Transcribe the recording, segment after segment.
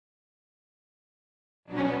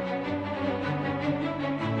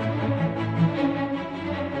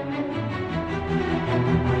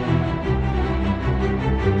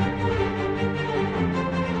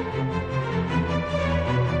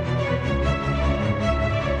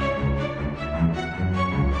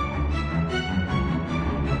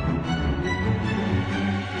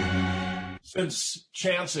Since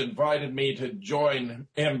Chance invited me to join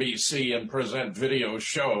NBC and present video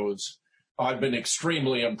shows, I've been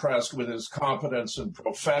extremely impressed with his competence and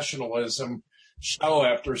professionalism, show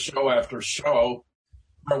after show after show,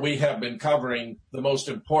 where we have been covering the most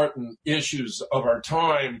important issues of our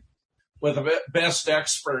time with the best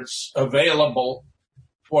experts available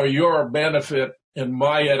for your benefit and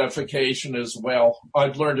my edification as well.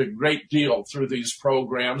 I've learned a great deal through these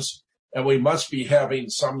programs, and we must be having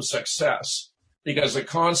some success because the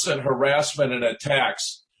constant harassment and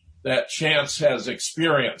attacks that Chance has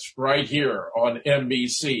experienced right here on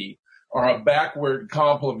NBC are a backward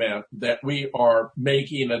compliment that we are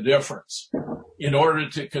making a difference. In order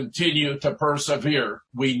to continue to persevere,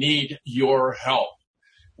 we need your help.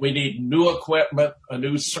 We need new equipment, a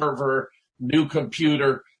new server, new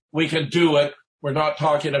computer. We can do it. We're not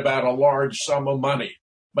talking about a large sum of money,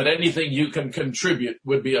 but anything you can contribute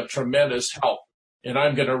would be a tremendous help. And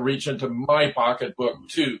I'm going to reach into my pocketbook,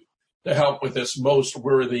 too, to help with this most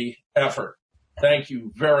worthy effort. Thank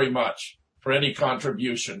you very much for any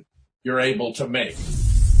contribution you're able to make.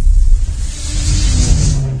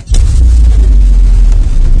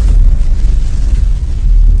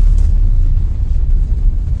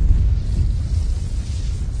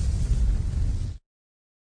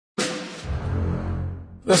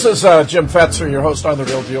 This is Jim Fetzer, your host on The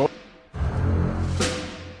Real Deal.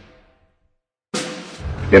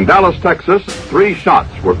 In Dallas, Texas, 3 shots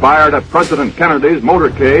were fired at President Kennedy's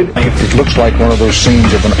motorcade. It looks like one of those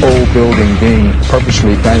scenes of an old building being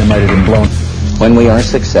purposely dynamited and blown. When we are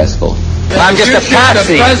successful, I'm just a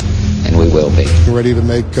patsy, and we will be. We're ready to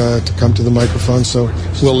to come to the microphone, so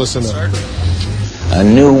we'll listen up. A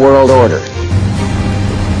new world order.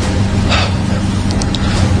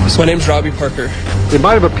 My name's Robbie Parker. It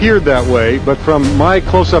might have appeared that way, but from my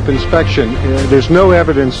close-up inspection, there's no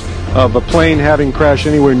evidence of a plane having crashed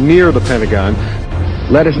anywhere near the Pentagon.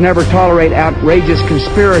 Let us never tolerate outrageous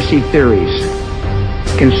conspiracy theories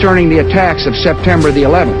concerning the attacks of September the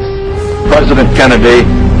 11th. President Kennedy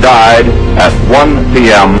died at 1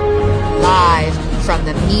 p.m. Live from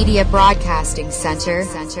the Media Broadcasting Center.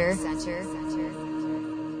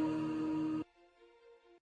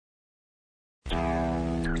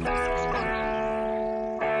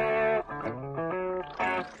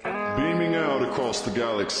 Beaming out across the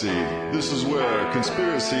galaxy, this is where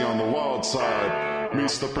conspiracy on the wild side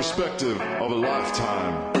meets the perspective of a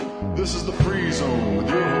lifetime. This is the Free Zone with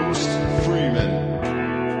your host, Freeman.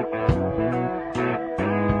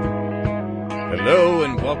 Hello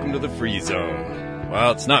and welcome to the Free Zone.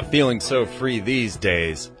 Well, it's not feeling so free these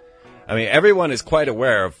days. I mean, everyone is quite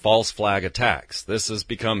aware of false flag attacks. This has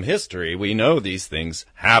become history. We know these things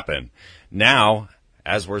happen. Now,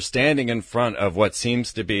 as we're standing in front of what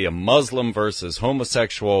seems to be a Muslim versus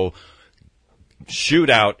homosexual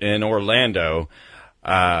shootout in Orlando,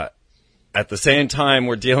 at the same time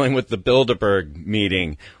we're dealing with the Bilderberg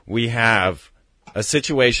meeting, we have a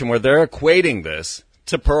situation where they're equating this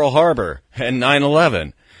to Pearl Harbor and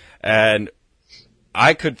 9/11. And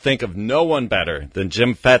I could think of no one better than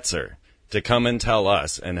Jim Fetzer to come and tell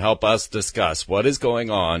us and help us discuss what is going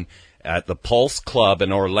on at the Pulse Club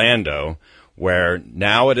in Orlando, where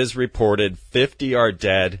now it is reported 50 are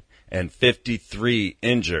dead and 53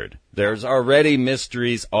 injured. There's already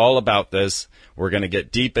mysteries all about this. We're going to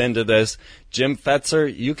get deep into this. Jim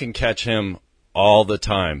Fetzer, you can catch him all the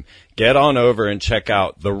time. Get on over and check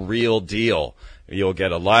out The Real Deal. You'll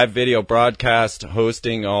get a live video broadcast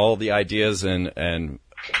hosting all the ideas and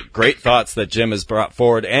great thoughts that Jim has brought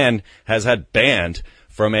forward and has had banned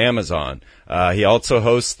from Amazon. He also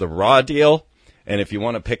hosts The Raw Deal. And if you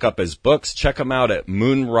want to pick up his books, check them out at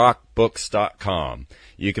moonrockbooks.com.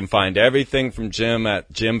 You can find everything from Jim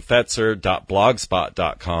at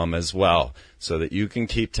jimfetzer.blogspot.com as well, so that you can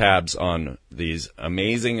keep tabs on these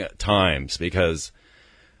amazing times, because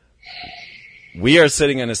we are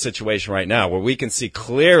sitting in a situation right now where we can see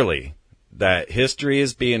clearly that history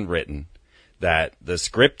is being written, that the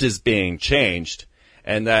script is being changed,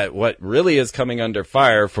 and that what really is coming under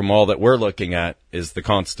fire from all that we're looking at is the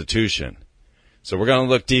Constitution. So we're going to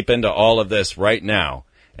look deep into all of this right now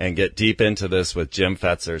and get deep into this with Jim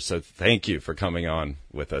Fetzer. So thank you for coming on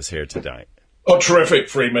with us here tonight. Oh, terrific,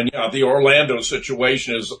 Freeman. Yeah, the Orlando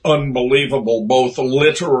situation is unbelievable, both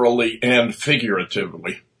literally and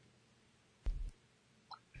figuratively.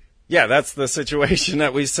 Yeah, that's the situation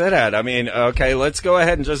that we sit at. I mean, okay, let's go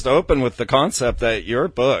ahead and just open with the concept that your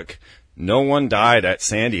book, No One Died at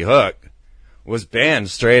Sandy Hook, was banned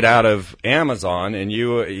straight out of Amazon, and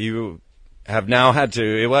you have now had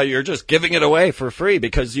to, well, you're just giving it away for free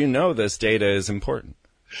because you know this data is important.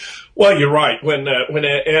 Well, you're right. When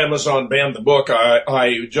Amazon banned the book,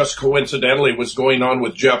 I just coincidentally was going on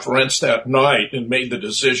with Jeff Rentz that night and made the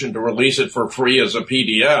decision to release it for free as a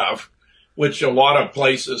PDF, which a lot of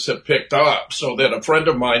places have picked up. So that a friend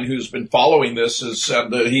of mine who's been following this has said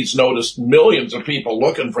that he's noticed millions of people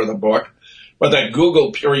looking for the book, but that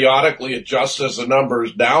Google periodically adjusts the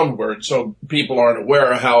numbers downward, so people aren't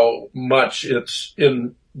aware how much it's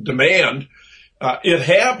in demand. It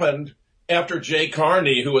happened after Jay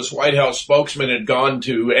Carney, who was White House spokesman, had gone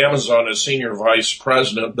to Amazon as senior vice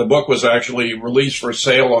president. The book was actually released for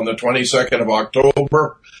sale on the 22nd of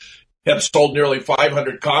October. Had sold nearly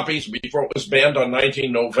 500 copies before it was banned on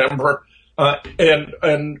 19 November.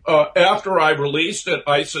 After I released it,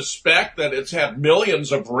 I suspect that it's had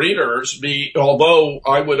millions of readers, although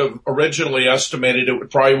I would have originally estimated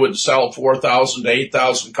it would sell 4,000 to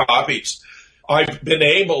 8,000 copies. I've been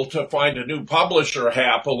able to find a new publisher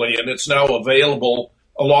happily, and it's now available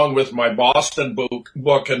along with my Boston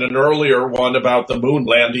book and an earlier one about the moon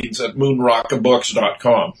landings at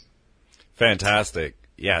moonrocketbooks.com. Fantastic.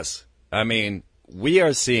 Yes. I mean, we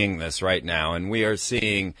are seeing this right now, and we are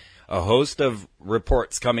seeing a host of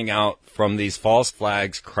reports coming out from these false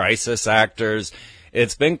flags, crisis actors.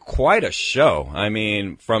 It's been quite a show. I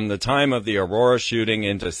mean, from the time of the Aurora shooting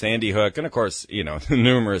into Sandy Hook, and of course,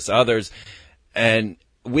 numerous others. And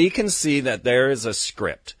we can see that there is a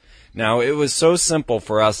script. Now, it was so simple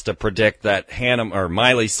for us to predict that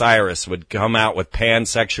Miley Cyrus would come out with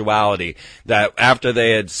pansexuality, that after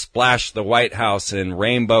they had splashed the White House in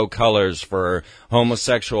rainbow colors for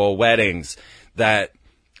homosexual weddings, that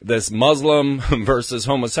this Muslim versus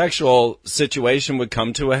homosexual situation would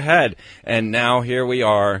come to a head. And now here we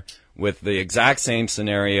are with the exact same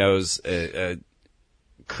scenarios,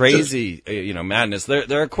 crazy, madness.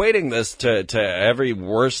 They're equating this to every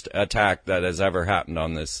worst attack that has ever happened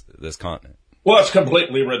on this continent. Well, it's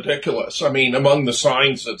completely ridiculous. I mean, among the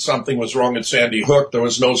signs that something was wrong at Sandy Hook, there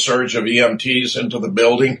was no surge of EMTs into the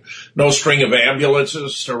building, no string of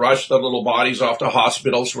ambulances to rush the little bodies off to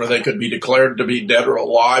hospitals where they could be declared to be dead or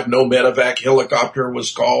alive. No medevac helicopter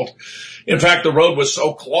was called. In fact, the road was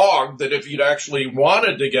so clogged that if you'd actually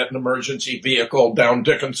wanted to get an emergency vehicle down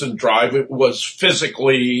Dickinson Drive, it was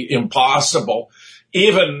physically impossible.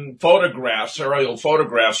 Even aerial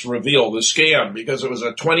photographs reveal the scam because it was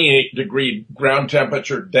a 28-degree ground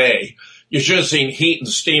temperature day. You should have seen heat and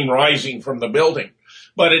steam rising from the building.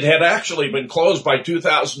 But it had actually been closed by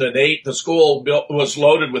 2008. The school was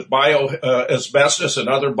loaded with asbestos and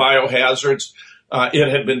other biohazards. It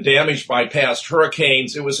had been damaged by past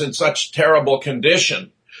hurricanes. It was in such terrible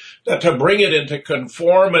condition that to bring it into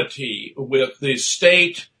conformity with the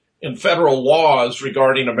state and federal laws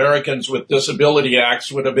regarding Americans with Disability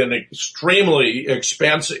Acts would have been extremely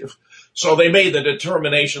expensive. So they made the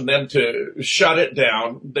determination then to shut it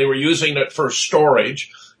down. They were using it for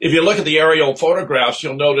storage. If you look at the aerial photographs,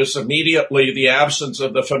 you'll notice immediately the absence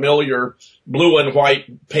of the familiar blue and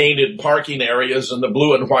white painted parking areas and the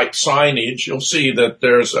blue and white signage. You'll see that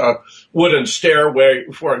there's a wooden stairway,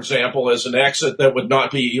 for example, as an exit that would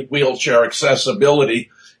not be wheelchair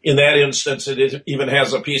accessibility. In that instance, it even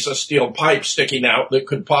has a piece of steel pipe sticking out that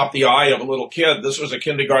could pop the eye of a little kid. This was a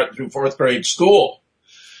kindergarten through fourth grade school.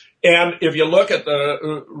 And if you look at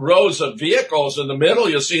the rows of vehicles in the middle,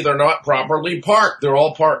 you'll see they're not properly parked. They're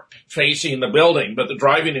all parked facing the building, but the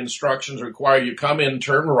driving instructions require you come in,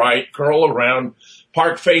 turn right, curl around,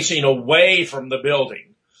 park facing away from the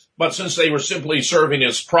building. But since they were simply serving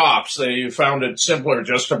as props, they found it simpler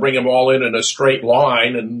just to bring them all in a straight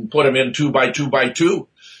line and put them in 2 by 2 by 2.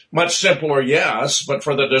 Much simpler, yes, but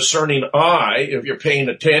for the discerning eye, if you're paying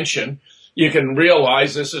attention, you can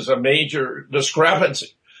realize this is a major discrepancy.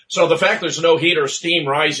 So the fact there's no heat or steam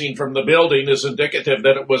rising from the building is indicative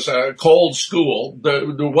that it was a cold school. There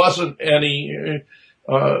wasn't any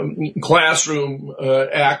classroom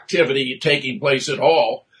activity taking place at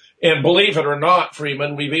all. And believe it or not,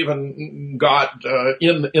 Freeman, we've even got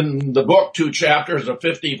in the book 2 chapters of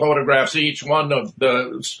 50 photographs each, one of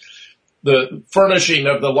the furnishing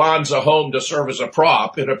of the Lanza home to serve as a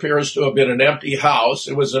prop. It appears to have been an empty house.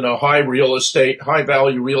 It was in a high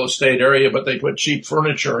value real estate area, but they put cheap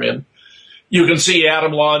furniture in. You can see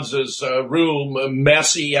Adam Lanza's room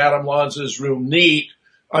messy, Adam Lanza's room neat.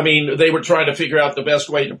 I mean, they were trying to figure out the best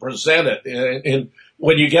way to present it. And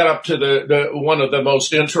when you get up to the one of the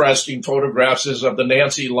most interesting photographs is of the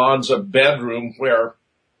Nancy Lanza bedroom, where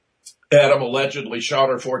Adam allegedly shot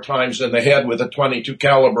her 4 times in the head with a .22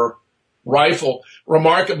 caliber rifle,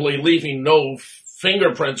 remarkably leaving no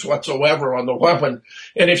fingerprints whatsoever on the weapon.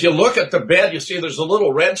 And if you look at the bed, you see there's a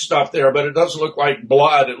little red stuff there, but it doesn't look like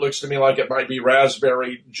blood. It looks to me like it might be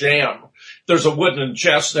raspberry jam. There's a wooden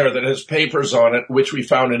chest there that has papers on it, which we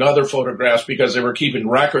found in other photographs because they were keeping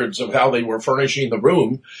records of how they were furnishing the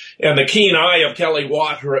room. And the keen eye of Kelly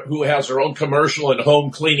Watt, who has her own commercial and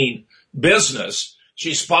home cleaning business,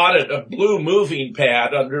 she spotted a blue moving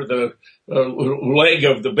pad under the leg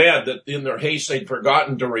of the bed that in their haste they'd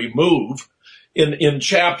forgotten to remove. In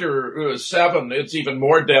chapter 7, it's even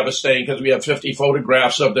more devastating because we have 50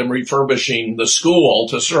 photographs of them refurbishing the school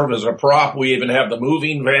to serve as a prop. We even have the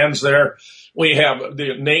moving vans there. We have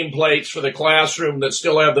the nameplates for the classroom that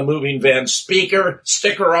still have the moving van sticker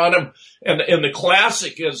on them. And the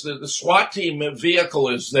classic is that the SWAT team vehicle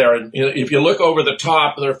is there. And if you look over the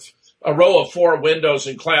top, there's a row of 4 windows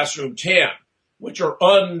in classroom 10, which are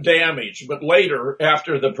undamaged. But later,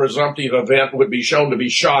 after the presumptive event would be shown to be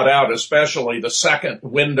shot out, especially the second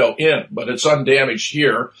window in, but it's undamaged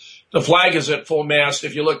here. The flag is at full mast.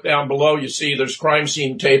 If you look down below, you see there's crime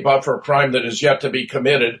scene tape up for a crime that is yet to be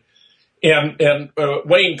committed. And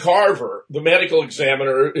Wayne Carver, the medical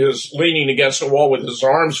examiner, is leaning against a wall with his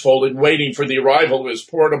arms folded, waiting for the arrival of his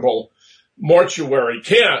portable mortuary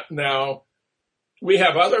kit. Now, we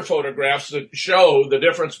have other photographs that show the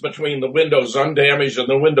difference between the windows undamaged and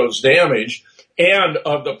the windows damaged, and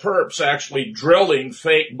of the perps actually drilling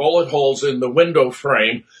fake bullet holes in the window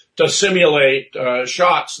frame to simulate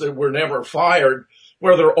shots that were never fired,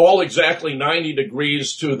 where they're all exactly 90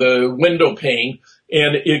 degrees to the window pane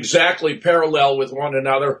and exactly parallel with one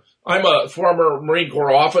another. I'm a former Marine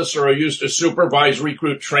Corps officer who used to supervise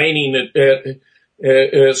recruit training at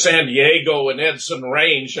San Diego and Edson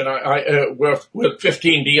Range, and I with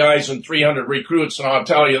 15 DIs and 300 recruits, and I'll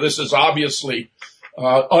tell you, this is obviously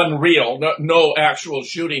unreal. No actual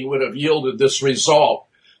shooting would have yielded this result.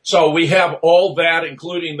 So we have all that,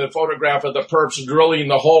 including the photograph of the perps drilling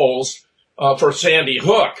the holes for Sandy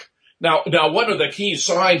Hook. Now, one of the key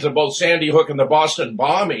signs of both Sandy Hook and the Boston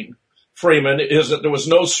bombing, Freeman, is that there was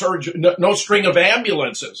no string of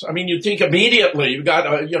ambulances. I mean, you'd think immediately you've got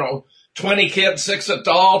 20 kids, 6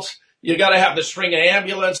 adults. You got to have the string of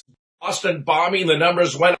ambulance. Boston bombing, the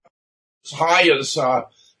numbers went as high as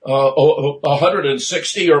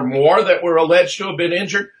 160 or more that were alleged to have been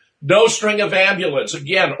injured. No string of ambulance.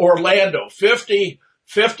 Again, Orlando, 50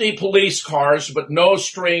 police cars, but no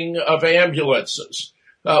string of ambulances,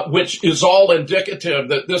 which is all indicative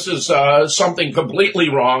that this is something completely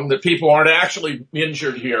wrong, that people aren't actually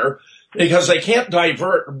injured here, because they can't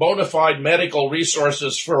divert bona fide medical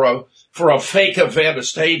resources for a fake event, a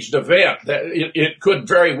staged event. It could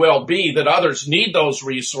very well be that others need those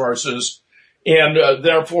resources, and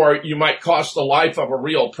therefore you might cost the life of a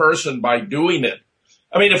real person by doing it.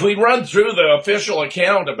 I mean, if we run through the official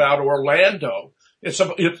account about Orlando,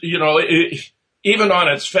 even on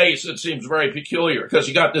its face, it seems very peculiar, because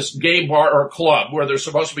you got this gay bar or club where there's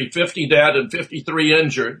supposed to be 50 dead and 53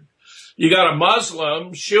 injured. You got a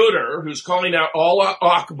Muslim shooter who's calling out Allah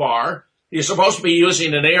Akbar. He's supposed to be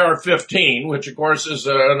using an AR-15, which of course is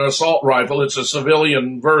an assault rifle. It's a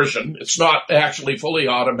civilian version. It's not actually fully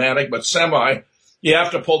automatic, but semi. You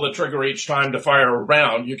have to pull the trigger each time to fire a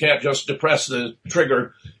round. You can't just depress the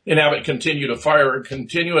trigger and have it continue to fire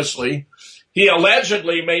continuously. He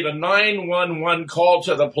allegedly made a 911 call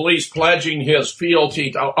to the police pledging his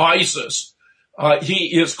fealty to ISIS.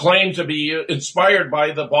 He is claimed to be inspired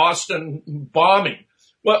by the Boston bombing.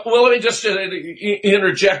 Well, let me just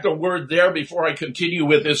interject a word there before I continue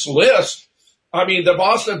with this list. I mean, the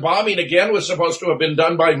Boston bombing, again, was supposed to have been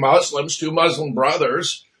done by Muslims, 2 Muslim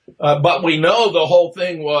brothers. But we know the whole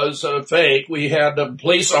thing was fake. We had the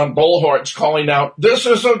police on bullhorns calling out, "This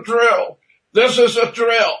is a drill. This is a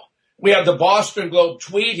drill." We had the Boston Globe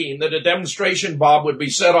tweeting that a demonstration bomb would be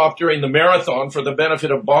set off during the marathon for the benefit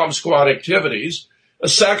of bomb squad activities. A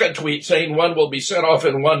second tweet saying one will be set off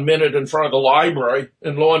in 1 minute in front of the library.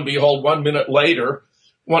 And lo and behold, 1 minute later,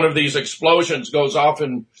 one of these explosions goes off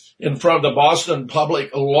in front of the Boston Public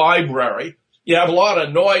Library. You have a lot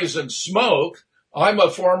of noise and smoke. I'm a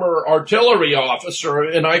former artillery officer,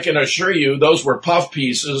 and I can assure you those were puff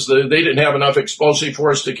pieces. They didn't have enough explosive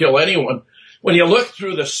force to kill anyone. When you look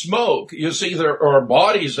through the smoke, you see there are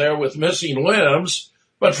bodies there with missing limbs,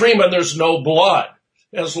 but Freeman, there's no blood.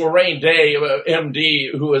 As Lorraine Day,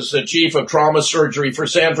 MD, who is the chief of trauma surgery for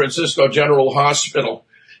San Francisco General Hospital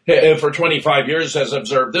for 25 years, has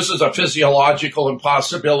observed, this is a physiological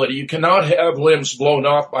impossibility. You cannot have limbs blown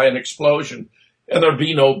off by an explosion and there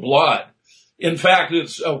be no blood. In fact,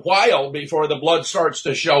 it's a while before the blood starts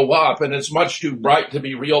to show up, and it's much too bright to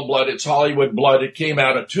be real blood. It's Hollywood blood. It came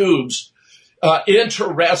out of tubes.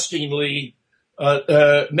 Interestingly,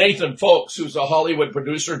 Nathan Folks, who's a Hollywood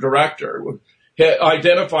producer-director,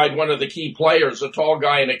 identified one of the key players, a tall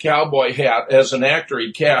guy in a cowboy hat, as an actor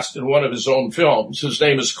he'd cast in one of his own films. His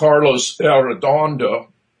name is Carlos Arredondo.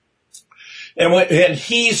 And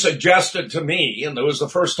he suggested to me, and it was the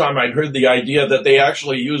first time I'd heard the idea, that they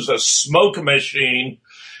actually use a smoke machine.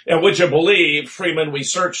 And would you believe, Freeman, we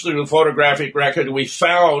searched through the photographic record, we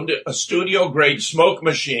found a studio-grade smoke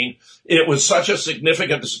machine. It was such a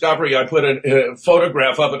significant discovery, I put a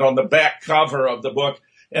photograph of it on the back cover of the book,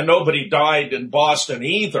 and nobody died in Boston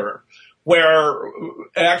either, where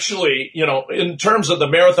actually, in terms of the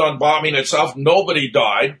marathon bombing itself, nobody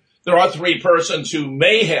died. There are 3 persons who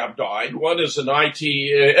may have died. One is an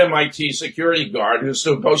MIT security guard who's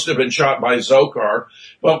supposed to have been shot by Zokar,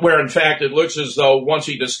 but where in fact it looks as though once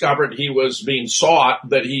he discovered he was being sought,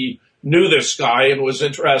 that he knew this guy and was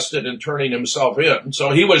interested in turning himself in.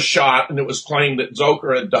 So he was shot, and it was claimed that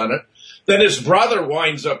Zokar had done it. Then his brother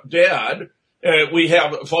winds up dead. We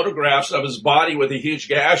have photographs of his body with a huge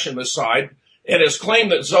gash in the side. And it's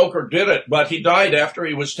claimed that Zokar did it, but he died after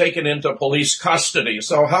he was taken into police custody.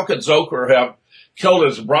 So how could Zokar have killed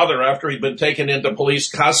his brother after he'd been taken into police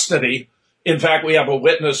custody? In fact, we have a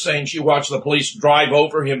witness saying she watched the police drive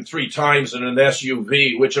over him 3 times in an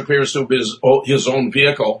SUV, which appears to be his own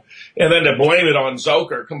vehicle. And then to blame it on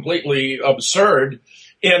Zokar, completely absurd.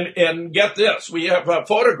 And get this, we have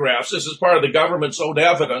photographs. This is part of the government's own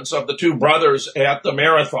evidence of the 2 brothers at the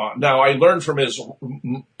marathon. Now, I learned from his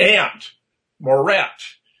aunt,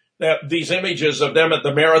 Moret, that these images of them at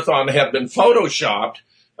the marathon had been photoshopped,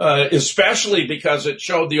 especially because it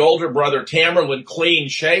showed the older brother Tamerlan clean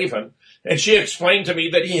shaven. And she explained to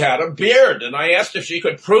me that he had a beard, and I asked if she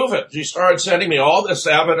could prove it. She started sending me all this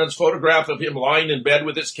evidence, photograph of him lying in bed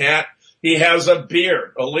with his cat. He has a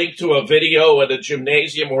beard, a link to a video at a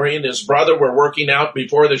gymnasium where he and his brother were working out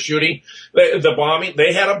before the shooting, the bombing.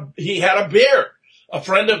 He had a beard. A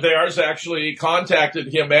friend of theirs actually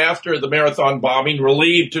contacted him after the marathon bombing,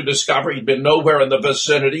 relieved to discover he'd been nowhere in the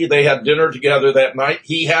vicinity. They had dinner together that night.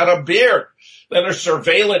 He had a beard. Then a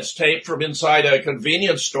surveillance tape from inside a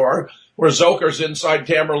convenience store where Zokar's inside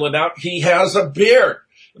Tamerlan out. He has a beard.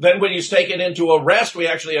 Then when he's taken into arrest, we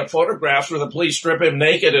actually have photographs where the police strip him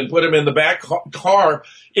naked and put him in the back car.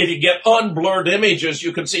 If you get unblurred images,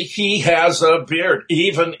 you can see he has a beard,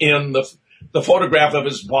 even in the photograph of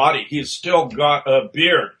his body. He's still got a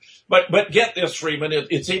beard. But get this, Freeman,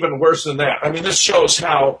 it's even worse than that. I mean, this shows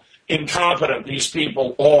how incompetent these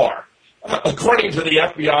people are. According to the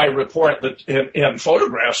FBI report and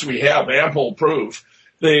photographs, we have ample proof.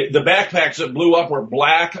 The backpacks that blew up were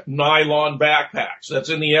black nylon backpacks. That's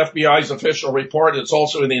in the FBI's official report. It's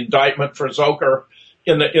also in the indictment for Zokar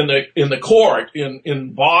in the court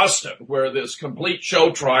in Boston, where this complete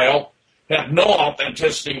show trial had no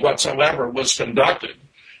authenticity whatsoever was conducted.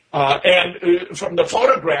 And from the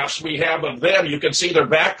photographs we have of them, you can see their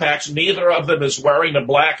backpacks. Neither of them is wearing a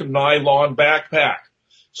black nylon backpack.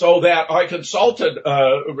 So that I consulted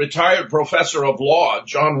a retired professor of law,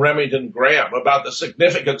 John Remington Graham, about the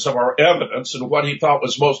significance of our evidence and what he thought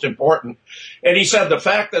was most important. And he said the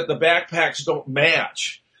fact that the backpacks don't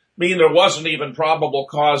match mean there wasn't even probable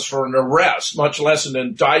cause for an arrest, much less an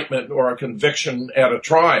indictment or a conviction at a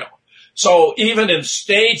trial. So even in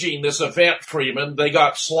staging this event, Freeman, they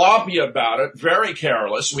got sloppy about it, very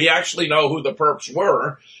careless. We actually know who the perps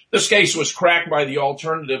were. This case was cracked by the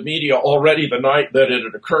alternative media already the night that it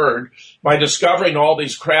had occurred by discovering all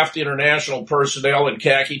these Kraft International personnel in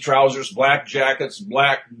khaki trousers, black jackets,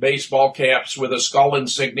 black baseball caps with a skull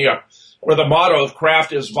insignia, where the motto of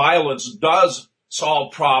Kraft is violence does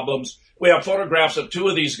solve problems. We have photographs of 2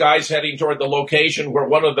 of these guys heading toward the location where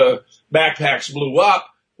one of the backpacks blew up.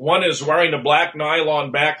 One is wearing a black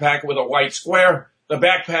nylon backpack with a white square. The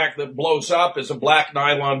backpack that blows up is a black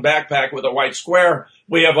nylon backpack with a white square.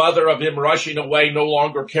 We have other of him rushing away, no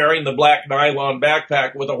longer carrying the black nylon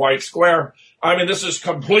backpack with a white square. I mean, this is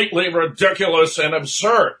completely ridiculous and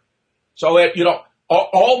absurd. So that,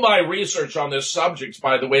 all my research on this subject,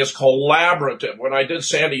 by the way, is collaborative. When I did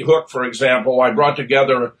Sandy Hook, for example, I brought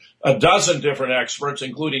together a dozen different experts,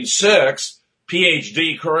 including 6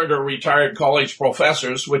 PhD, current or retired college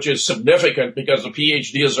professors, which is significant because a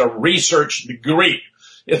PhD is a research degree.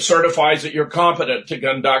 It certifies that you're competent to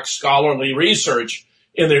conduct scholarly research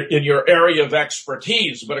in your area of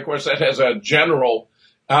expertise. But of course, that has a general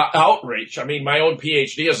outreach. I mean, my own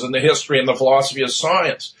PhD is in the history and the philosophy of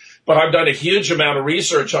science. But I've done a huge amount of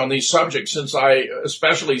research on these subjects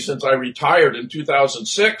especially since I retired in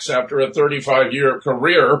 2006 after a 35-year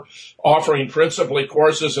career offering principally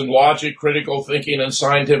courses in logic, critical thinking, and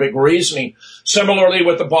scientific reasoning. Similarly,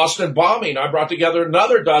 with the Boston bombing, I brought together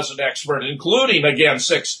another dozen experts, including, again,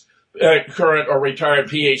 6 current or retired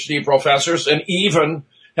PhD professors, and even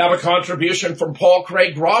have a contribution from Paul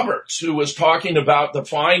Craig Roberts, who was talking about the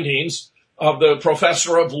findings of the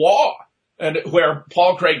professor of law, and where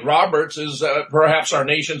Paul Craig Roberts is perhaps our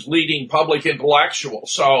nation's leading public intellectual.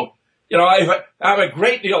 So, I have a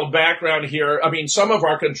great deal of background here. I mean, some of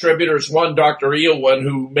our contributors, one, Dr. Eowyn,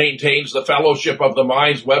 who maintains the Fellowship of the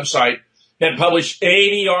Mind's website, had published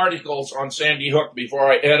 80 articles on Sandy Hook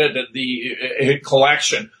before I edited the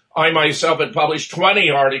collection. I myself had published 20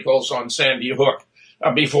 articles on Sandy Hook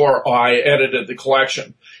before I edited the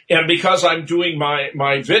collection. And because I'm doing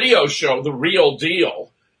my video show, The Real Deal,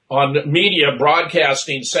 on Media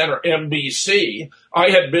Broadcasting Center, NBC, I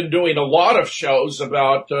had been doing a lot of shows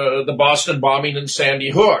about the Boston bombing and Sandy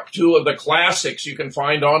Hook, 2 of the classics you can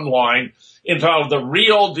find online, entitled The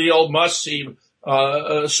Real Deal Must-See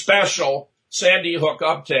Special Sandy Hook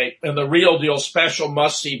Update and The Real Deal Special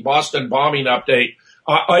Must-See Boston Bombing Update.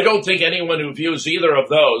 I don't think anyone who views either of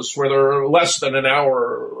those, where they're less than an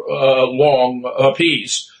hour long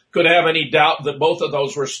apiece, could have any doubt that both of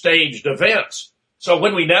those were staged events. So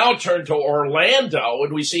when we now turn to Orlando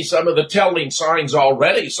and we see some of the telling signs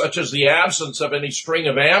already, such as the absence of any string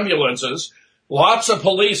of ambulances, lots of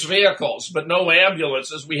police vehicles, but no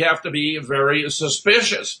ambulances, we have to be very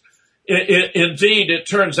suspicious. Indeed, it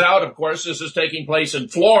turns out, of course, this is taking place in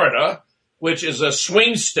Florida, which is a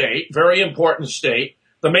swing state, very important state.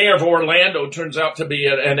 The mayor of Orlando turns out to be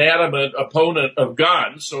an adamant opponent of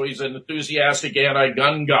guns, so he's an enthusiastic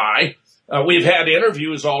anti-gun guy. We've had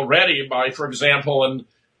interviews already by, for example, an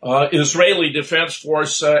Israeli Defense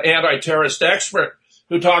Force anti-terrorist expert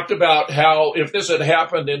who talked about how if this had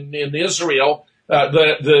happened in Israel,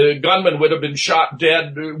 the gunman would have been shot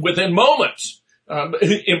dead within moments,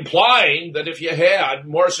 implying that if you had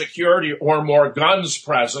more security or more guns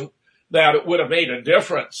present, that it would have made a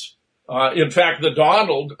difference. In fact, the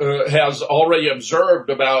Donald has already observed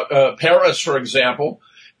about Paris, for example,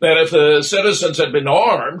 that if the citizens had been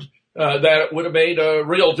armed, that it would have made a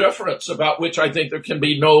real difference, about which I think there can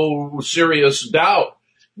be no serious doubt.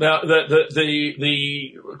 Now,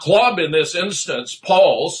 the club in this instance,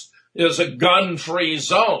 Paul's, is a gun-free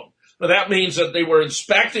zone. Now, that means that they were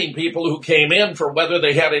inspecting people who came in for whether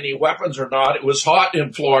they had any weapons or not. It was hot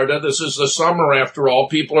in Florida. This is the summer, after all.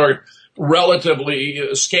 People are relatively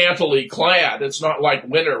scantily clad. It's not like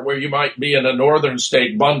winter, where you might be in a northern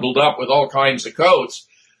state bundled up with all kinds of coats.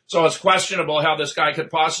 So it's questionable how this guy could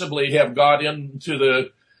possibly have got into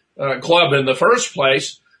the club in the first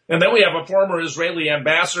place. And then we have a former Israeli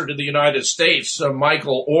ambassador to the United States,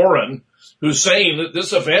 Michael Oren, who's saying that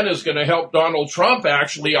this event is going to help Donald Trump,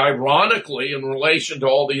 actually, ironically, in relation to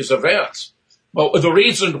all these events. But the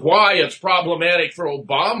reason why it's problematic for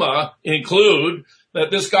Obama include that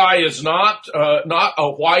this guy is not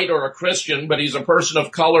a white or a Christian, but he's a person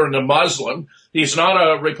of color and a Muslim. He's not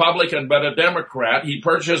a Republican, but a Democrat. He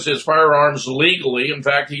purchased his firearms legally. In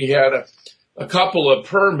fact, he had a couple of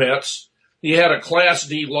permits. He had a Class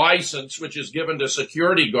D license, which is given to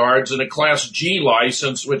security guards, and a Class G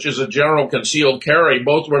license, which is a general concealed carry.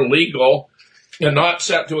 Both were legal and not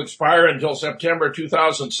set to expire until September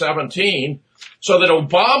 2017. So that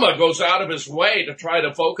Obama goes out of his way to try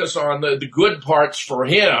to focus on the good parts for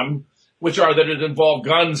him, which are that it involved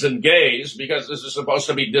guns and gays, because this is supposed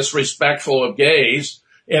to be disrespectful of gays.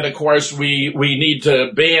 And, of course, we need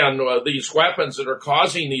to ban these weapons that are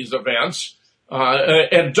causing these events,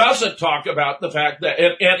 and doesn't talk about the fact that,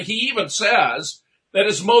 and he even says that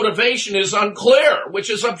his motivation is unclear, which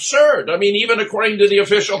is absurd. I mean, even according to the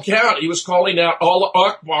official count, he was calling out Allah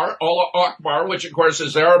Akbar, which, of course,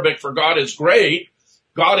 is Arabic for God is great.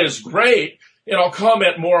 God is great. And I'll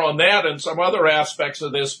comment more on that and some other aspects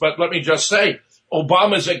of this. But let me just say,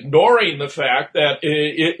 Obama's ignoring the fact that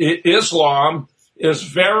Islam is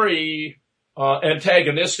very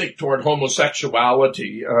antagonistic toward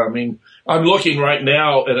homosexuality. I mean, I'm looking right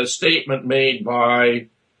now at a statement made by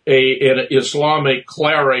an Islamic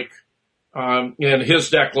cleric in his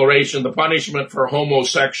declaration: the punishment for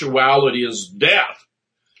homosexuality is death.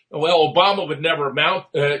 Well, Obama would never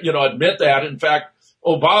admit that. In fact,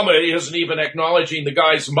 Obama isn't even acknowledging the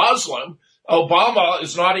guy's Muslim. Obama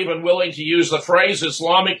is not even willing to use the phrase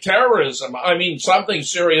Islamic terrorism. I mean, something's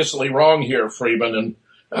seriously wrong here, Freeman. And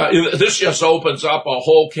this just opens up a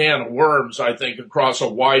whole can of worms, I think, across a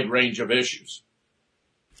wide range of issues.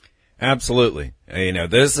 Absolutely.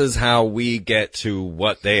 This is how we get to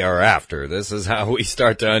what they are after. This is how we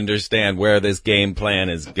start to understand where this game plan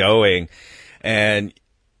is going. And,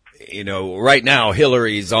 right now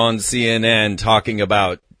Hillary's on CNN talking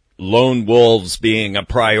about lone wolves being a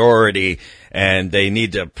priority and they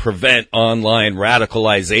need to prevent online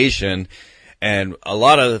radicalization. And a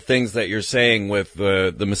lot of the things that you're saying with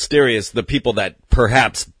the people that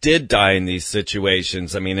perhaps did die in these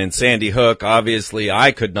situations. I mean, in Sandy Hook, obviously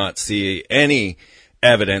I could not see any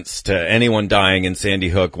evidence to anyone dying in Sandy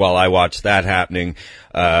Hook while I watched that happening.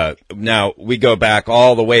 Now we go back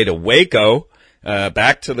all the way to Waco,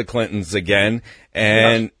 back to the Clintons again,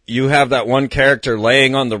 and you have that one character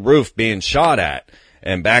laying on the roof being shot at.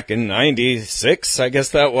 And back in 96, I guess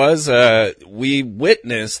that was, we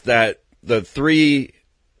witnessed that the 3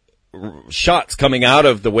 shots coming out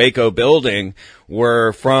of the Waco building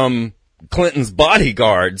were from Clinton's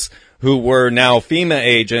bodyguards, who were now FEMA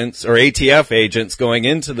agents or ATF agents going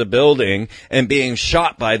into the building and being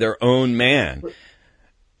shot by their own man.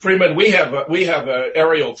 Freeman, we have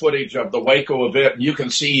aerial footage of the Waco event. You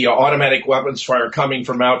can see automatic weapons fire coming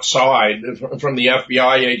from outside, from the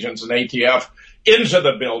FBI agents and ATF into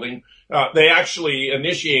the building. They actually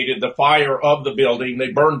initiated the fire of the building.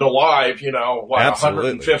 They burned alive,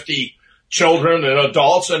 150 children and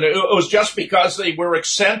adults. And it was just because they were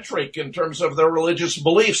eccentric in terms of their religious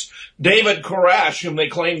beliefs. David Koresh, whom they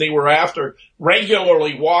claimed they were after,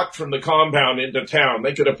 regularly walked from the compound into town.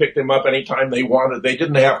 They could have picked him up anytime they wanted. They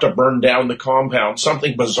didn't have to burn down the compound.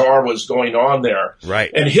 Something bizarre was going on there.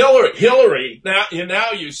 Right. And Hillary,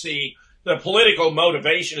 now you see, the political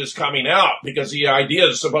motivation is coming out because the idea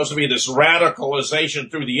is supposed to be this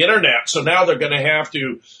radicalization through the internet. So now they're going to have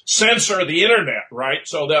to censor the internet, right?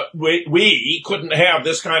 So that we couldn't have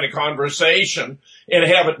this kind of conversation and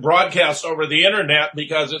have it broadcast over the internet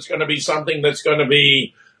because it's going to be something that's going to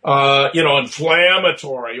be,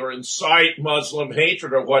 inflammatory or incite Muslim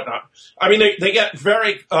hatred or whatnot. I mean, they get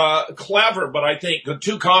very, clever, but I think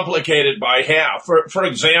too complicated by half. For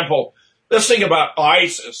example, this thing about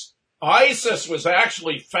ISIS. ISIS was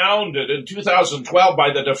actually founded in 2012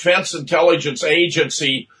 by the Defense Intelligence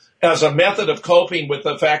Agency as a method of coping with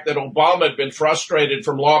the fact that Obama had been frustrated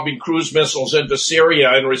from lobbing cruise missiles into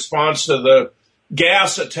Syria in response to the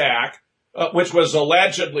gas attack, which was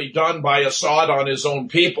allegedly done by Assad on his own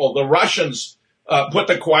people. The Russians put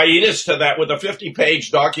the quietus to that with a 50-page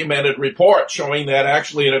documented report showing that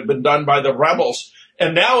actually it had been done by the rebels.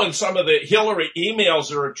 And now in some of the Hillary emails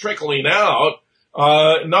that are trickling out,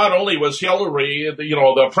 not only was Hillary,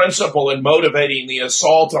 the principal in motivating the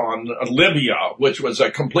assault on Libya, which was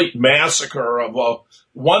a complete massacre of a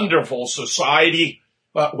wonderful society,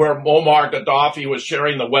 where Muammar Gaddafi was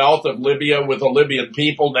sharing the wealth of Libya with the Libyan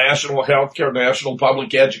people, national health care, national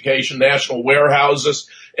public education, national warehouses.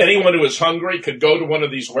 Anyone who was hungry could go to one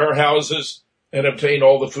of these warehouses and obtain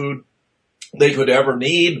all the food they could ever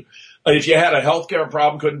need. If you had a healthcare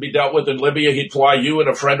problem couldn't be dealt with in Libya, he'd fly you and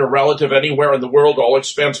a friend or relative anywhere in the world, all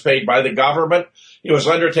expense paid by the government. He was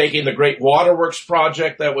undertaking the Great Waterworks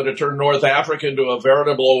project that would have turned North Africa into a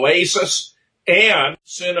veritable oasis. And,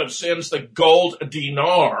 sin of sins, the gold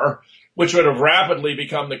dinar, which would have rapidly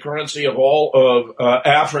become the currency of all of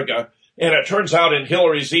Africa. And it turns out in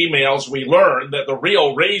Hillary's emails, we learned that the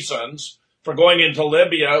real reasons for going into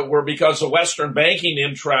Libya were because the Western banking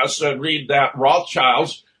interests, read that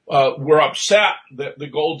Rothschilds, were upset that the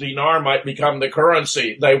gold dinar might become the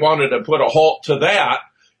currency. They wanted to put a halt to that,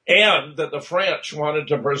 and that the French wanted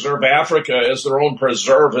to preserve Africa as their own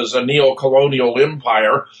preserve as a neo-colonial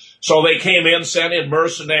empire. So they came in, sent in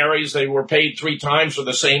mercenaries. They were paid 3 times for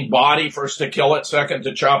the same body, first to kill it, second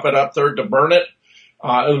to chop it up, third to burn it.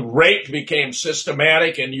 Rape became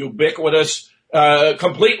systematic and ubiquitous,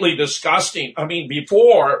 completely disgusting. I mean,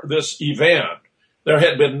 before this event, there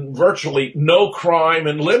had been virtually no crime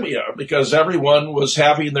in Libya because everyone was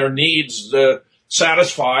having their needs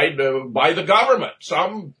satisfied by the government.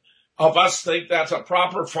 Some of us think that's a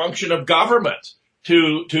proper function of government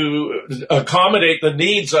to accommodate the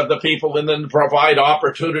needs of the people and then provide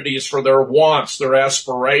opportunities for their wants, their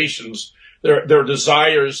aspirations, their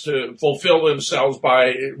desires to fulfill themselves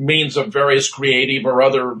by means of various creative or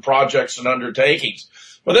other projects and undertakings.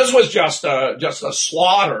 But this was just a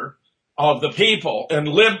slaughter of the people, and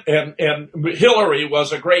Hillary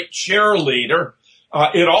was a great cheerleader.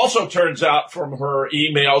 It also turns out from her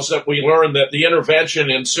emails that we learned that the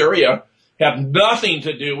intervention in Syria had nothing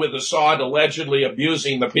to do with Assad allegedly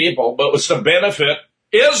abusing the people, but was to benefit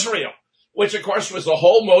Israel, which of course was the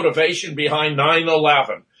whole motivation behind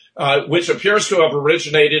 9/11, which appears to have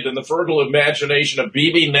originated in the fertile imagination of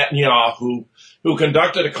Bibi Netanyahu, who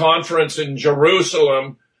conducted a conference in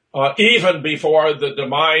Jerusalem even before the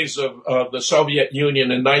demise of the Soviet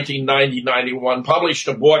Union in 1990-91, published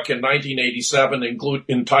a book in 1987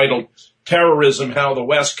 entitled Terrorism, How the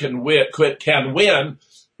West Can Win,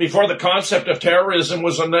 before the concept of terrorism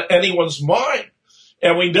was on anyone's mind.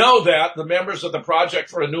 And we know that the members of the Project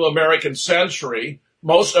for a New American Century,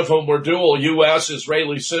 most of whom were dual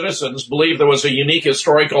U.S.-Israeli citizens, believe there was a unique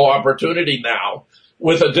historical opportunity now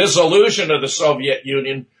with a dissolution of the Soviet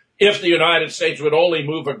Union if the United States would only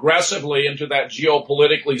move aggressively into that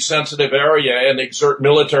geopolitically sensitive area and exert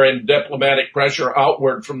military and diplomatic pressure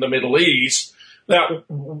outward from the Middle East, that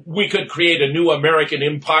we could create a new American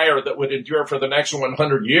empire that would endure for the next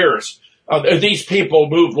 100 years. These people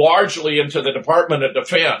moved largely into the Department of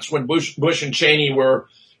Defense when Bush and Cheney were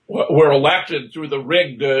elected through the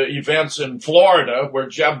rigged events in Florida, where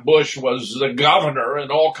Jeb Bush was the governor,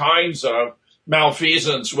 and all kinds of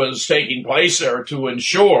malfeasance was taking place there to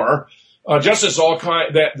ensure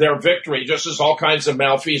their victory, just as all kinds of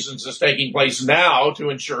malfeasance is taking place now to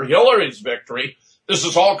ensure Hillary's victory. This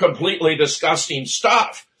is all completely disgusting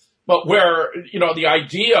stuff. But where, the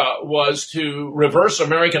idea was to reverse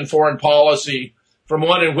American foreign policy from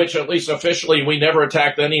one in which, at least officially, we never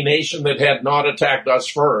attacked any nation that had not attacked us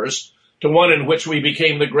first, to one in which we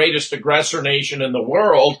became the greatest aggressor nation in the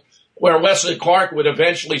world, where Wesley Clark would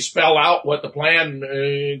eventually spell out what the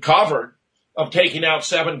plan covered of taking out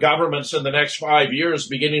 7 governments in the next 5 years,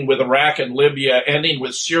 beginning with Iraq and Libya, ending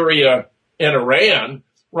with Syria and Iran.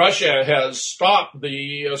 Russia has stopped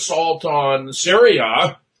the assault on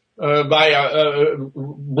Syria by a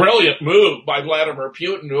brilliant move by Vladimir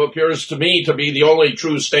Putin, who appears to me to be the only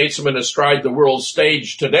true statesman astride the world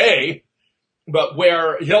stage today, but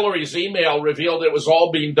where Hillary's email revealed it was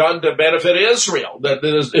all being done to benefit Israel, that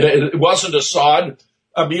it wasn't Assad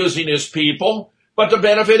abusing his people, but to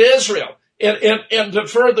benefit Israel. And to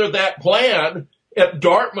further that plan, at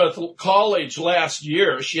Dartmouth College last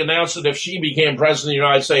year, she announced that if she became president of the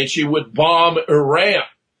United States, she would bomb Iran.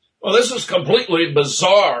 Well, this is completely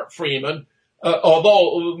bizarre, Freeman.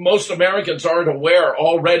 Although most Americans aren't aware,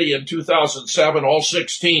 already in 2007, all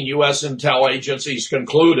 16 U.S. intel agencies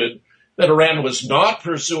concluded that Iran was not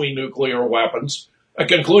pursuing nuclear weapons, a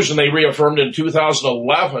conclusion they reaffirmed in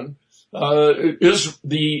 2011. The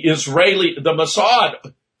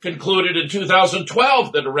Mossad concluded in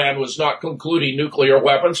 2012 that Iran was not pursuing nuclear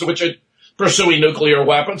weapons, which it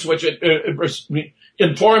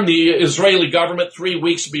informed the Israeli government 3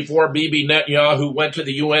 weeks before Bibi Netanyahu went to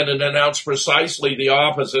the UN and announced precisely the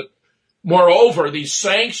opposite. Moreover, these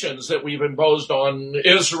sanctions that we've imposed on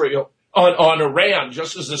Israel, on Iran,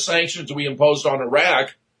 just as the sanctions we imposed on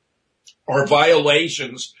Iraq, are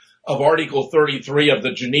violations of Article 33 of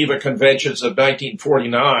the Geneva Conventions of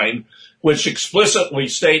 1949, which explicitly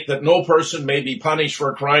state that no person may be punished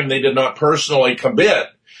for a crime they did not personally commit.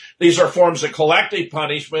 These are forms of collective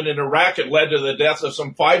punishment. In Iraq, it led to the death of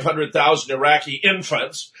some 500,000 Iraqi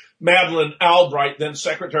infants. Madeleine Albright, then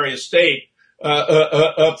Secretary of State,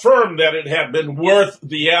 affirmed that it had been worth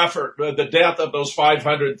the effort, the death of those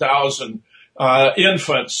 500,000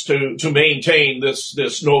 infants to maintain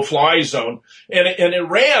this no-fly zone. And in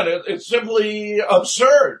Iran, it's simply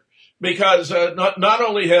absurd. Because not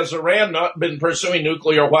only has Iran not been pursuing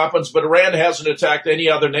nuclear weapons, but Iran hasn't attacked any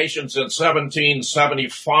other nation since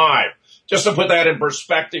 1775. Just to put that in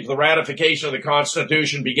perspective, the ratification of the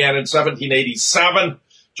Constitution began in 1787.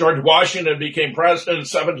 George Washington became president in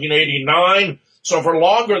 1789. So for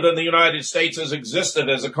longer than the United States has existed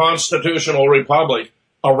as a constitutional republic,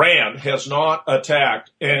 Iran has not attacked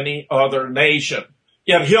any other nation.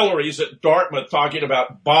 Yet Hillary's at Dartmouth talking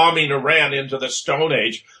about bombing Iran into the Stone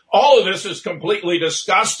Age. All of this is completely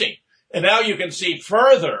disgusting. And now you can see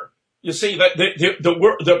further. You see that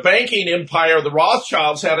the banking empire, the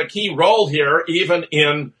Rothschilds, had a key role here, even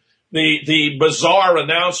in the bizarre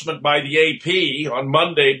announcement by the AP on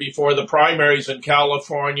Monday before the primaries in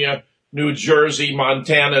California, New Jersey,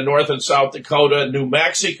 Montana, North and South Dakota, and New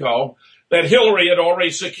Mexico, that Hillary had already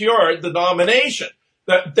secured the nomination.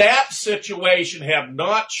 That situation had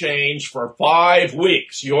not changed for 5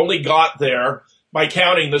 weeks. You only got there by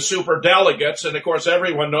counting the superdelegates. And, of course,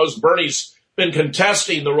 everyone knows Bernie's been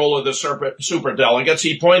contesting the role of the superdelegates.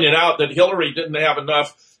 He pointed out that Hillary didn't have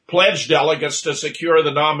enough pledged delegates to secure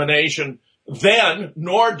the nomination then,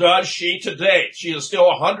 nor does she today. She is still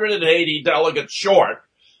 180 delegates short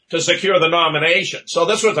to secure the nomination. So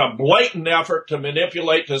this was a blatant effort to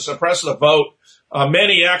manipulate, to suppress the vote.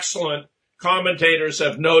 Many excellent commentators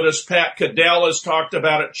have noticed. Pat Cadell has talked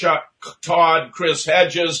about it, Chuck Todd, Chris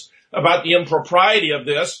Hedges, about the impropriety of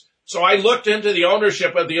this. So I looked into the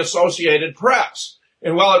ownership of the Associated Press.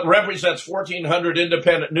 And while it represents 1,400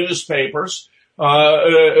 independent newspapers,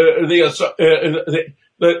 The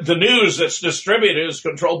news that's distributed is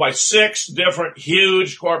controlled by 6 different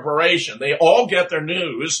huge corporations. They all get their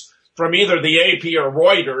news from either the AP or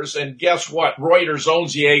Reuters, and guess what? Reuters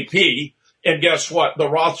owns the AP, and guess what? The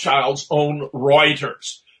Rothschilds own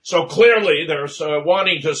Reuters. So clearly they're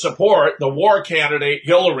wanting to support the war candidate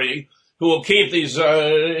Hillary, who will keep these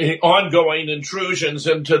ongoing intrusions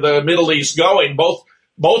into the Middle East going.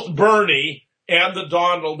 Both Bernie and the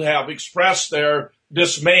Donald have expressed their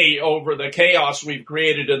dismay over the chaos we've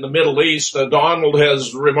created in the Middle East. Donald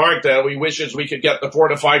has remarked that he wishes we could get the $4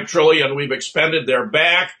 to $5 trillion we've expended there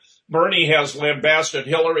back. Bernie has lambasted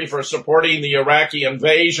Hillary for supporting the Iraqi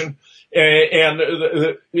invasion. And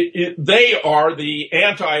they are the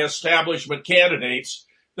anti-establishment candidates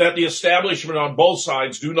that the establishment on both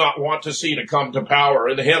sides do not want to see to come to power.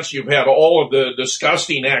 And hence you've had all of the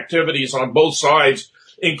disgusting activities on both sides,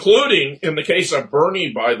 including, in the case of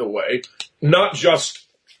Bernie, by the way, not just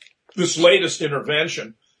this latest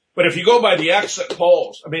intervention, but if you go by the exit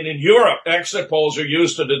polls, I mean, in Europe, exit polls are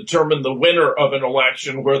used to determine the winner of an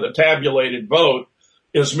election, where the tabulated vote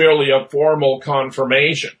is merely a formal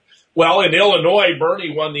confirmation. Well, in Illinois,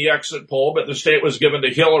 Bernie won the exit poll, but the state was given to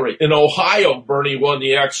Hillary. In Ohio, Bernie won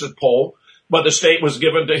the exit poll, but the state was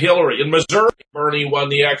given to Hillary. In Missouri, Bernie won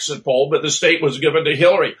the exit poll, but the state was given to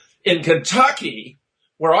Hillary. In Kentucky,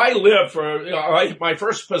 where I lived my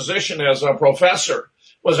first position as a professor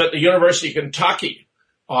was at the University of Kentucky.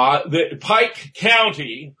 The Pike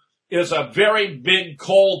County is a very big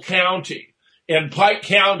coal county. And Pike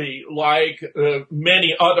County, like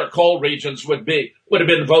many other coal regions would have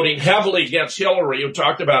been voting heavily against Hillary, who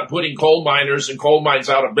talked about putting coal miners and coal mines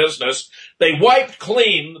out of business. They wiped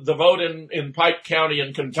clean the vote in Pike County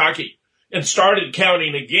in Kentucky and started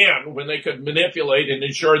counting again when they could manipulate and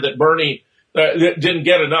ensure that Bernie didn't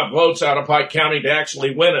get enough votes out of Pike County to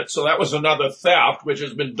actually win it. So that was another theft, which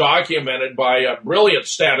has been documented by a brilliant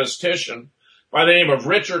statistician by the name of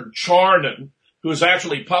Richard Charnon, who's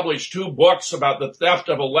actually published 2 books about the theft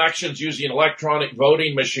of elections using electronic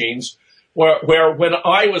voting machines, where when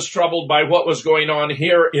I was troubled by what was going on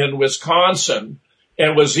here in Wisconsin,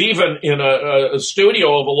 and was even in a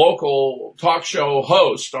studio of a local talk show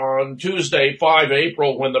host on Tuesday, 5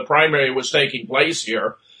 April, when the primary was taking place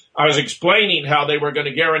here, I was explaining how they were going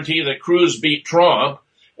to guarantee that Cruz beat Trump,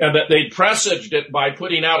 and that they'd presaged it by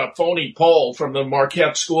putting out a phony poll from the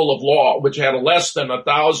Marquette School of Law, which had less than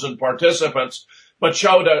 1,000 participants, but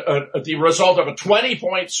showed the result of a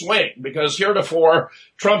 20-point swing, because heretofore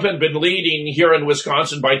Trump had been leading here in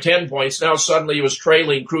Wisconsin by 10 points. Now suddenly he was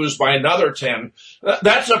trailing Cruz by another 10.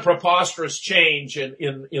 That's a preposterous change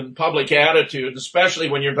in public attitude, especially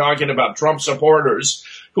when you're talking about Trump supporters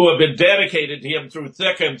who have been dedicated to him through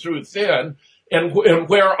thick and through thin, and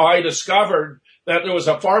where I discovered that there was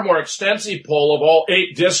a far more extensive poll of all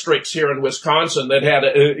 8 districts here in Wisconsin that had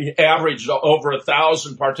averaged over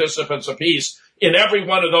 1,000 participants apiece. In every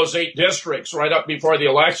one of those 8 districts, right up before the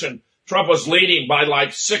election, Trump was leading by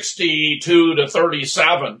like 62 to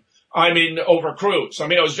 37. I mean, over Cruz. I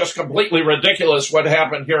mean, it was just completely ridiculous what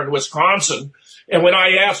happened here in Wisconsin. And when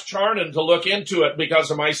I asked Charnon to look into it because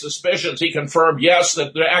of my suspicions, he confirmed, yes,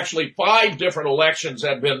 that there actually 5 different elections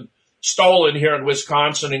had been stolen here in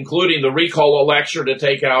Wisconsin, including the recall election to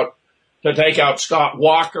take out Scott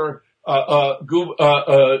Walker,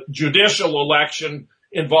 judicial election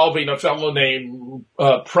involving a fellow named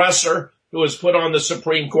Presser, who was put on the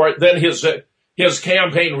Supreme Court. Then his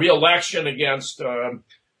campaign re-election against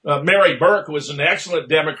Mary Burke, who was an excellent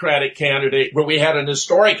Democratic candidate, where we had an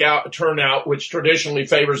historic turnout, which traditionally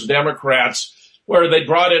favors Democrats, where they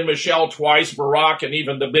brought in Michelle twice, Barack, and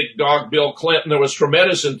even the big dog Bill Clinton. There was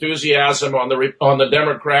tremendous enthusiasm on the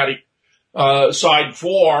Democratic side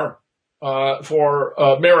for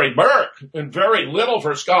Mary Burke, and very little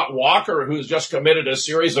for Scott Walker, who's just committed a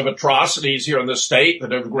series of atrocities here in the state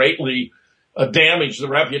that have greatly damaged the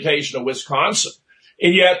reputation of Wisconsin.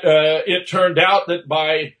 And yet it turned out that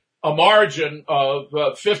by a margin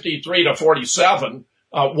of 53 to 47,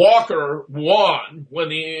 Walker won, when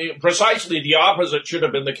precisely the opposite should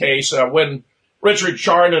have been the case. When Richard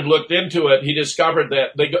Charnon looked into it, he discovered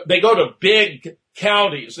that they go to big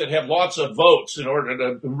counties that have lots of votes in order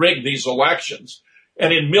to rig these elections.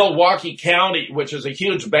 And in Milwaukee County, which is a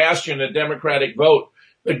huge bastion of Democratic vote,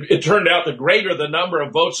 it turned out the greater the number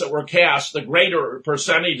of votes that were cast, the greater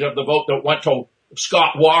percentage of the vote that went to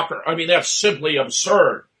Scott Walker. I mean, that's simply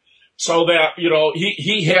absurd. So that,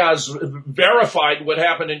 he has verified what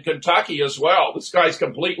happened in Kentucky as well. This guy's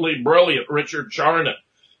completely brilliant, Richard Charnon.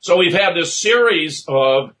 So we've had this series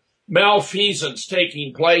of malfeasance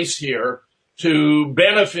taking place here to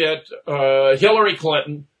benefit Hillary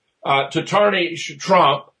Clinton, to tarnish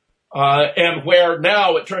Trump, and where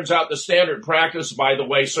now it turns out the standard practice, by the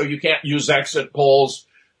way, so you can't use exit polls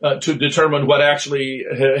to determine what actually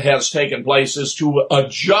has taken place, is to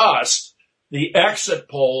adjust the exit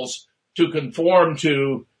polls to conform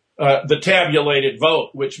to the tabulated vote,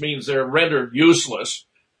 which means they're rendered useless,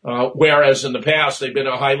 whereas in the past they've been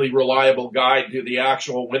a highly reliable guide to the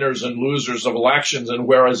actual winners and losers of elections, and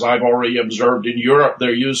whereas I've already observed in Europe,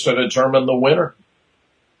 they're used to determine the winner.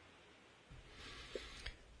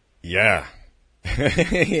 Yeah.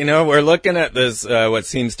 We're looking at this, what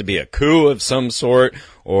seems to be a coup of some sort,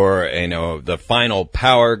 or, the final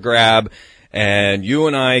power grab. And you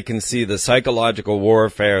and I can see the psychological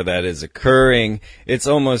warfare that is occurring. It's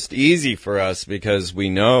almost easy for us because we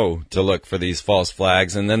know to look for these false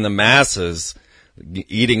flags. And then the masses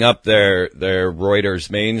eating up their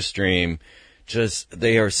Reuters mainstream,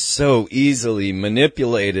 they are so easily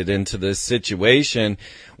manipulated into this situation.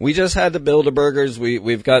 We just had the Bilderbergers.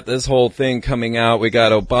 We've got this whole thing coming out. We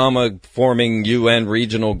got Obama forming UN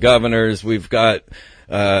regional governors. We've got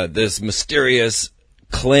this mysterious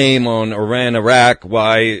claim on Iran, Iraq,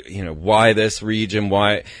 why this region,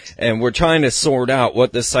 why, and we're trying to sort out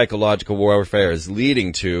what this psychological warfare is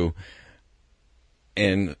leading to.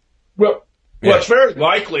 And well, it's very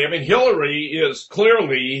likely. I mean, Hillary is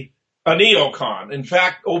clearly a neocon. In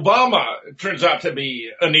fact, Obama turns out to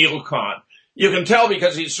be a neocon. You can tell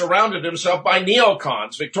because he's surrounded himself by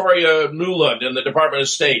neocons. Victoria Nuland in the Department of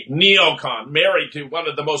State, neocon, married to one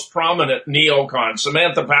of the most prominent neocons.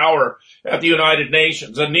 Samantha Power at the United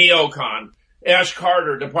Nations, a neocon. Ash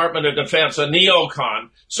Carter, Department of Defense, a neocon.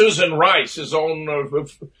 Susan Rice, his own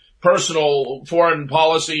personal foreign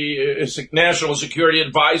policy, national security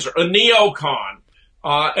advisor, a neocon.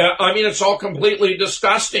 I mean, it's all completely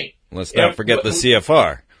disgusting. Let's not forget the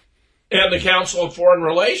CFR. And the Council of Foreign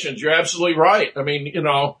Relations. You're absolutely right. I mean,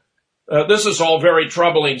 this is all very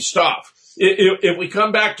troubling stuff. If we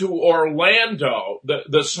come back to Orlando,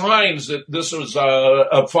 the signs that this was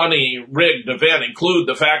a funny, rigged event include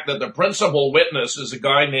the fact that the principal witness is a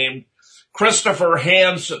guy named Christopher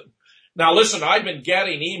Hansen. Now, listen, I've been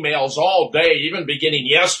getting emails all day, even beginning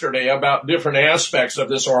yesterday, about different aspects of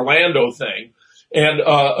this Orlando thing. And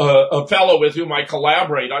a fellow with whom I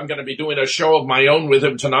collaborate, I'm going to be doing a show of my own with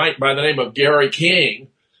him tonight by the name of Gary King,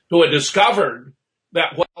 who had discovered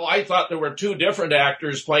that, well, I thought there were two different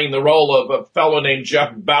actors playing the role of a fellow named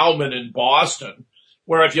Jeff Bauman in Boston,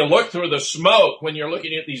 where if you look through the smoke, when you're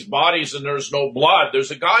looking at these bodies and there's no blood,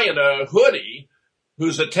 there's a guy in a hoodie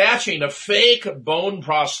who's attaching a fake bone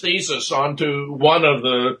prosthesis onto one of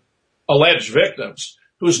the alleged victims,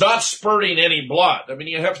 who's not spurting any blood. I mean,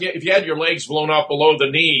 if you had your legs blown off below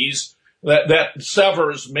the knees, that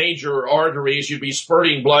severs major arteries, you'd be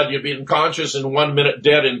spurting blood, you'd be unconscious in 1 minute,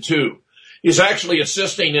 dead in 2. He's actually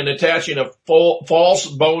assisting in attaching a false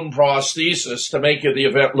bone prosthesis to make the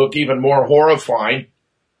event look even more horrifying.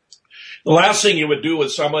 The last thing you would do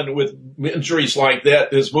with someone with injuries like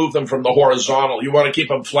that is move them from the horizontal. You want to keep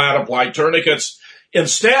them flat, apply tourniquets.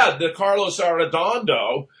 Instead, the Carlos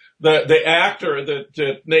Arredondo, the actor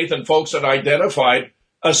that Nathan Folks had identified,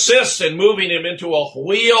 assists in moving him into a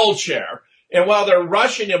wheelchair. And while they're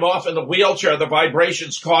rushing him off in the wheelchair, the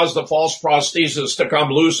vibrations cause the false prosthesis to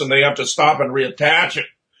come loose and they have to stop and reattach it.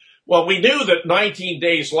 Well, we knew that 19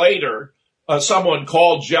 days later, someone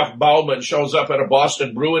called Jeff Bauman shows up at a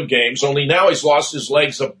Boston Bruin games, only now he's lost his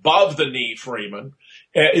legs above the knee, Freeman.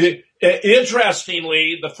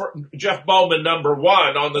 Interestingly, Jeff Bauman, number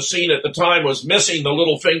one, on the scene at the time was missing the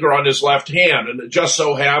little finger on his left hand. And it just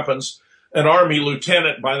so happens an Army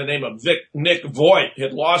lieutenant by the name of Nick Voigt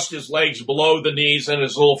had lost his legs below the knees and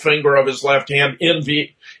his little finger of his left hand in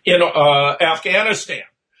Afghanistan.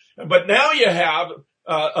 But now you have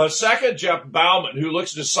a second Jeff Bauman who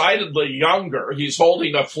looks decidedly younger. He's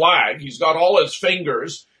holding a flag. He's got all his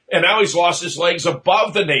fingers, and now he's lost his legs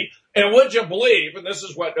above the knee. And would you believe, and this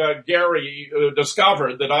is what Gary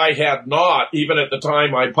discovered that I had not, even at the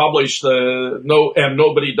time I published and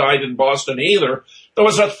Nobody Died in Boston either, there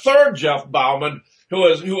was a third Jeff Bauman who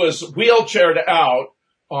was wheelchaired out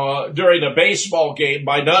during a baseball game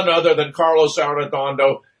by none other than Carlos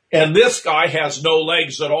Arredondo, and this guy has no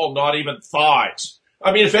legs at all, not even thighs.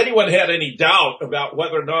 I mean, if anyone had any doubt about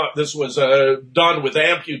whether or not this was done with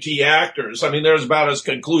amputee actors, I mean, there's about as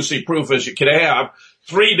conclusive proof as you could have.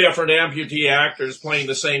 3 different amputee actors playing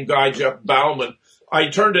the same guy, Jeff Bauman. I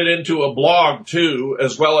turned it into a blog, too,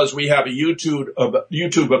 as well as we have a YouTube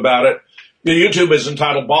about it. The YouTube is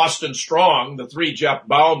entitled Boston Strong, the 3 Jeff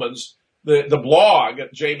Baumans. The blog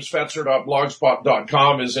at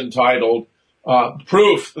jamesfetzer.blogspot.com is entitled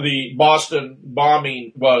Proof the Boston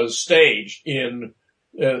Bombing Was Staged in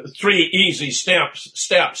three easy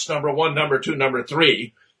steps, number one, number two, number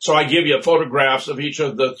three. So I give you photographs of each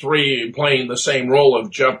of the three playing the same role of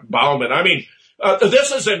Jeff Bauman. I mean,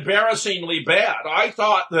 this is embarrassingly bad. I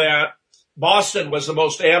thought that Boston was the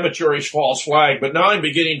most amateurish false flag, but now I'm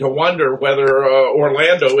beginning to wonder whether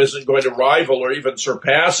Orlando isn't going to rival or even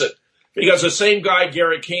surpass it, because the same guy,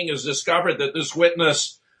 Gary King, has discovered that this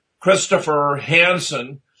witness, Christopher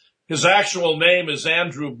Hansen, his actual name is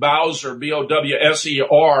Andrew Bowser,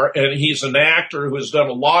 Bowser, and he's an actor who has done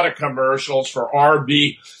a lot of commercials for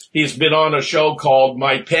RB. He's been on a show called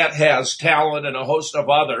My Pet Has Talent and a host of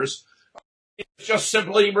others. It's just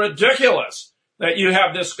simply ridiculous that you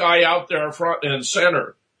have this guy out there front and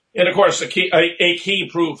center. And of course, a key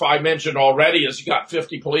proof I mentioned already is you got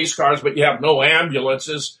 50 police cars, but you have no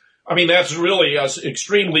ambulances. I mean, that's really an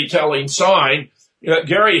extremely telling sign.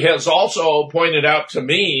 Gary has also pointed out to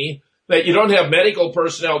me that you don't have medical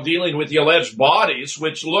personnel dealing with the alleged bodies,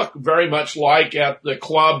 which look very much like at the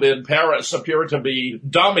club in Paris appear to be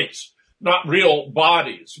dummies, not real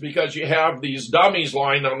bodies, because you have these dummies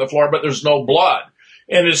lying on the floor, but there's no blood.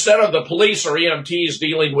 And instead of the police or EMTs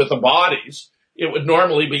dealing with the bodies, it would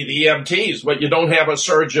normally be the EMTs, but you don't have a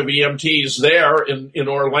surge of EMTs there in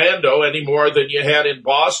Orlando any more than you had in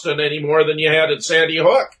Boston, any more than you had at Sandy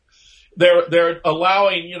Hook. They're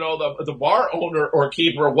allowing, the bar owner or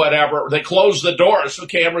keeper or whatever, they close the doors so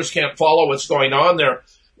cameras can't follow what's going on there.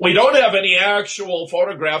 We don't have any actual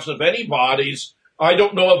photographs of any bodies. I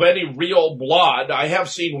don't know of any real blood. I have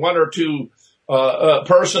seen one or two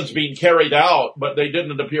persons being carried out, but they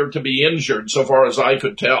didn't appear to be injured so far as I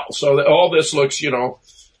could tell. So all this looks,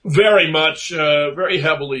 very much, very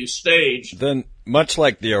heavily staged. Then, much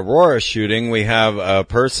like the Aurora shooting, we have a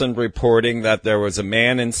person reporting that there was a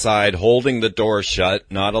man inside holding the door shut,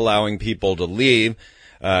 not allowing people to leave.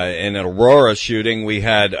 In an Aurora shooting, we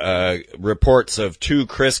had reports of two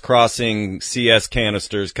crisscrossing CS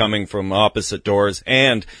canisters coming from opposite doors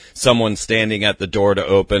and someone standing at the door to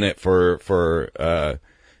open it for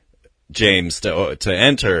James to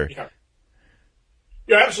enter. Yeah.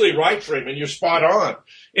 You're absolutely right, Freeman. You're spot on.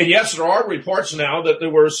 And yes, there are reports now that there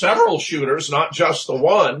were several shooters, not just the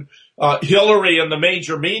one. Hillary and the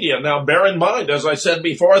major media. Now, bear in mind, as I said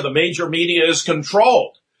before, the major media is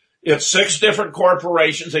controlled. It's 6 different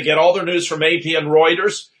corporations. They get all their news from AP and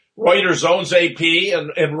Reuters. Reuters owns AP,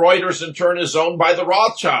 and Reuters in turn is owned by the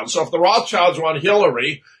Rothschilds. So if the Rothschilds want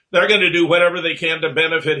Hillary, they're going to do whatever they can to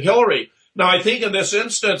benefit Hillary. Now, I think in this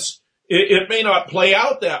instance, it may not play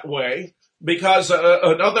out that way, because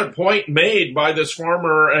another point made by this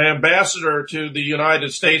former ambassador to the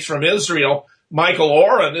United States from Israel, Michael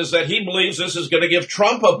Oren, is that he believes this is going to give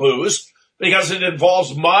Trump a boost because it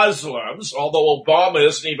involves Muslims, although Obama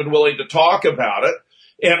isn't even willing to talk about it,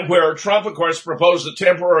 and where Trump, of course, proposed a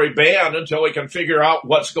temporary ban until he can figure out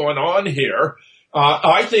what's going on here.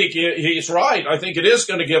 I think he's right. I think it is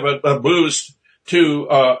going to give a boost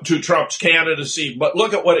to Trump's candidacy. But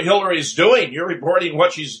look at what Hillary's doing. You're reporting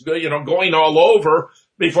what she's, going all over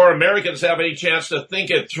before Americans have any chance to think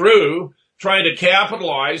it through, trying to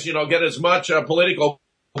capitalize, get as much political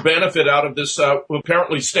benefit out of this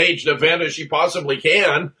apparently staged event as she possibly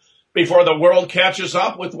can before the world catches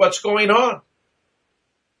up with what's going on.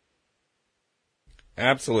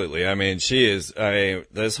 Absolutely. I mean,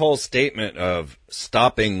 this whole statement of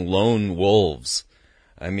stopping lone wolves.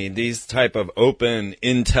 I mean, these type of open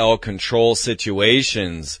intel control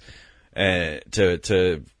situations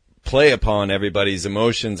to play upon everybody's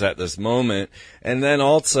emotions at this moment. And then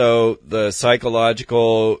also the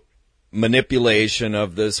psychological manipulation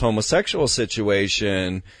of this homosexual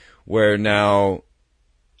situation where now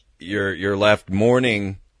you're left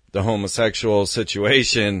mourning the homosexual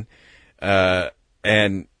situation,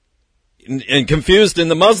 and confused in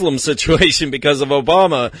the Muslim situation because of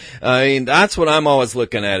Obama. I mean, that's what I'm always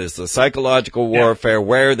looking at, is the psychological warfare. Yeah.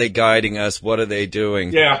 Where are they guiding us? What are they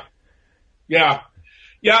doing? Yeah.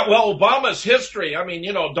 Well, Obama's history, I mean,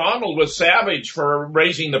 Donald was savage for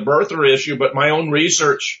raising the birther issue, but my own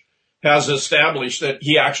research has established that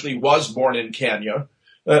he actually was born in Kenya,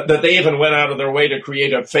 that they even went out of their way to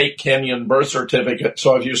create a fake Kenyan birth certificate.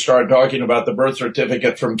 So if you start talking about the birth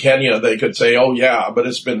certificate from Kenya, they could say, oh yeah, but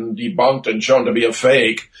it's been debunked and shown to be a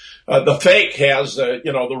fake. The fake has,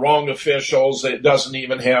 the wrong officials. It doesn't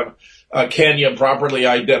even have Kenya properly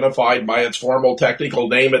identified by its formal technical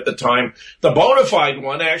name at the time. The bona fide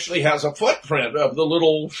one actually has a footprint of the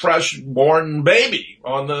little fresh born baby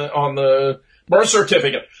on the birth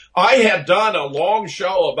certificate. I had done a long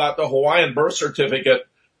show about the Hawaiian birth certificate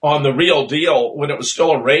on The Real Deal when it was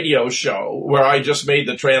still a radio show, where I just made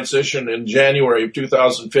the transition in January of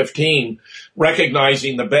 2015,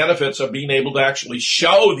 recognizing the benefits of being able to actually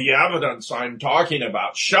show the evidence I'm talking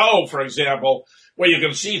about. Show, for example, where you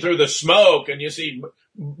can see through the smoke and you see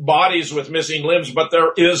bodies with missing limbs, but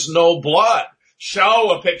there is no blood.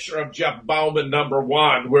 Show a picture of Jeff Bauman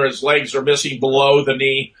 #1, where his legs are missing below the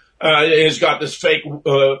knee. He's got this fake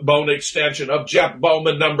bone extension of Jeff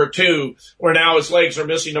Bowman #2, where now his legs are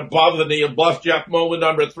missing above the knee, above Jeff Bowman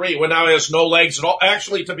 #3, where now he has no legs at all,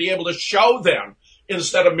 actually to be able to show them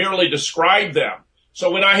instead of merely describe them.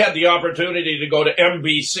 So when I had the opportunity to go to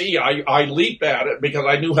NBC, I leaped at it because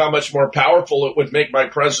I knew how much more powerful it would make my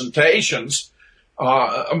presentations,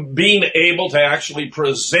 being able to actually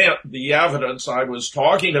present the evidence I was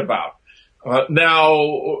talking about.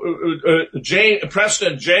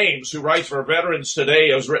 Preston James, who writes for Veterans Today,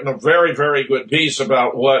 has written a very, very good piece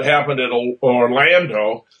about what happened in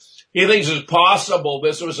Orlando. He thinks it's possible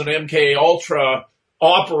this was an MK Ultra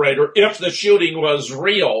operator if the shooting was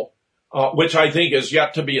real, which I think is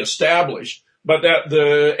yet to be established, but that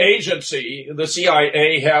the agency, the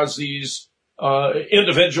CIA, has these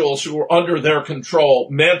individuals who are under their control,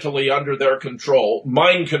 mentally under their control,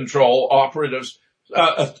 mind control operatives,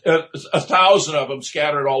 1,000 of them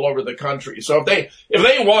scattered all over the country. So if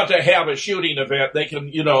they want to have a shooting event, they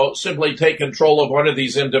can, simply take control of one of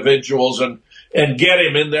these individuals and get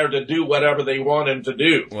him in there to do whatever they want him to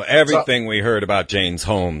do. Well, everything we heard about James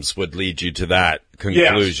Holmes would lead you to that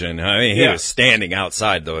conclusion. Yes. I mean, he was standing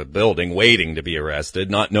outside the building waiting to be arrested,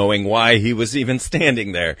 not knowing why he was even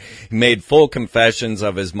standing there. He made full confessions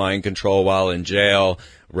of his mind control while in jail,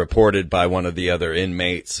 reported by one of the other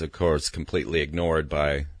inmates, of course, completely ignored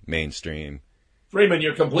by mainstream. Freeman,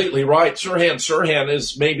 you're completely right. Sirhan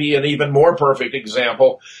is maybe an even more perfect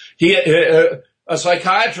example. A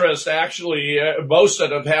psychiatrist actually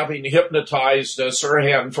boasted of having hypnotized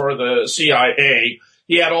Sirhan for the CIA.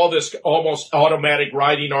 He had all this almost automatic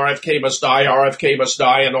writing, RFK must die,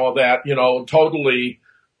 and all that, totally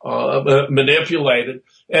manipulated.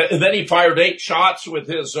 And then he fired 8 shots with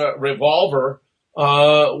his revolver,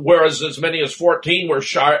 whereas as many as 14 were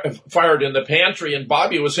fired in the pantry, and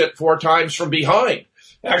Bobby was hit 4 times from behind.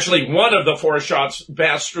 Actually, one of the 4 shots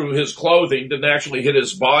passed through his clothing, didn't actually hit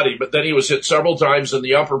his body, but then he was hit several times in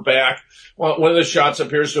the upper back. One of the shots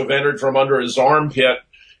appears to have entered from under his armpit,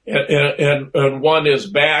 and one is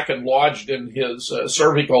back and lodged in his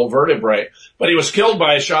cervical vertebrae. But he was killed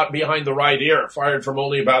by a shot behind the right ear, fired from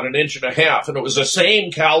only about 1.5 inches. And it was the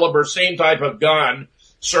same caliber, same type of gun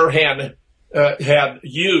Sirhan had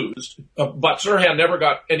used, but Sirhan never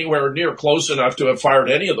got anywhere near close enough to have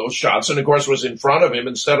fired any of those shots, and of course was in front of him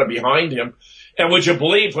instead of behind him. And would you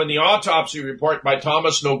believe, when the autopsy report by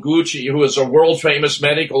Thomas Noguchi, who is a world-famous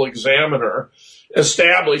medical examiner,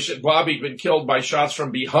 established that Bobby had been killed by shots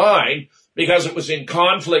from behind because it was in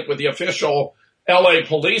conflict with the official L.A.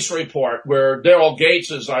 police report, where Daryl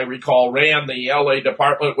Gates, as I recall, ran the L.A.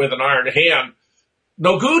 department with an iron hand,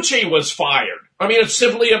 Noguchi was fired. I mean, it's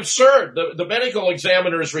simply absurd. The medical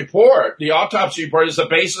examiner's report, the autopsy report, is the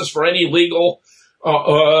basis for any legal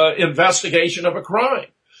investigation of a crime.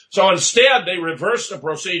 So instead, they reversed the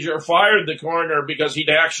procedure, fired the coroner because he'd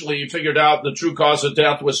actually figured out the true cause of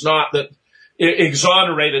death was not that it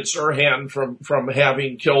exonerated Sirhan from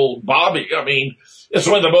having killed Bobby. I mean, it's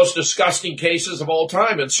one of the most disgusting cases of all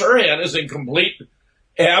time, and Sirhan is in complete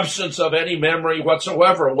absence of any memory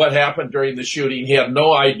whatsoever of what happened during the shooting. He had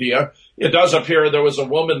no idea. It does appear there was a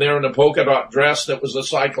woman there in a polka dot dress that was a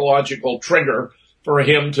psychological trigger for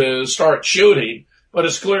him to start shooting. But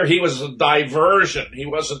it's clear he was a diversion. He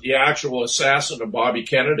wasn't the actual assassin of Bobby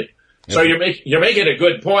Kennedy. Yeah. So you're making a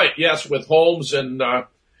good point. Yes, with Holmes in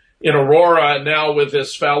Aurora, and now with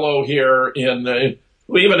this fellow here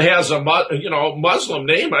who even has a Muslim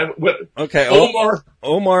name. Okay, Omar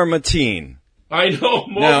Mateen. I know,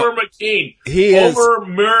 Omar Mateen. Omar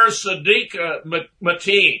Mir Sadiq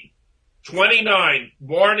Mateen, 29,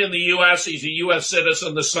 born in the U.S. He's a U.S.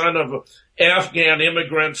 citizen, the son of Afghan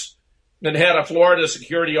immigrants, and had a Florida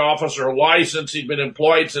security officer license. He'd been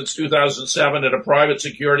employed since 2007 at a private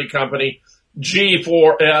security company,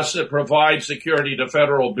 G4S, that provides security to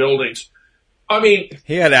federal buildings. I mean,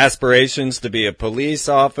 he had aspirations to be a police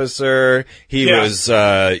officer. He was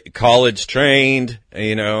college trained,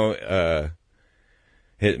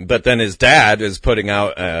 but then his dad is putting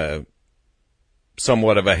out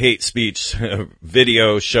somewhat of a hate speech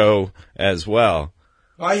video show as well.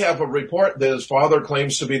 I have a report that his father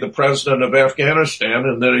claims to be the president of Afghanistan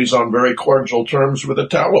and that he's on very cordial terms with the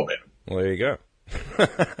Taliban. Well, there you go.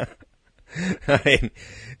 I mean,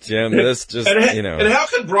 Jim, this just, And how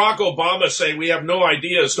can Barack Obama say we have no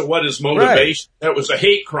idea as to what his motivation? Right. That was a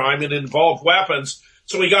hate crime and involved weapons,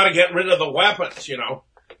 so we got to get rid of the weapons,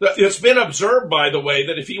 It's been observed, by the way,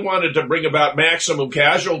 that if he wanted to bring about maximum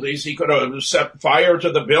casualties, he could have set fire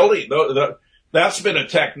to the building. That's been a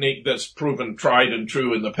technique that's proven tried and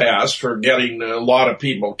true in the past for getting a lot of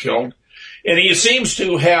people killed. And he seems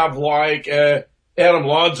to have, like Adam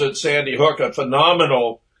Lanza at Sandy Hook, a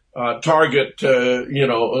phenomenal target,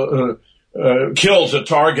 kill to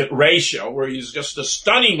target ratio, where he's just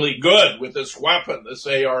stunningly good with this weapon, this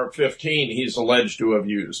AR-15 he's alleged to have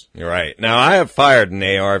used. Right. Now, I have fired an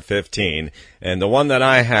AR-15, and the one that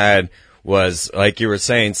I had was, like you were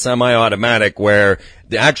saying, semi-automatic, where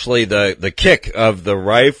actually the kick of the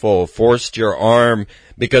rifle forced your arm,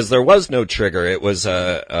 because there was no trigger. It was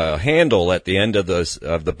a handle at the end of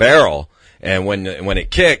the barrel, and when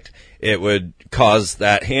it kicked, it would cause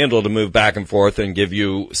that handle to move back and forth and give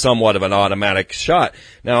you somewhat of an automatic shot.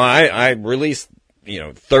 Now, I released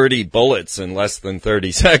 30 bullets in less than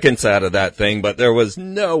 30 seconds out of that thing, but there was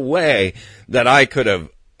no way that I could have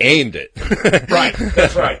aimed it. Right.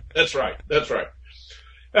 That's right.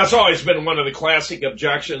 That's always been one of the classic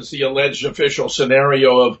objections, the alleged official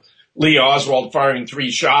scenario of Lee Oswald firing 3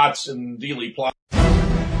 shots in Dealey Plaza.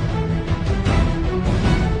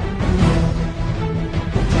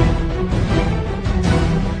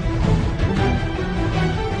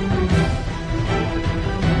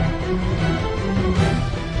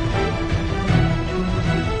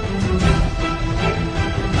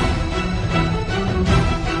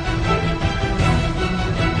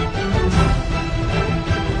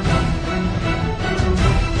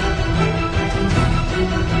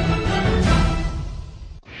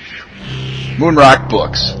 Moonrock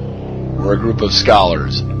Books. We're a group of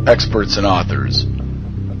scholars, experts, and authors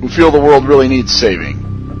who feel the world really needs saving,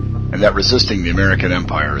 and that resisting the American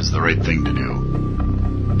empire is the right thing to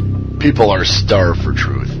do. People are starved for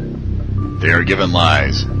truth. They are given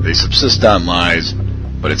lies. They subsist on lies,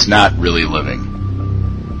 but it's not really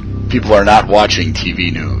living. People are not watching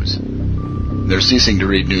TV news. They're ceasing to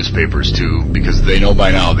read newspapers, too, because they know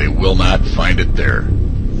by now they will not find it there.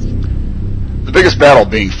 The biggest battle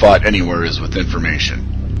being fought anywhere is with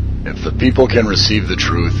information. If the people can receive the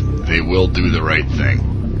truth, they will do the right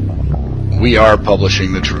thing. We are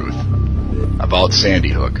publishing the truth about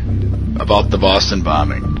Sandy Hook, about the Boston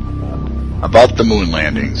bombing, about the moon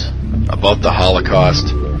landings, about the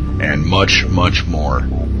Holocaust, and much, much more.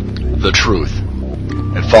 The truth.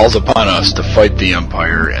 It falls upon us to fight the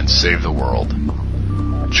empire and save the world.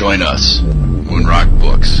 Join us, Moonrock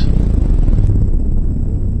Books.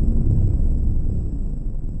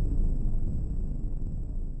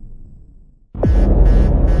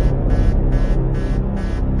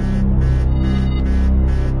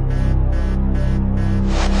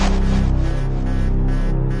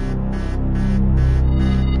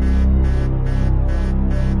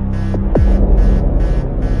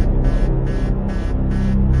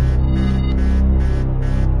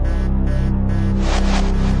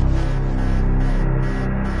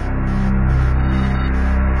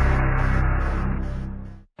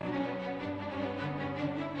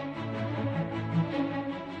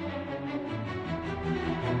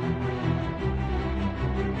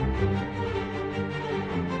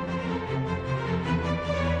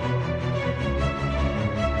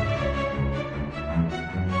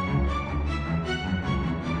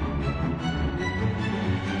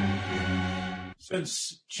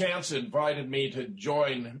 Since Chance invited me to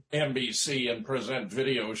join NBC and present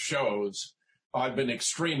video shows, I've been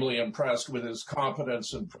extremely impressed with his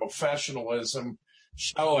competence and professionalism,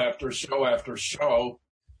 show after show after show,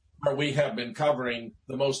 where we have been covering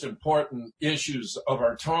the most important issues of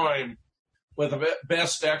our time with the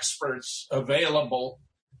best experts available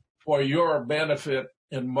for your benefit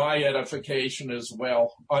and my edification as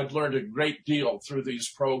well. I've learned a great deal through these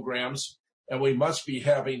programs, and we must be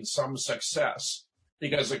having some success,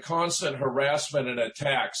 because the constant harassment and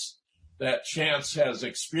attacks that Chance has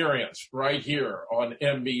experienced right here on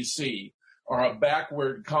NBC are a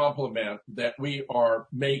backward compliment that we are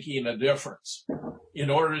making a difference. In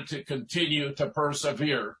order to continue to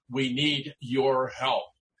persevere, we need your help.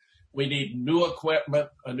 We need new equipment,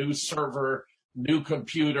 a new server, new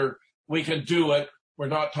computer. We can do it. We're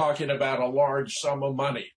not talking about a large sum of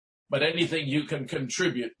money, but anything you can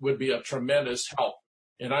contribute would be a tremendous help.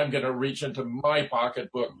 And I'm going to reach into my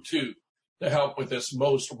pocketbook, too, to help with this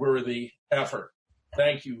most worthy effort.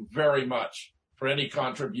 Thank you very much for any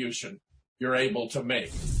contribution you're able to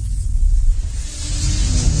make.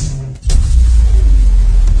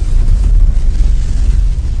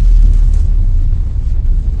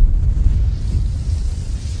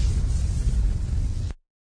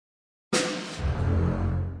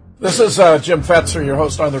 This is Jim Fetzer, your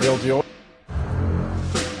host on The Real Deal.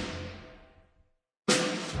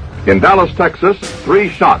 In Dallas, Texas, 3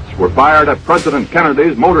 shots were fired at President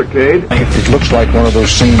Kennedy's motorcade. It looks like one of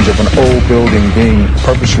those scenes of an old building being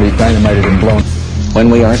purposely dynamited and blown.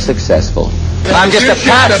 When we are successful, I'm just a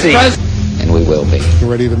patsy, and we will be.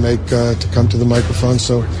 Ready to come to the microphone,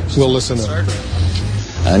 so we'll listen up.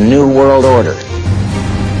 A new world order.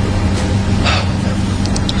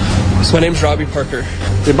 So my name's Robbie Parker.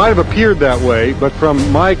 It might have appeared that way, but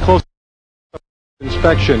from my close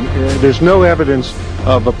inspection, there's no evidence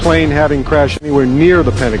of a plane having crashed anywhere near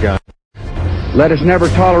the Pentagon. Let us never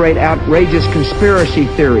tolerate outrageous conspiracy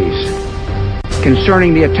theories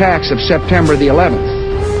concerning the attacks of September the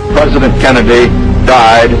 11th. President Kennedy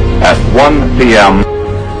died at 1 p.m.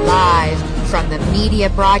 Live from the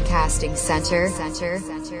Media Broadcasting Center.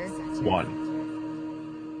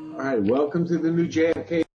 1. All right, welcome to the new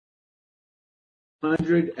JFK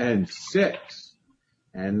 106.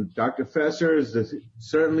 And Dr. Fetzer is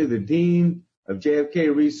certainly the Dean of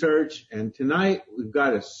JFK Research. And tonight we've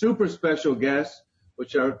got a super special guest,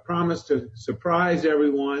 which I promised to surprise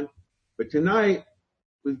everyone. But tonight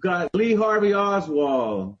we've got Lee Harvey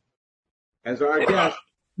Oswald as our guest.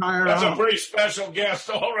 That's a pretty special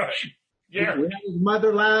guest, all right. Yeah. We had his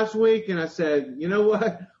mother last week, and I said, you know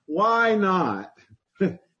what? Why not?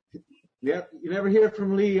 Yep, you never hear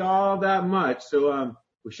from Lee all that much. So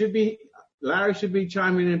Larry should be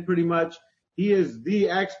chiming in pretty much. He is the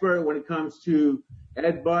expert when it comes to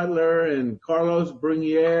Ed Butler and Carlos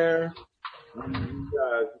Bernier, and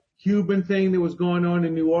Cuban thing that was going on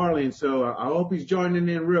in New Orleans. So I hope he's joining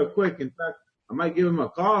in real quick. In fact, I might give him a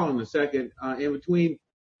call in a second in between,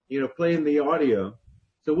 playing the audio.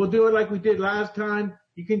 So we'll do it like we did last time.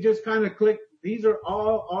 You can just kind of click. These are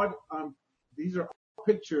all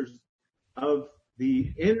pictures of the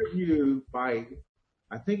interview by,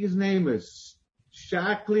 I think his name is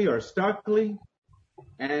Shackley or Stuckley,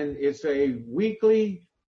 and it's a weekly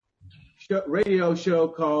radio show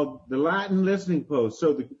called The Latin Listening Post.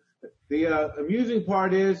 So the amusing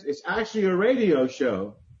part is it's actually a radio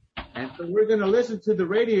show, and so we're going to listen to the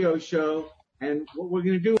radio show, and what we're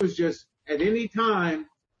going to do is just at any time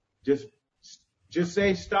just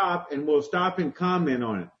say stop, and we'll stop and comment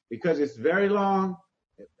on it because it's very long.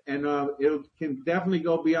 And it can definitely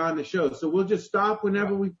go beyond the show. So we'll just stop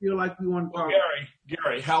whenever we feel like we want to talk.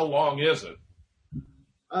 Gary, how long is it?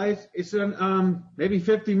 It's maybe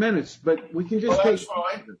 50 minutes, but we can just take. That's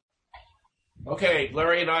fine. Okay,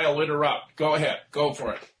 Larry and I will interrupt. Go ahead. Go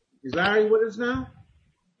for it. Is Larry with us now?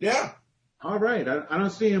 Yeah. All right. I don't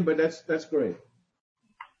see him, but that's great.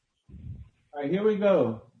 All right, here we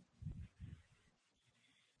go.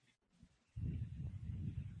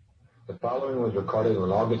 The following was recorded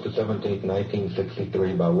on August 17,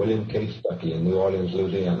 1963 by William K. Stuckey in New Orleans,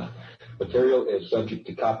 Louisiana. Material is subject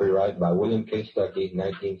to copyright by William K. Stuckey,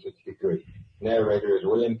 1963. Narrator is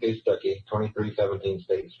William K. Stuckey, 2317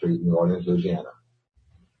 State Street, New Orleans, Louisiana.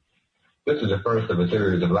 This is the first of a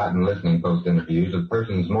series of Latin Listening Post interviews of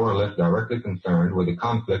persons more or less directly concerned with the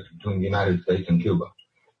conflict between the United States and Cuba.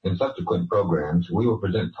 In subsequent programs, we will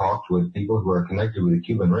present talks with people who are connected with the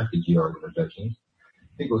Cuban refugee organizations,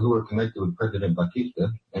 people who are connected with President Batista,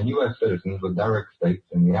 and U.S. citizens with direct stakes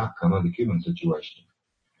in the outcome of the Cuban situation.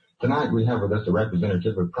 Tonight we have with us a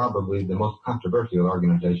representative of probably the most controversial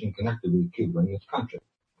organization connected with Cuba in this country.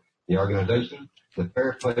 The organization, the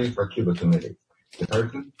Fair Play for Cuba Committee. The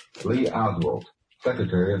person, Lee Oswald,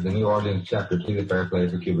 Secretary of the New Orleans Chapter 2 of the Fair Play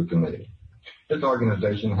for Cuba Committee. This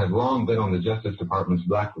organization has long been on the Justice Department's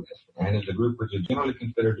blacklist and is a group which is generally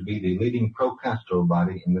considered to be the leading pro-Castro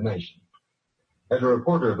body in the nation. As a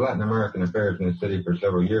reporter of Latin American affairs in the city for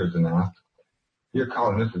several years now, your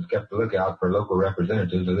columnist has kept a lookout for local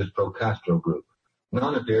representatives of this pro-Castro group.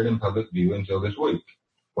 None appeared in public view until this week,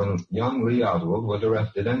 when young Lee Oswald was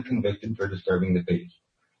arrested and convicted for disturbing the peace.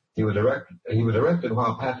 He was arrested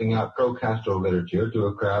while passing out pro-Castro literature to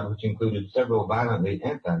a crowd which included several violently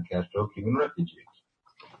anti-Castro Cuban refugees.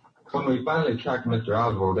 When we finally tracked Mr.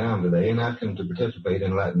 Oswald down today and asked him to participate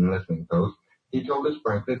in Latin Listening Post, he told us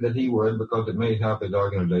frankly that he would because it may help his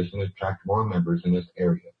organization attract more members in this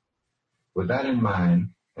area. With that in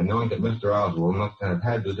mind, and knowing that Mr. Oswald must have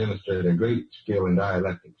had to demonstrate a great skill in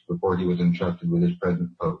dialectics before he was entrusted with his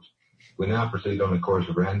present post, we now proceed on a course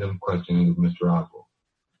of random questioning of Mr. Oswald.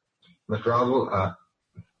 Mr. Oswald,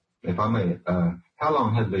 if I may, how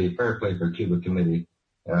long has the Fair Play for Cuba Committee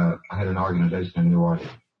had an organization in New Orleans?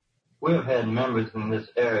 We have had members in this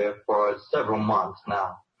area for several months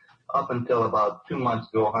now. Up until about 2 months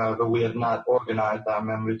ago, however, we have not organized our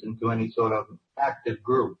members into any sort of active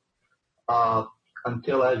group.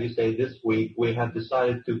 until, as you say, this week, we have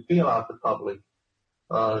decided to feel out the public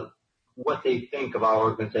what they think of our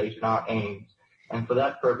organization, our aims. And for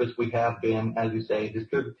that purpose, we have been, as you say,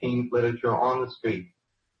 distributing literature on the street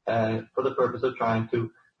for the purpose of trying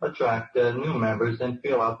to attract new members and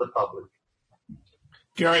feel out the public.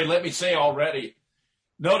 Gary, let me say already,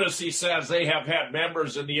 notice he says they have had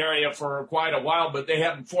members in the area for quite a while, but they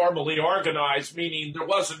hadn't formally organized, meaning there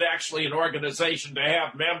wasn't actually an organization to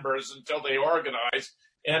have members until they organized.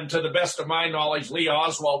 And to the best of my knowledge, Lee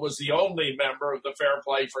Oswald was the only member of the Fair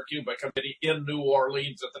Play for Cuba Committee in New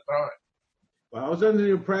Orleans at the time. Well, I was under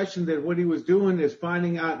the impression that what he was doing is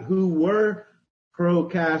finding out who were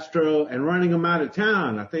pro-Castro and running them out of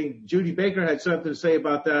town. I think Judy Baker had something to say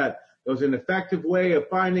about that. It was an effective way of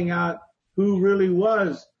finding out who really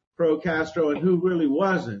was pro-Castro and who really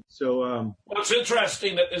wasn't. So, well, it's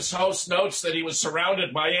interesting that this host notes that he was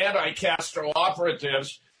surrounded by anti-Castro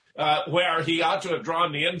operatives, where he ought to have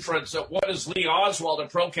drawn the inference that what is Lee Oswald, a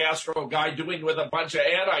pro-Castro guy, doing with a bunch of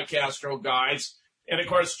anti-Castro guys? And, of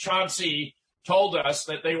course, Chauncey told us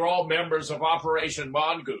that they were all members of Operation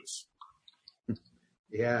Mongoose.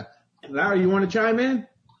 Yeah. Larry, you want to chime in?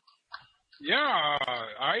 Yeah,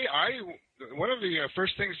 one of the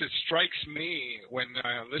first things that strikes me when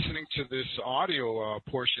listening to this audio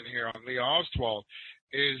portion here on Lee Oswald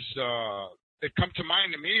is that come to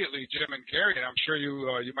mind immediately, Jim and Gary, and I'm sure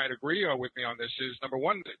you might agree with me on this, is number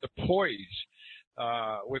one, the poise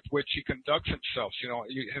with which he conducts himself.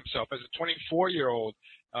 Himself as a 24-year-old.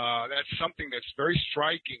 That's something that's very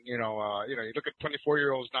striking. You look at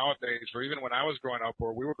 24-year-olds nowadays, or even when I was growing up,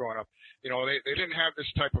 or we were growing up, they didn't have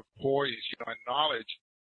this type of poise, and knowledge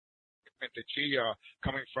that he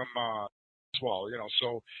coming from Oswald.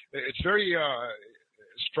 So it's very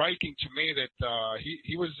striking to me that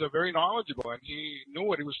he was very knowledgeable and he knew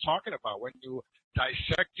what he was talking about. When you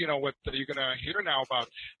dissect, what you're going to hear now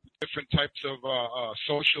about different types of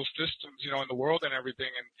social systems, in the world and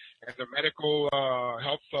everything, and the medical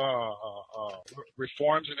health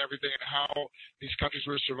reforms and everything, and how these countries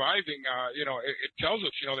were surviving, it tells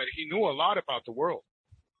us, that he knew a lot about the world.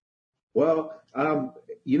 Well,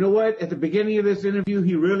 you know what? At the beginning of this interview,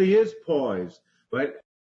 he really is poised, but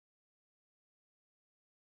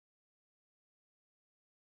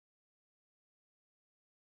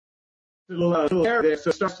little there,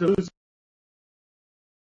 so starts to lose.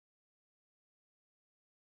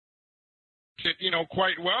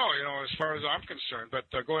 Quite well, as far as I'm concerned. But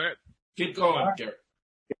go ahead. Keep going, Gary.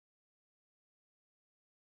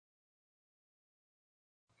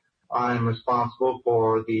 I'm responsible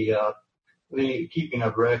for the keeping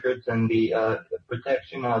of records and the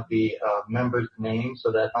protection of the members' names,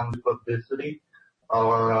 so that under publicity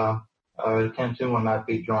or attention will not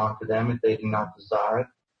be drawn to them if they do not desire it.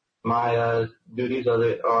 My duties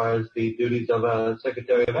are as the duties of a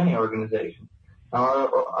secretary of any organization.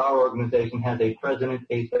 Our organization has a president,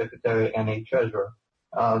 a secretary, and a treasurer.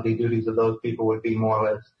 The duties of those people would be more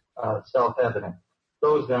or less self-evident.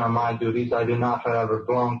 Those then are my duties. I do not, however,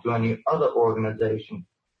 belong to any other organization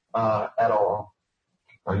at all.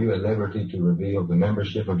 Are you at liberty to reveal the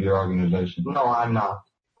membership of your organization? No, I'm not.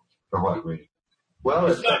 For what reason?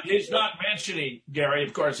 Well, he's not mentioning, Gary,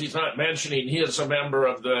 of course, he's not mentioning he is a member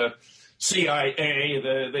of the CIA,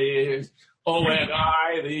 the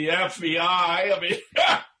ONI, the FBI. I mean,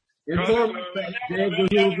 an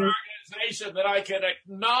organization that I can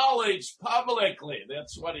acknowledge publicly.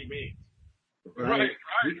 That's what he means. Right.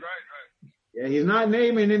 Yeah, he's not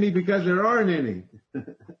naming any because there aren't any.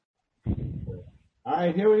 All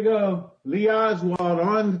right, here we go. Lee Oswald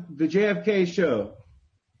on the JFK show.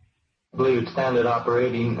 I believe it's standard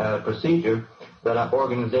operating procedure that an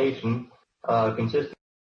organization consists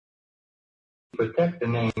of protect the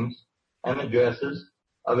names and addresses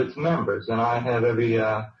of its members, and I have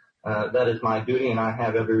that is my duty, and I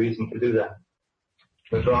have every reason to do that.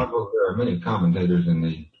 Mr. Oswald, there are many commentators in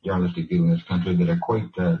the journalistic field in this country that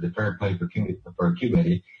equate the Fair Play for Cuba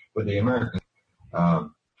with the American.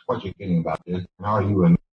 What's your feeling about this? And how are you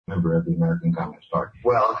a member of the American Communist Party?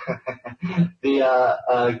 Well, the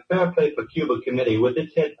Fair Play for Cuba Committee, with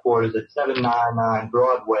its headquarters at 799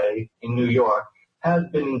 Broadway in New York, has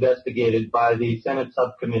been investigated by the Senate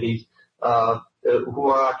subcommittees who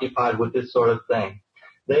are occupied with this sort of thing.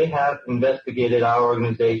 They have investigated our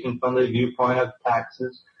organization from the viewpoint of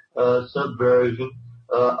taxes, subversion,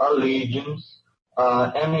 allegiance,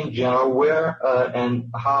 and in general where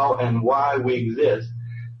and how and why we exist.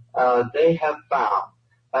 They have found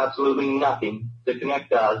absolutely nothing to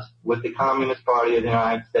connect us with the Communist Party of the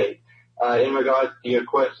United States. In regards to your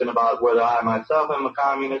question about whether I myself am a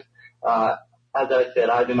communist, as I said,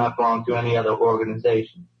 I do not belong to any other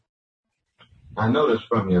organization. I noticed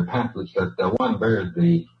from your pamphlets that one bears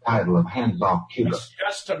the title of Hands Off Cuba.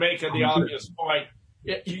 Just to make the obvious point,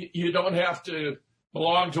 you don't have to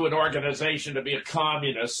belong to an organization to be a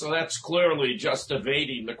communist, so that's clearly just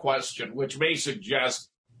evading the question, which may suggest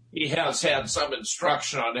he has had some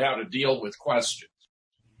instruction on how to deal with questions.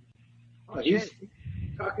 He's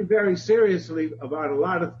talking very seriously about a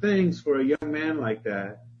lot of things for a young man like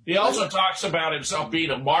that. He also talks about himself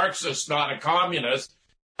being a Marxist, not a communist,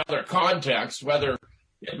 in other contexts, whether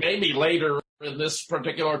it may be later in this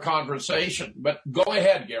particular conversation. But go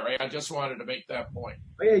ahead, Gary. I just wanted to make that point.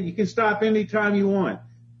 Oh, yeah, you can stop anytime you want.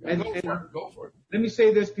 Go for it. Let me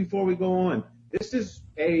say this before we go on. This is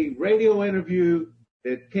a radio interview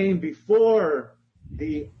that came before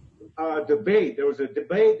the debate. There was a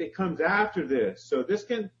debate that comes after this. So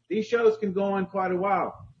these shows can go on quite a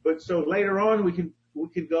while. But so later on we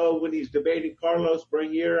can go when he's debating Carlos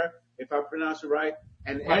Breñera, if I pronounce it right,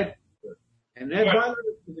 and Ed. And Ed Butler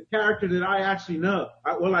is a character that I actually know.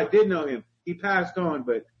 I did know him. He passed on,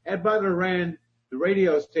 but Ed Butler ran the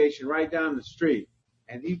radio station right down the street,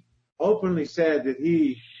 and he openly said that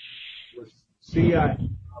he was CIA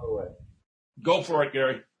all the way. Go for it,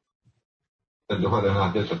 Gary. Whether or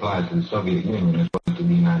not this applies to the Soviet Union as well as to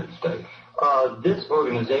the United States. This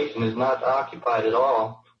organization is not occupied at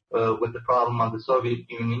all with the problem of the Soviet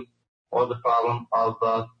Union or the problem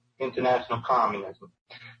of international communism.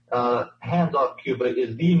 Hands Off Cuba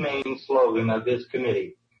is the main slogan of this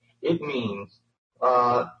committee. It means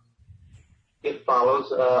it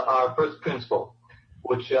follows our first principle,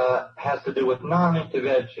 which has to do with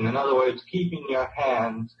non-intervention. In other words, keeping your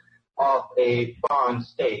hands off a foreign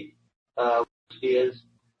state, which is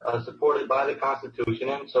supported by the Constitution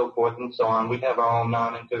and so forth and so on. We have our own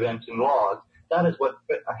non-intervention laws. That is what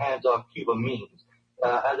Hands Off Cuba means.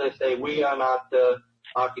 As I say, we are not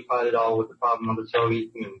occupied at all with the problem of the Soviet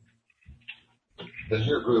Union. Does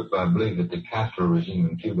your group believe that the Castro regime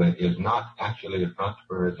in Cuba is not actually a front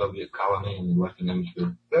for a Soviet colony in the Western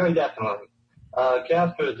Hemisphere? Very definitely.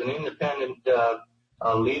 Castro is an independent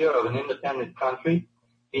leader of an independent country.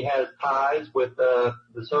 He has ties with the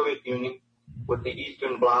Soviet Union, with the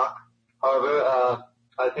Eastern Bloc. However,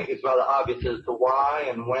 I think it's rather obvious as to why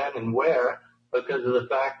and when and where, because of the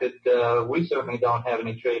fact that we certainly don't have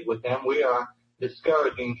any trade with them. We are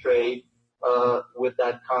discouraging trade with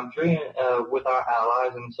that country, with our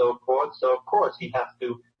allies and so forth. So, of course, he has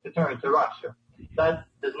to turn to Russia. That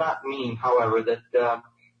does not mean, however, that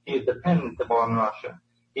he is dependent upon Russia.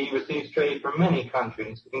 He receives trade from many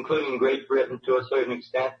countries, including Great Britain to a certain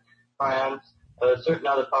extent, France, certain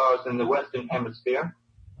other powers in the Western Hemisphere.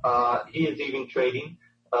 He is even trading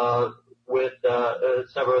with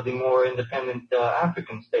several of the more independent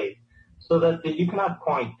African states. So that you cannot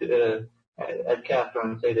point at Castro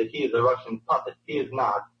and say that he is a Russian puppet. He is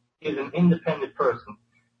not. He is an independent person,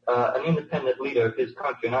 an independent leader of his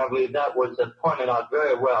country. And I believe that was pointed out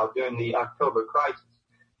very well during the October crisis,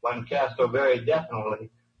 when Castro very definitely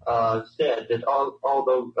said that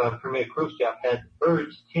although Premier Khrushchev had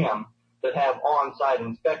urged him to have on-site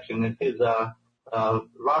inspection at his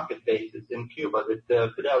rocket bases in Cuba,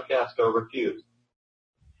 that Fidel Castro refused.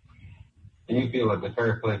 Do you feel that the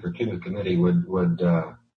Fair Play for Cuba Committee would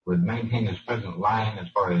maintain its present line as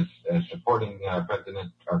far as supporting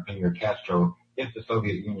President or Premier Castro if the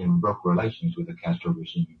Soviet Union broke relations with the Castro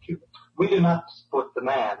regime in Cuba? We do not support the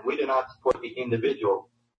man. We do not support the individual.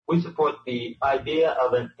 We support the idea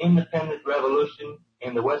of an independent revolution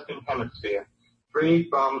in the Western Hemisphere, free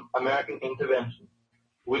from American intervention.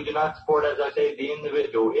 We do not support, as I say, the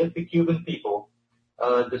individual. If the Cuban people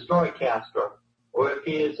destroy Castro, or if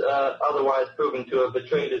he is otherwise proven to have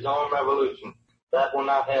betrayed his own revolution, that will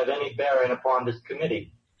not have any bearing upon this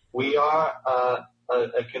committee. We are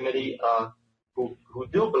a committee who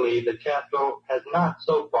do believe that Castro has not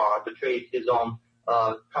so far betrayed his own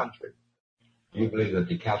country. Do you believe that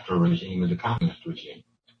the Castro regime is a communist regime?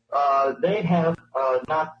 They have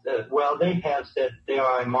they have said they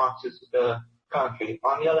are a Marxist country.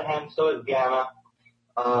 On the other hand, so is Ghana,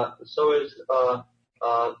 so is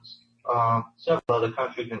several other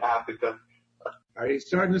countries in Africa. He's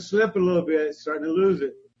starting to slip a little bit, starting to lose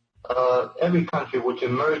it. Every country which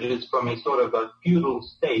emerges from a sort of a feudal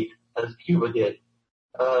state, as Cuba did,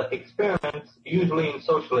 experiments usually in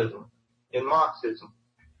socialism, in Marxism.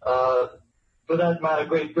 For that matter,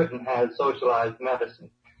 Great Britain has socialized medicine.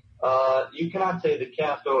 You cannot say that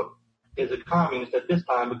Castro is a communist at this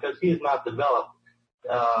time because he has not developed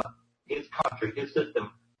his country, his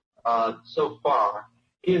system, so far.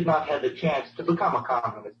 He has not had the chance to become a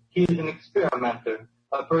communist. He is an experimenter,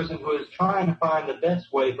 a person who is trying to find the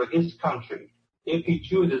best way for his country. If he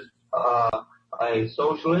chooses a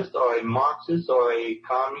socialist or a Marxist or a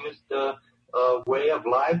communist way of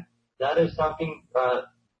life, that is something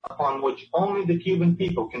upon which only the Cuban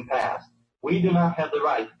people can pass. We do not have the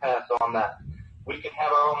right to pass on that. We can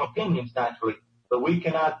have our own opinions, naturally, but we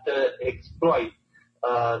cannot exploit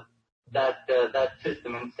that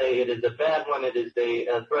system and say it is a bad one, it is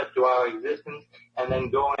a threat to our existence, and then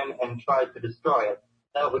go in and try to destroy it.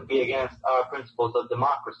 That would be against our principles of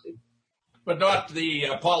democracy. But not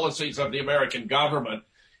the policies of the American government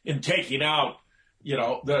in taking out,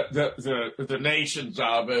 the nations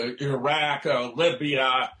of Iraq,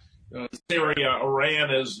 Libya, Syria,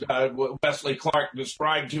 Iran, as Wesley Clark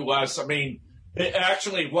described to us. I mean,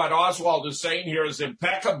 actually, what Oswald is saying here is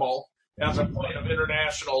impeccable as a point of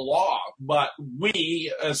international law. But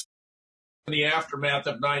we, as in the aftermath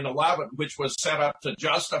of 9/11, which was set up to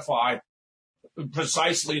justify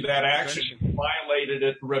precisely that action, violated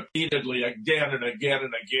it repeatedly again and again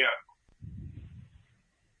and again.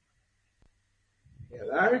 Yeah,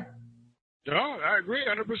 Larry? No, I agree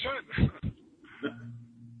 100%.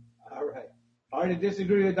 All right. Hard to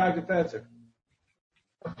disagree with Dr. Fetzer.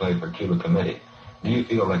 Play for Cuba Committee. Do you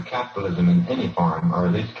feel that capitalism in any form, or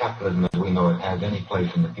at least capitalism as we know it, has any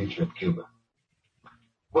place in the future of Cuba?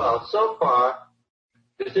 Well, so far,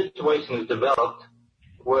 the situation has developed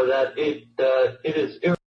where that it is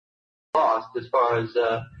lost as far as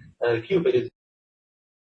Cuba is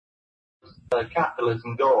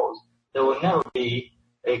capitalism goes. There will never be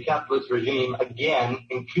a capitalist regime again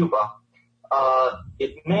in Cuba.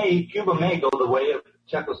 Cuba may go the way of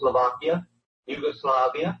Czechoslovakia,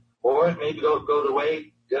 Yugoslavia, or it may go the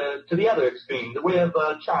way to the other extreme, the way of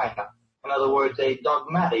China. In other words, a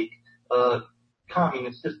dogmatic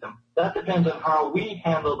communist system. That depends on how we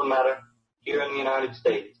handle the matter here in the United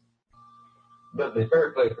States. Does the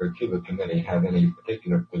Fair Play for Cuba Committee have any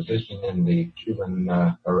particular position in the Cuban,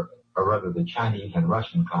 or rather the Chinese and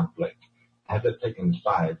Russian conflict? Has it taken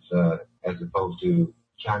sides as opposed to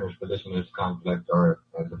China's position in this conflict, or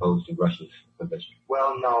as opposed to Russia's position?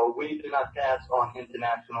 Well, no, we do not pass on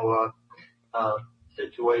international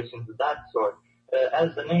situations of that sort.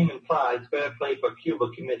 As the name implies, Fair Play for Cuba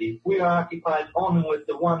Committee, we are occupied only with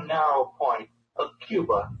the one narrow point of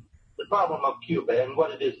Cuba, the problem of Cuba and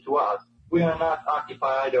what it is to us. We are not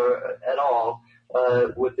occupied at all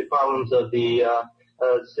with the problems of the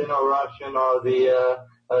Sino-Russian or the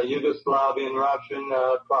Yugoslavian Russian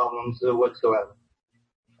problems whatsoever.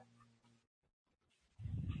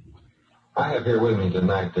 I have here with me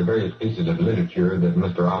tonight the various pieces of literature that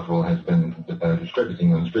Mr. Oswald has been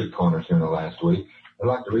distributing on street corners here in the last week. I'd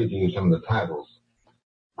like to read to you some of the titles.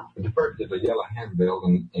 The first is a yellow handbill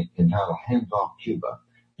entitled Hands Off Cuba.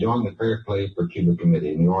 Join the Fair Play for Cuba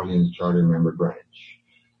Committee, New Orleans Charter Member Branch.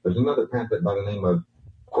 There's another pamphlet by the name of,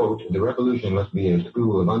 quote, The Revolution Must Be a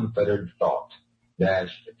School of Unfettered Thought,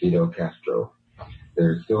 Fidel Castro.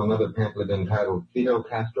 There's still another pamphlet entitled Fidel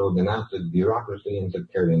Castro Denounces Bureaucracy and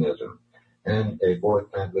Sectarianism, and a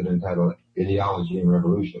fourth pamphlet entitled Ideology and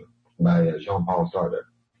Revolution by Jean-Paul Sartre.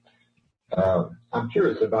 I'm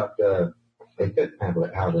curious about a fifth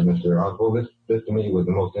pamphlet, however, Mr. Oswald. This to me was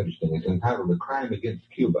the most interesting. It's entitled The Crime Against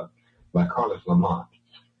Cuba by Carlos Lamont.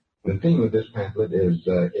 The theme of this pamphlet is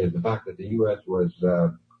the fact that the U.S.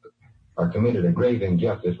 committed a grave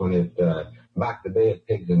injustice when it backed the Bay of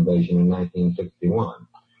Pigs invasion in 1961.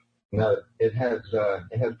 Now, it has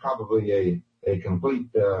probably a complete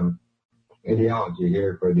ideology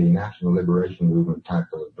here for the national liberation movement type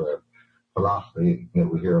of philosophy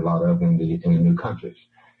that we hear a lot of in the new countries.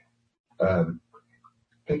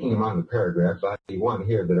 Picking among the paragraphs, I see one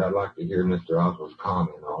here that I'd like to hear Mr. Oswald's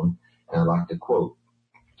comment on, and I'd like to quote.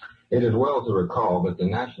 It is well to recall that the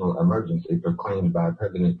national emergency proclaimed by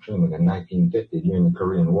President Truman in 1950 during the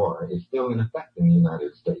Korean War is still in effect in the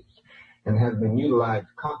United States and has been utilized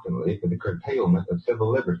constantly for the curtailment of civil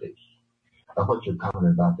liberties. What's your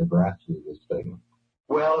comment about the veracity of this statement?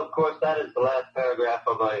 Well, of course, that is the last paragraph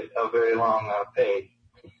of a very long page.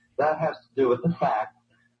 That has to do with the fact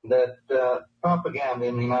that propaganda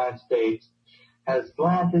in the United States has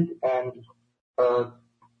slanted and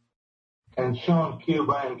shown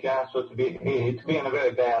Cuba and Castro to be in a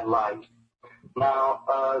very bad light. Now,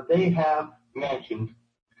 they have mentioned,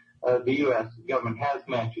 the U.S. government has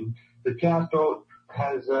mentioned, that Castro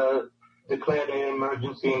has declared an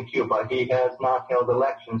emergency in Cuba. He has not held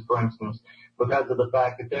elections, for instance, because of the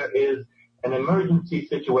fact that there is an emergency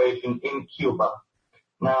situation in Cuba.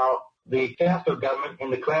 Now, the Castro government,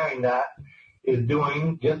 in declaring that, is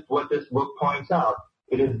doing just what this book points out.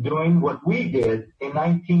 It is doing what we did in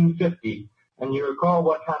 1950. And you recall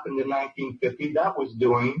what happened in 1950? That was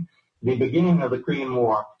during the beginning of the Korean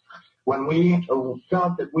War. when we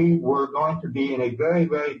felt that we were going to be in a very,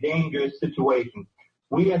 very dangerous situation,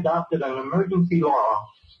 we adopted an emergency law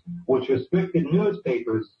which restricted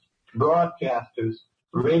newspapers, broadcasters,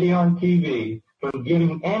 radio and TV from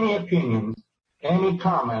giving any opinions, any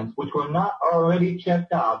comments which were not already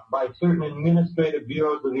checked out by certain administrative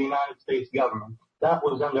bureaus of the United States government. That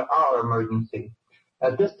was under our emergency.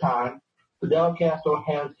 At this time, Fidel Castro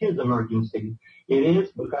has his emergency. It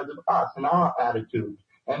is because of us and our attitude,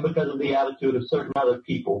 and because of the attitude of certain other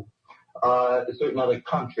people, certain other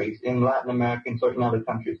countries in Latin America and certain other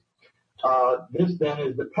countries. This then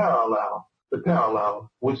is the parallel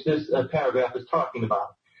which this paragraph is talking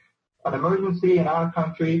about. An emergency in our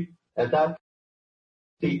country at that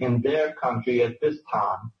in their country at this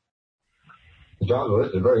time. John, well,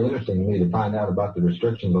 this is very interesting to me to find out about the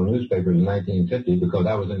restrictions on newspapers in 1950 because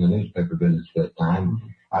I was in the newspaper business at that time.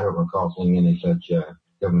 I don't recall seeing any such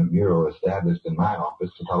government bureau established in my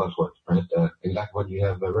office to tell us what to print. Exactly what do you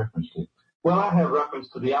have reference to? Well, I have reference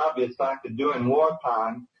to the obvious fact that during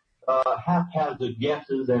wartime, haphazard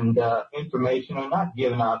guesses and information are not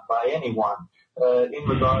given out by anyone in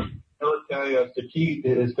regard to military or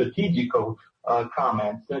strategical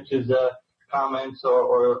comments, such as comments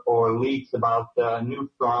or leaks about new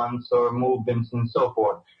fronts or movements and so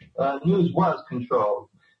forth. News was controlled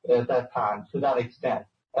at that time to that extent,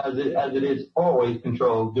 as it is always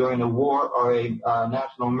controlled during a war or a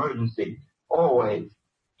national emergency. Always.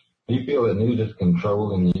 Do you feel that news is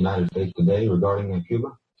controlled in the United States today regarding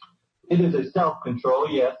Cuba? It is a self-control,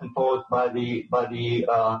 yes, imposed by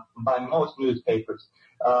most newspapers.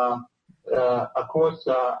 Of course,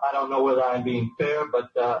 I don't know whether I'm being fair,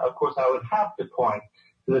 but of course I would have to point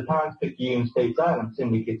to the Times-Picayune States Island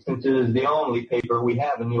Syndicate, since it is the only paper we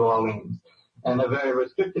have in New Orleans, and a very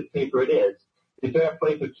restricted paper it is. The Fair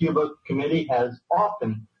Play for Cuba Committee has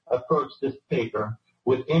often approached this paper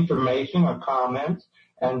with information or comments,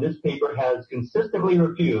 and this paper has consistently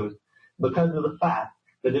refused because of the fact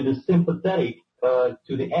that it is sympathetic to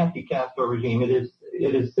the anti-Castro regime. It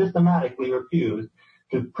is systematically refused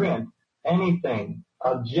to print anything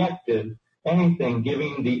objective, anything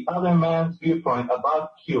giving the other man's viewpoint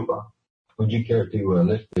about Cuba. Would you care to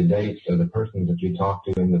list the dates of the persons that you talked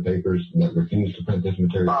to in the papers that refused to print this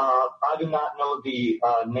material? I do not know the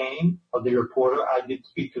name of the reporter. I did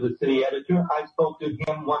speak to the city editor. I spoke to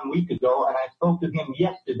him 1 week ago, and I spoke to him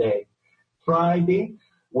yesterday, Friday,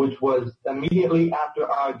 which was immediately after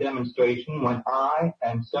our demonstration, when I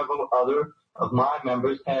and several other of my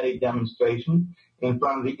members had a demonstration in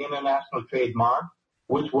front of the International Trademark,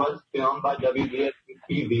 which was filmed by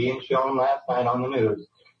WDSU-TV and shown last night on the news.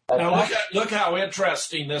 Now look how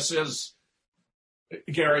interesting this is,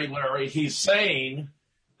 Gary Larry. He's saying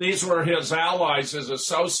these were his allies, his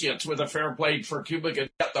associates with a Fair Play for Cuba.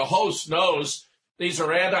 Yet the host knows these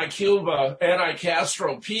are anti-Cuba,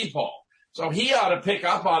 anti-Castro people. So he ought to pick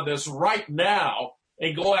up on this right now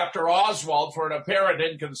and go after Oswald for an apparent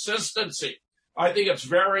inconsistency. I think it's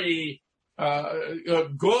very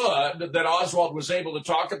good that Oswald was able to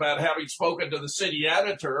talk about having spoken to the city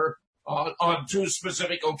editor on two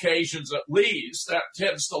specific occasions at least. That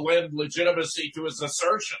tends to lend legitimacy to his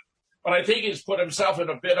assertion. But I think he's put himself in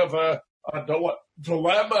a bit of a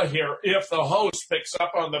dilemma here if the host picks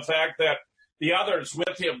up on the fact that the others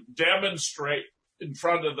with him demonstrate in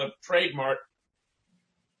front of the trademark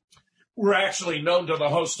were actually known to the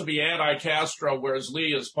host to be anti-Castro, whereas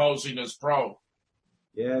Lee is posing as pro.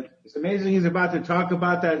 Yeah, it's amazing he's about to talk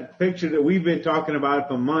about that picture that we've been talking about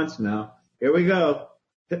for months now. Here we go.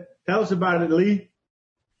 Tell us about it, Lee.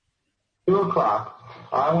 2 o'clock,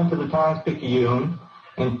 I went to the Times-Picayune,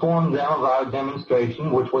 informed them of our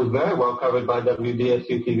demonstration, which was very well covered by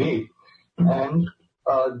WDSU-TV. And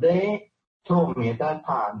they told me at that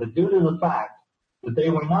time that due to the fact that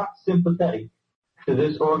they were not sympathetic to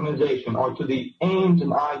this organization or to the aims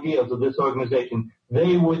and ideals of this organization,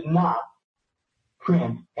 they would not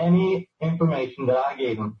print any information that I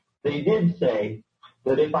gave them. They did say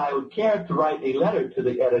that if I would care to write a letter to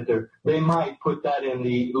the editor, they might put that in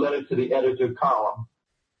the letter to the editor column.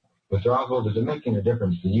 Mr. Oswald, does it make any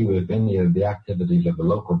difference to you if any of the activities of the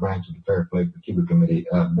local branch of the Fair Play for Cuba Committee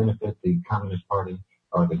benefit the Communist Party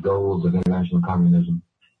or the goals of international communism?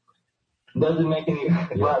 Doesn't make any. Yeah.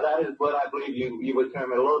 Well, that is what I believe you would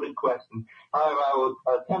term a loaded question. However, I will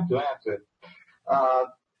attempt to answer it.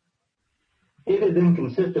 It is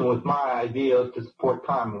inconsistent with my ideals to support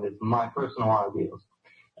communism, my personal ideals.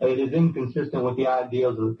 It is inconsistent with the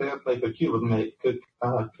ideals of the Fair Play for Cuba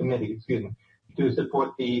Committee, to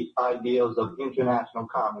support the ideals of international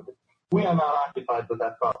communism. We are not occupied with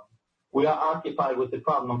that problem. We are occupied with the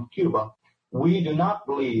problem of Cuba. We do not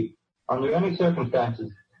believe, under any circumstances,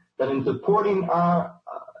 that in supporting our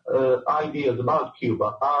ideas about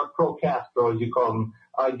Cuba, our pro-Castro, as you call them,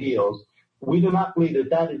 ideals, we do not believe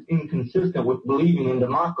that that is inconsistent with believing in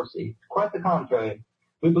democracy. Quite the contrary.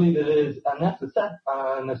 We believe that it is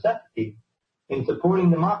a necessity in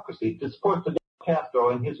supporting democracy, to support Fidel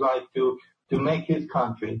Castro in his right to make his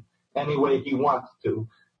country any way he wants to.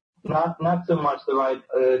 Not so much the right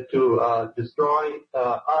to destroy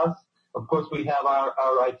us. Of course, we have our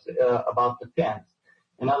rights about defense.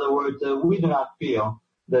 In other words, we do not feel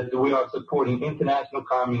that we are supporting international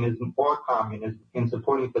communism or communism in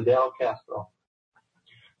supporting Fidel Castro.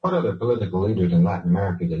 What other political leaders in Latin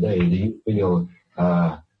America today do you feel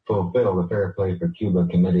fulfill the Fair Play for Cuba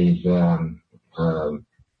Committee's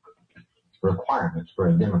requirements for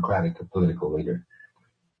a democratic political leader?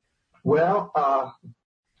 Well,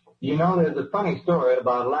 there's a funny story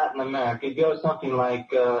about Latin America. It goes something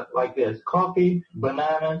like this: coffee,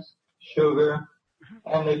 bananas, sugar,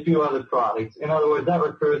 and a few other products. In other words, that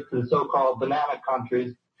refers to the so-called banana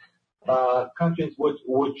countries, countries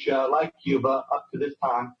which like Cuba, up to this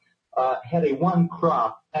time, had a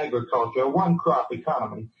one-crop agriculture, a one-crop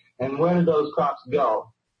economy. And where did those crops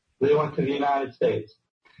go? They went to the United States.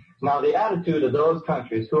 Now, the attitude of those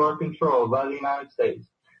countries who are controlled by the United States,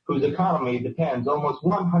 whose economy depends almost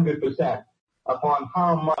 100% upon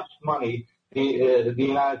how much money the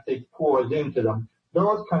United States pours into them,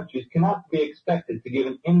 those countries cannot be expected to give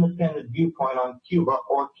an independent viewpoint on Cuba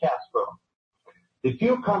or Castro. The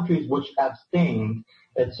few countries which abstained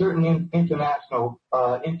at certain international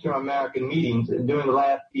inter-American meetings during the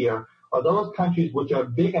last year are those countries which are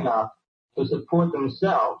big enough to support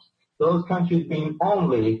themselves, those countries being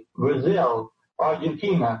only Brazil,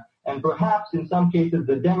 Argentina, and perhaps in some cases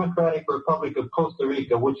the Democratic Republic of Costa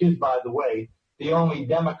Rica, which is, by the way, the only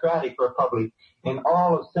democratic republic in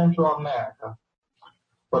all of Central America.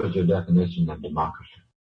 What is your definition of democracy?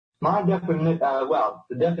 My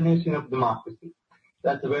the definition of democracy.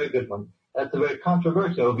 That's a very good one. That's a very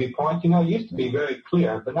controversial viewpoint. It used to be very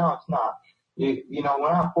clear, but now it's not. When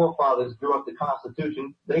our forefathers drew up the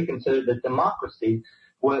Constitution, they considered that democracy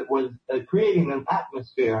was creating an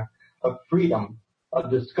atmosphere of freedom,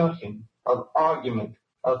 of discussion, of argument,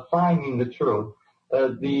 of finding the truth,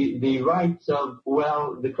 the rights of,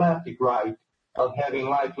 the classic right of having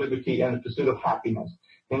life, liberty, and the pursuit of happiness.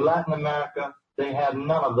 In Latin America, they have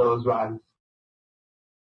none of those rights.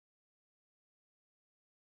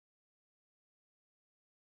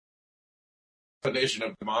 Definition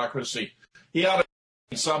of democracy. He ought to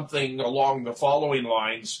say something along the following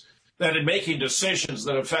lines: that in making decisions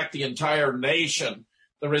that affect the entire nation,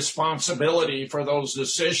 the responsibility for those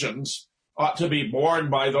decisions ought to be borne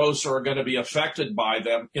by those who are going to be affected by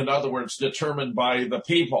them. In other words, determined by the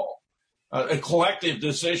people. A collective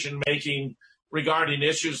decision-making regarding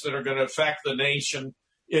issues that are going to affect the nation,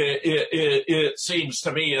 it seems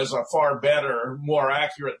to me, is a far better, more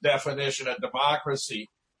accurate definition of democracy.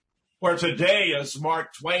 Where today, as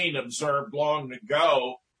Mark Twain observed long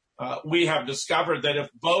ago, we have discovered that if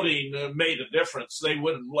voting made a difference, they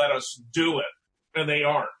wouldn't let us do it, and they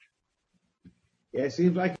aren't. Yeah, it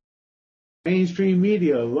seems like mainstream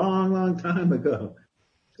media a long, long time ago.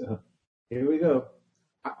 So here we go.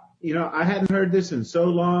 I hadn't heard this in so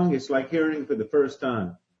long, it's like hearing for the first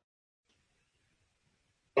time.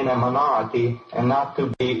 In a minority and not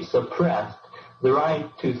to be suppressed, the right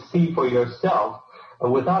to see for yourself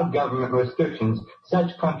without government restrictions,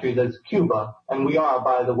 such countries as Cuba, and we are,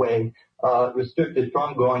 by the way, restricted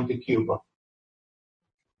from going to Cuba.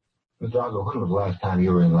 Mr. Oswald, when was the last time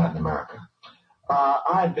you were in Latin America?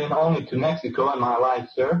 I've been only to Mexico in my life,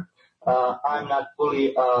 sir. I'm not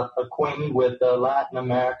fully acquainted with Latin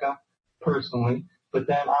America personally, but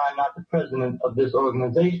then I'm not the president of this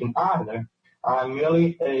organization either. I'm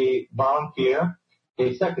merely a volunteer,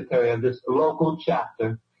 a secretary of this local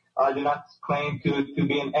chapter. I do not claim to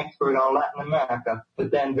be an expert on Latin America,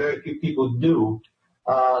 but then very few people do.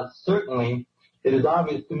 Certainly, it is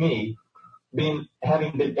obvious to me,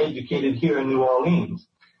 having been educated here in New Orleans,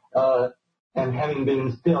 and having been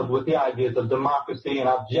instilled with the ideas of democracy and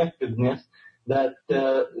objectiveness,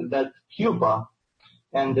 that Cuba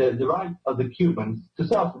and the right of the Cubans to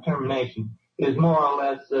self-determination is more or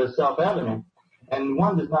less self-evident. And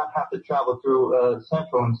one does not have to travel through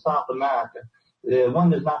Central and South America. One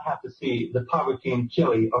does not have to see the poverty in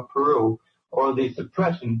Chile or Peru, or the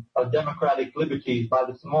suppression of democratic liberties by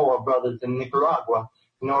the Samoa brothers in Nicaragua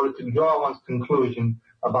in order to draw one's conclusion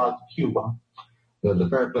about Cuba. The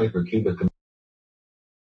Fair Play for Cuba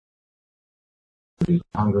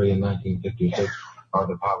Hungary in 1956, or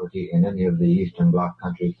the poverty in any of the Eastern Bloc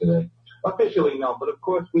countries today? Officially, no, but of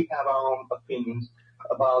course we have our own opinions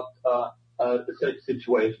about such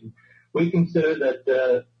situation. We consider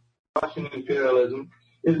that Russian imperialism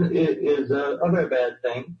is a very bad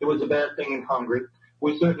thing. It was a bad thing in Hungary.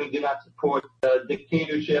 We certainly do not support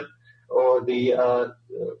dictatorship or the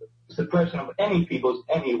suppression of any peoples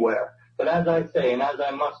anywhere. But as I say, and as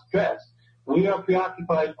I must stress, we are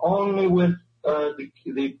preoccupied only with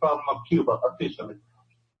the problem of Cuba officially.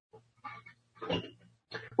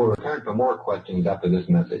 We'll return for more questions after this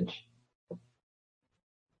message.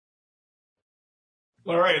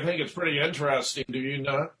 Larry, I think it's pretty interesting. Do you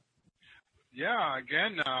not? Yeah,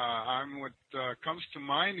 again, what comes to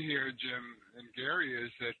mind here, Jim and Gary,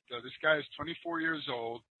 is that this guy is 24 years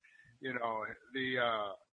old. You know, the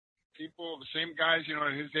people, the same guys, you know,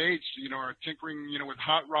 at his age, you know, are tinkering, you know, with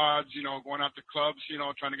hot rods, you know, going out to clubs, you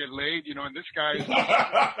know, trying to get laid, you know, and this guy is...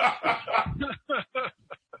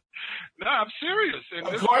 No, I'm serious. And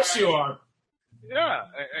of course you are. Yeah,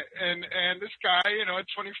 and this guy, you know, at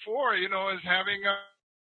 24, you know, is having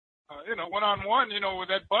you know, one-on-one, you know, with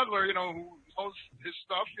that butler, you know, who knows his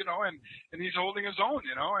stuff, you know, and he's holding his own,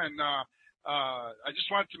 you know, and I just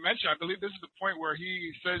wanted to mention, I believe this is the point where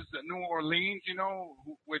he says that New Orleans, you know,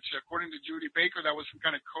 which according to Judy Baker, that was some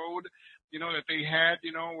kind of code, you know, that they had,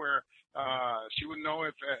 you know, where she would know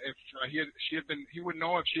if he would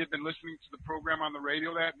know if she had been listening to the program on the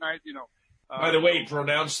radio that night, you know. By the way,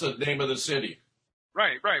 pronounce the name of the city.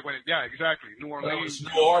 Right. Yeah, exactly. New Orleans. Well, it's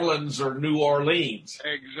New Orleans or New Orleans.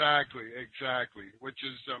 Exactly. Which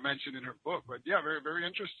is mentioned in her book. But yeah, very, very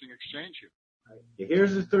interesting exchange here.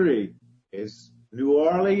 Here's the three. It's New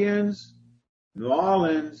Orleans,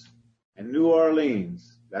 and New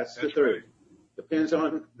Orleans. That's the three. Right. Depends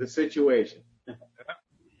on the situation.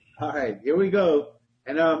 All right, here we go.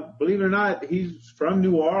 And believe it or not, he's from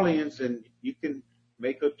New Orleans, and you can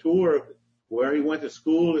make a tour of where he went to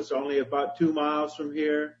school. It's only about 2 miles from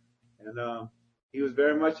here. And he was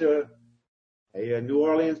very much a New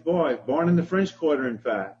Orleans boy, born in the French Quarter, in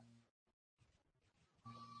fact.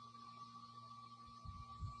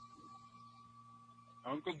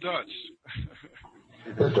 Uncle Dutch.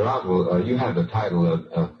 Mr. Oswald, you have the title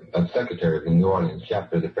of Secretary of the New Orleans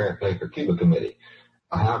chapter of the Fair Play for Cuba Committee.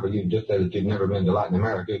 However, you just said that you've never been to Latin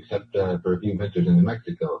America except for a few ventures into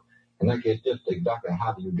Mexico. In that case, just exactly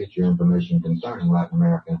how do you get your information concerning Latin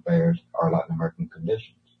American affairs or Latin American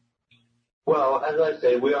conditions? Well, as I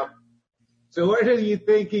say, we are... So where do you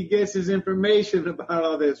think he gets his information about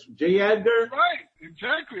all this? J. Edgar? Right,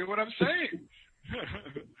 exactly what I'm saying.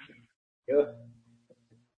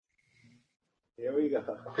 Here we go.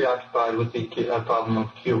 Preoccupied with the problem of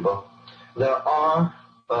Cuba. There are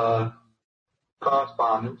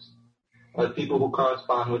correspondents, people who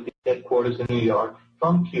correspond with the headquarters in New York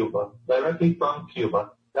from Cuba, directly from Cuba.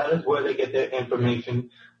 That is where they get their information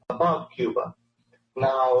about Cuba.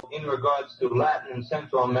 Now, in regards to Latin and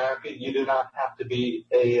Central America, you do not have to be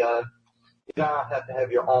you do not have to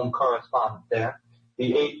have your own correspondent there.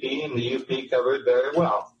 The AP and the UP cover it very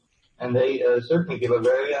well. And they certainly give a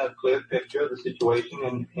very clear picture of the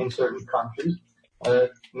situation in certain countries,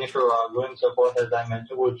 Nicaragua and so forth, as I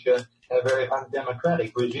mentioned, which have very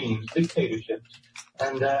undemocratic regimes, dictatorships.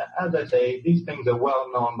 And as I say, these things are well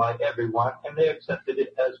known by everyone, and they accepted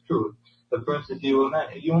it as truth. But for instance, you will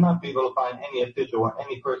not be able to find any official or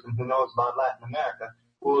any person who knows about Latin America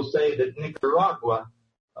who will say that Nicaragua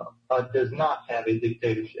does not have a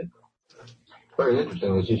dictatorship. Very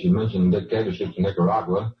interesting that you mentioned dictatorships in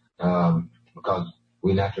Nicaragua. Because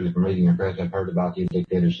we naturally, from reading your press, have heard about these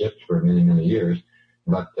dictatorships for many, many years.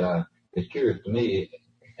 But it's curious to me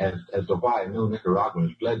as to why no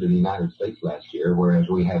Nicaraguans fled to the United States last year, whereas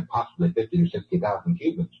we had possibly 50 or 60,000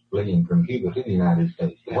 Cubans fleeing from Cuba to the United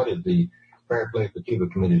States. Yeah. What is the Fair Play for Cuba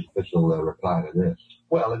Committee's official reply to this?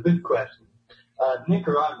 Well, a good question.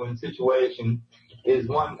 Nicaraguan situation is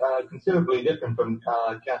one considerably different from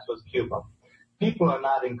Castro's Cuba. People are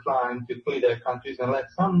not inclined to flee their countries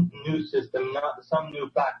unless some new system, some new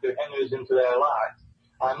factor enters into their lives.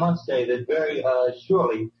 I must say that very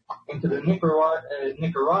surely into the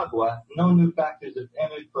Nicaragua, no new factors have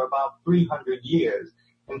entered for about 300 years.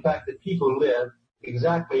 In fact, the people live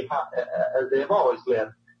exactly how, as they have always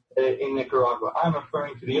lived in Nicaragua. I'm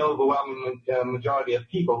referring to the overwhelming majority of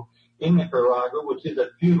people in Nicaragua, which is a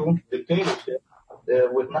feudal dictatorship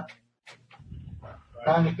with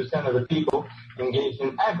 90% of the people engaged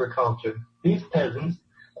in agriculture. These peasants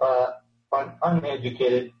are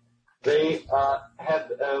uneducated. They have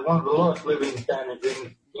one of the lowest living standards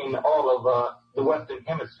in all of the Western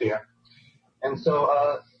Hemisphere. And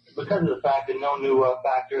so because of the fact that no new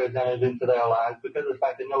factor has entered into their lives, because of the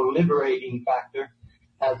fact that no liberating factor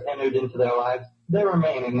has entered into their lives, they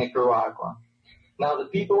remain in Nicaragua. Now, the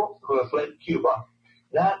people who have fled Cuba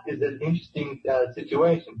that is an interesting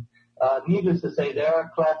situation. Needless to say, there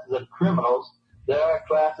are classes of criminals. There are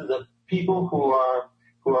classes of people who are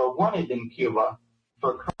wanted in Cuba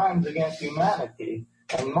for crimes against humanity,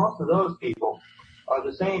 and most of those people are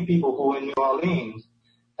the same people who in New Orleans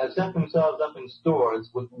have set themselves up in stores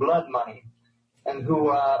with blood money, and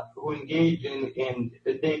who engage in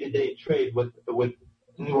day-to-day trade with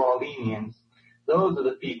New Orleanians. Those are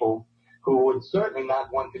the people who would certainly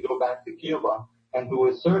not want to go back to Cuba, and who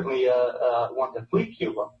would certainly want to flee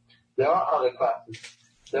Cuba. There are other classes.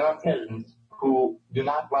 There are peasants who do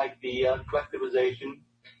not like the collectivization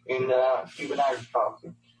in Cuban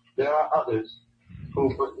agriculture. There are others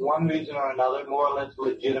who, for one reason or another, more or less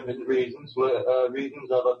legitimate reasons, reasons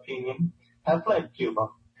of opinion, have fled Cuba.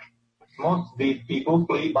 Most of these people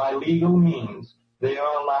flee by legal means. They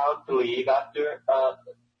are allowed to leave after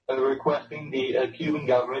requesting the Cuban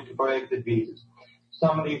government for exit visas.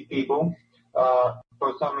 Some of these people,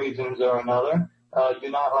 for some reasons or another, do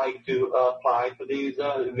not like to apply for these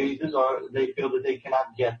visas, or they feel that they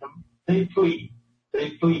cannot get them. They flee.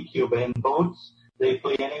 They flee Cuba in boats. They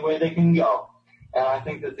flee anywhere they can go. And I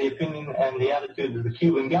think that the opinion and the attitude of the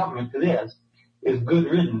Cuban government to this is good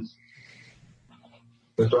riddance.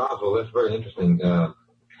 Mr. Oswald, that's very interesting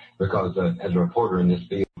because as a reporter in this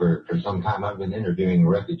field for some time, I've been interviewing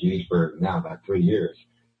refugees for now about 3 years.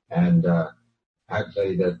 And I'd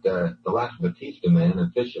say that the last Batista man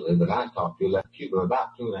officially that I talked to left Cuba about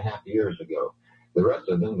 2.5 years ago. The rest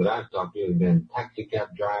of them that I've talked to have been taxi cab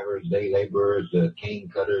drivers, day laborers, cane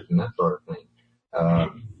cutters, and that sort of thing.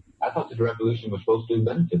 I thought that the revolution was supposed to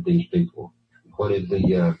benefit these people. What is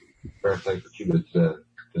the fair play for Cuba's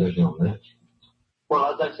position on this?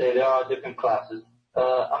 Well, as I say, there are different classes.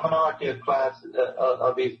 A minority of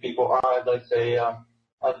of these people are, as I say,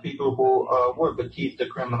 people who were Batista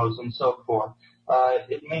criminals and so forth.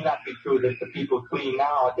 It may not be true that the people fleeing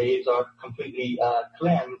nowadays are completely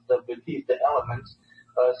cleansed of Batista elements.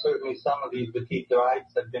 Certainly some of these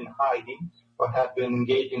Batisterites have been hiding or have been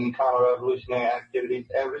engaging in counter-revolutionary activities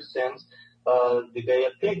ever since the Bay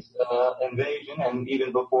of Pigs invasion, and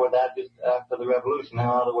even before that, just after the revolution. In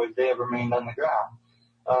other words, they have remained on the ground.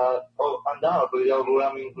 Undoubtedly, the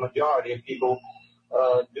overwhelming majority of people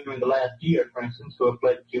during the last year, for instance, who have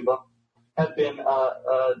fled Cuba have been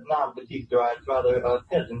non-Batisterites, rather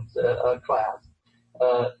peasants class.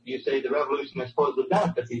 You say the revolution is supposed to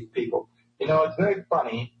benefit these people. You know, it's very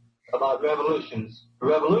funny about revolutions.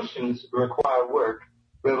 Revolutions require work.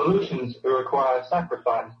 Revolutions require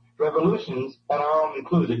sacrifice. Revolutions, and our own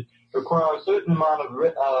included, require a certain amount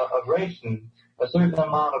of ration, a certain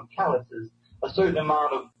amount of calluses, a certain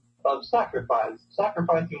amount of sacrifice,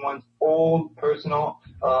 sacrificing one's own personal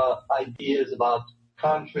ideas about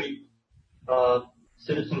country,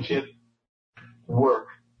 citizenship, work.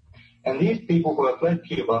 And these people who have fled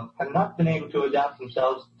Cuba have not been able to adapt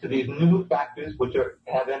themselves to these new factors which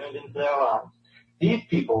have entered into their lives. These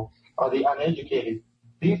people are the uneducated.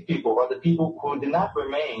 These people are the people who did not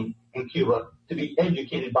remain in Cuba to be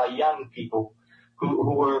educated by young people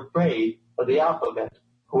who were afraid of the alphabet,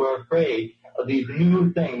 who were afraid of these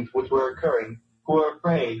new things which were occurring, who were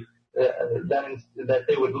afraid that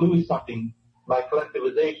they would lose something by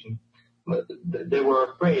collectivization. They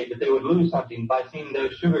were afraid that they would lose something by seeing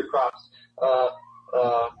their sugar crops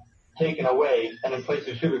taken away, and in place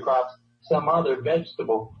of sugar crops, some other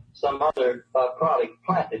vegetable, some other product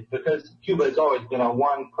planted, because Cuba has always been a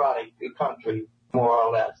one-product country, more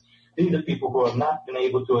or less. These are people who have not been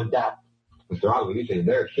able to adapt. Mr. Oswald, you say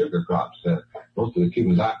they're sugar crops. Most of the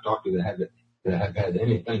Cubans I've talked to that have had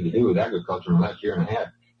anything to do with agriculture in the last year and a half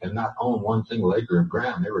have not owned one single acre of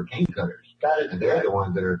ground. They were cane cutters. And they're the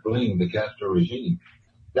ones that are fleeing the Castro regime.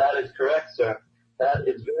 That is correct, sir. That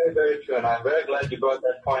is very, very true, and I'm very glad you brought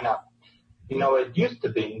that point up. You know, it used to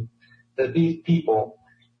be that these people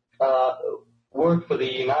worked for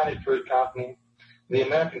the United Fruit Company, the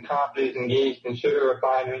American companies engaged in sugar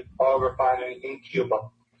refinery, oil refinery in Cuba.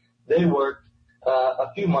 They worked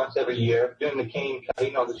a few months every year during the cane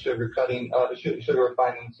cutting or the sugar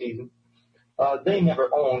refining season. They never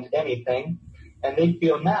owned anything, and they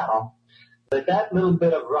feel now that little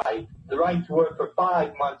bit of right, the right to work for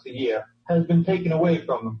 5 months a year, has been taken away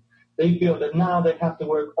from them. They feel that now they have to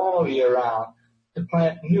work all year round to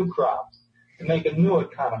plant new crops, to make a new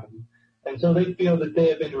economy. And so they feel that they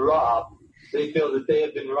have been robbed. They feel that they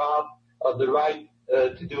have been robbed of the right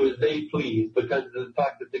to do as they please, because of the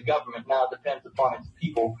fact that the government now depends upon its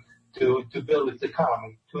people to build its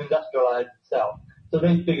economy, to industrialize itself. So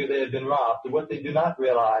they figure they have been robbed. And what they do not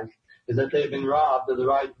realize is that they have been robbed of the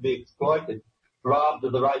right to be exploited, robbed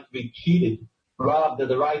of the right to be cheated, robbed of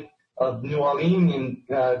the right of New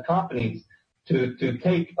Orleanian companies to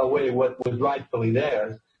take away what was rightfully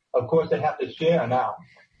theirs. Of course, they have to share now.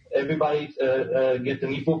 Everybody gets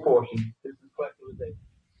an equal portion. This is collectivization.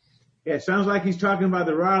 Yeah, it sounds like he's talking about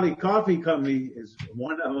the Riley Coffee Company is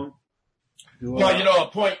one of them. Well,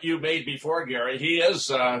 a point you made before, Gary, he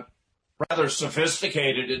is rather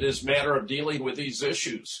sophisticated in his manner of dealing with these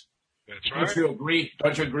issues. That's right. Don't you agree?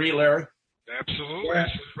 Don't you agree, Larry? Absolutely. Yeah.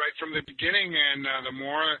 This is right from the beginning, and the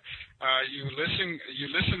more you listen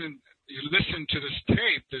to this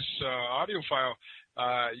tape, this audio file,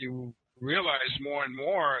 you realize more and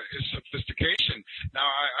more is sophistication. Now,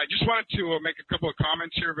 I just wanted to make a couple of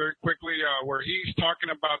comments here very quickly, where he's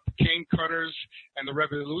talking about the cane cutters and the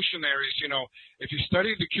revolutionaries. If you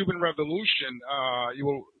study the Cuban Revolution, you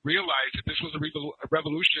will realize that this was a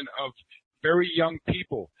revolution of very young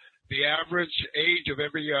people. The average age of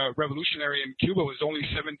every revolutionary in Cuba was only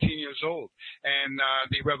 17 years old. And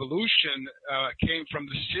the revolution came from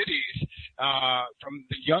the cities, from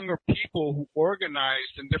the younger people who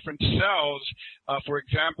organized in different cells. For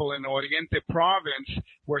example, in Oriente province,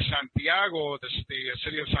 where Santiago, the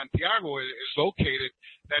city of Santiago is located,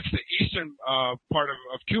 that's the eastern part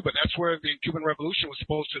of Cuba. That's where the Cuban Revolution was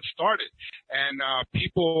supposed to have started. And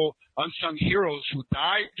people, unsung heroes who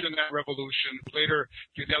died in that revolution, later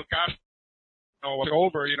Fidel Castro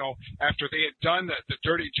over, after they had done the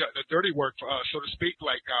dirty work, so to speak,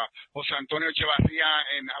 like Jose Antonio Echevarria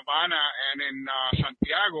in Havana and in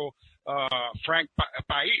Santiago, Frank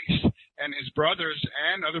Pais and his brothers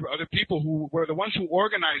and other people who were the ones who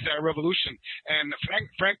organized that revolution. And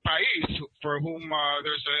Frank Pais, for whom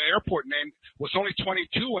there's an airport named, was only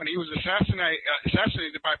 22 when he was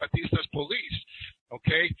assassinated by Batista's police.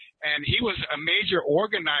 Okay, and he was a major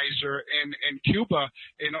organizer in Cuba,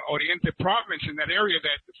 in Oriente province, in that area.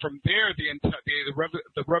 That from there,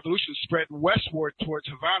 the revolution spread westward towards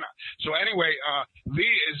Havana. So anyway, Lee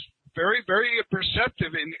is very, very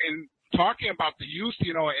perceptive in talking about the youth,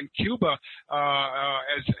 in Cuba,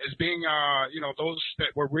 as being, those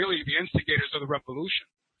that were really the instigators of the revolution.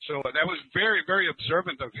 So that was very, very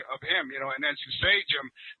observant of him, and as you say, Jim,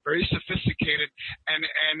 very sophisticated. And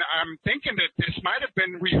I'm thinking that this might have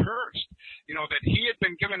been rehearsed, that he had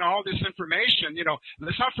been given all this information.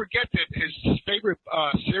 Let's not forget that his favorite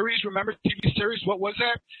series, remember, TV series, what was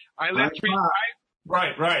that? I Let Three Live.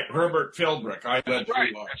 Right. Herbert Philbrick.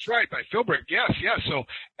 That's right, by Philbrick. Yes. So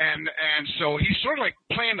and so he's sort of like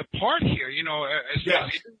playing the part here, as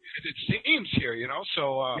it seems here,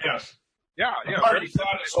 So yes. Yeah. He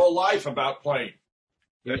thought his whole life about playing.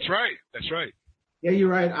 That's right. Yeah, you're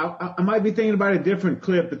right. I might be thinking about a different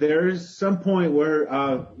clip, but there is some point where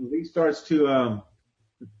Lee starts to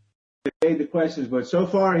evade the questions. But so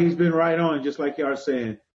far, he's been right on, just like you are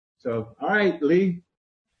saying. So, all right, Lee.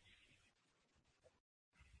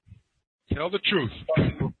 Tell the truth.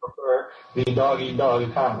 Prefer the dog-eat-dog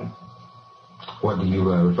economy. What do you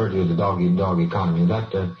refer to as the dog-eat-dog economy? Is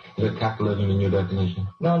that capitalism in your definition?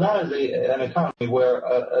 No, that is an economy where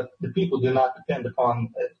the people do not depend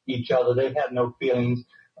upon each other. They have no feelings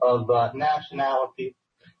of nationality.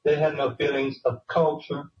 They have no feelings of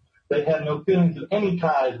culture. They have no feelings of any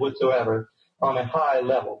ties whatsoever on a high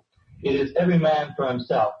level. It is every man for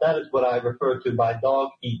himself. That is what I refer to by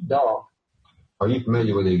dog-eat-dog. Are you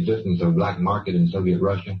familiar with the existence of a black market in Soviet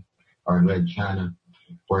Russia or in Red China,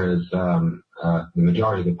 whereas the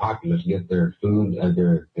majority of the populace get their food,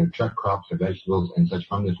 their truck crops or vegetables and such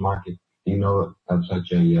from this market? Do you know of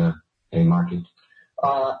such a market?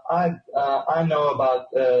 I know about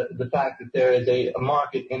the fact that there is a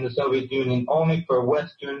market in the Soviet Union only for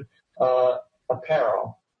Western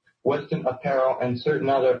apparel and certain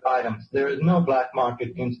other items. There is no black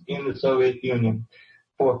market in the Soviet Union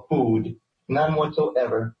for food. None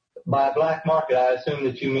whatsoever. By a black market, I assume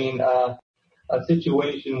that you mean a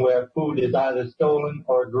situation where food is either stolen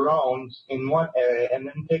or grown in one area and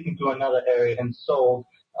then taken to another area and sold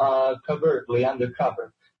covertly,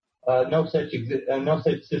 undercover. No such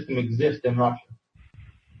system exists in Russia.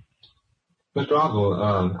 Mr.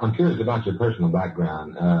 Oswald, I'm curious about your personal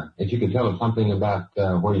background. If you could tell us something about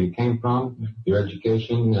where you came from, your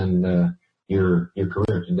education, and your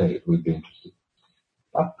career to date, we'd be interested.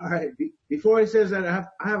 All right. Before he says that,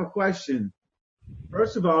 I have a question.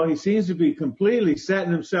 First of all, he seems to be completely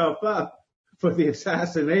setting himself up for the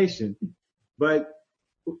assassination. But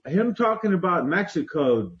him talking about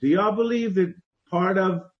Mexico, do y'all believe that part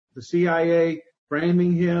of the CIA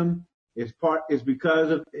framing him is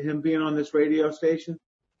because of him being on this radio station?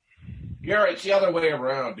 Gary, it's the other way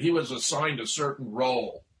around. He was assigned a certain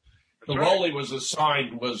role. The role he was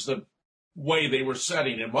assigned was the way they were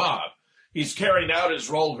setting him up. He's carrying out his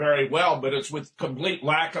role very well, but it's with complete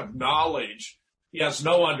lack of knowledge He has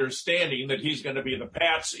no understanding that he's going to be the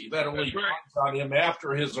patsy. That only comes on him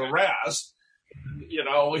after his arrest. You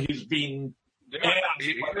know, he's being asked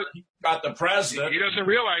whether he got the president. He doesn't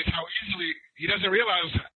realize how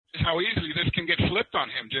easily this can get flipped on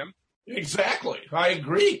him, Jim. Exactly. I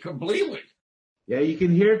agree completely. Yeah, you can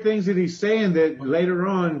hear things that he's saying that later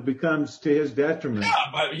on becomes to his detriment.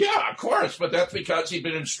 Yeah, of course, but that's because he'd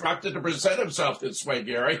been instructed to present himself this way,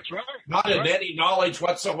 Gary. That's right. Not in any knowledge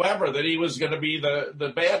whatsoever that he was going to be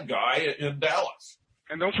the bad guy in Dallas.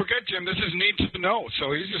 And don't forget, Jim, this is need to know,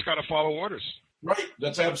 so he's just got to follow orders. Right,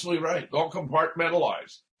 that's absolutely right. Don't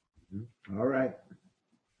compartmentalize. All right.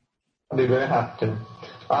 I'll be very happy to.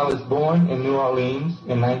 I was born in New Orleans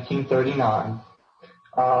in 1939.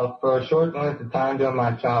 For a short length of time during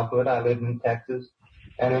my childhood, I lived in Texas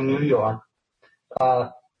and in New York.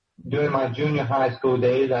 During my junior high school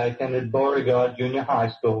days, I attended Beauregard Junior High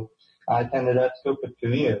School. I attended that school for 2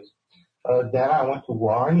 years. Then I went to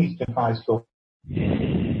Warren Eastern High School. I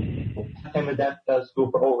attended that school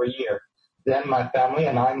for over a year. Then my family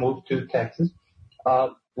and I moved to Texas,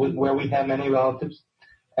 where we have many relatives,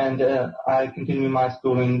 and I continued my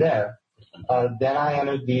schooling there. Then I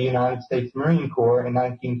entered the United States Marine Corps in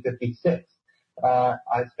 1956. I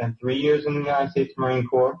spent 3 years in the United States Marine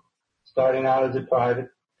Corps, starting out as a private,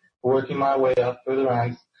 working my way up through the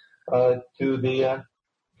ranks to the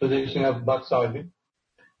position of buck sergeant.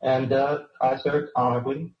 And I served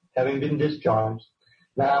honorably, having been discharged.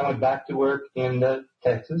 Then I went back to work in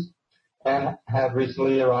Texas and have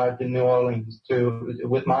recently arrived in New Orleans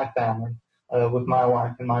with my family, with my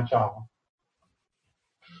wife and my child.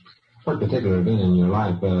 What particular event in your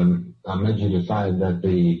life made you decide that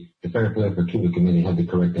the Fair Play for Cuba Committee had the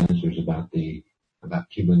correct answers about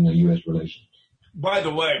Cuban U.S. relations? By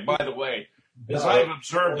the way, as I've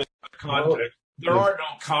observed in the context, there are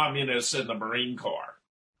no communists in the Marine Corps.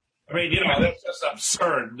 I mean, that's just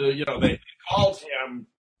absurd. They called him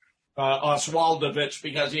Oswaldovich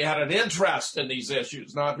because he had an interest in these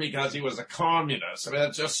issues, not because he was a communist. I mean,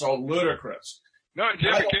 that's just so ludicrous. No,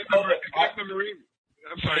 Jim, it gave the Marine.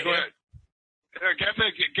 I'm sorry, go ahead.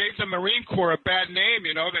 It gave the Marine Corps a bad name,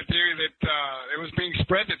 that it was being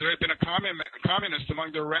spread that there had been a communist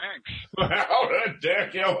among their ranks. How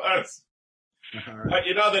ridiculous!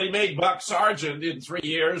 Right. But that he made buck sergeant in 3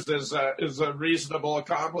 years is a reasonable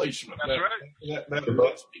accomplishment. That's right.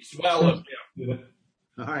 That speaks well of him.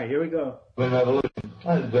 All right, here we go. Revolution.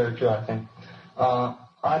 That is very true, I think.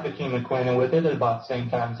 I became acquainted with it at about the same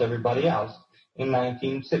time as everybody else in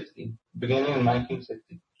 1960, beginning in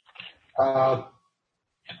 1960. I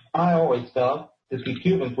always felt that the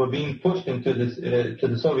Cubans were being pushed into to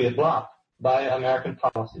the Soviet bloc by American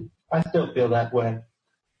policy. I still feel that way.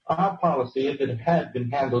 Our policy, if it had been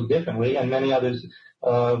handled differently, and many others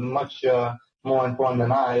much more informed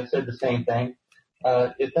than I have said the same thing,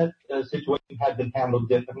 if that situation had been handled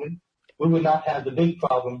differently, we would not have the big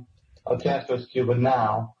problem of Castro's Cuba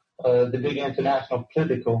now, the big international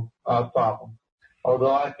political problem.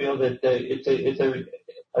 Although I feel that it's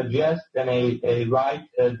a just and a right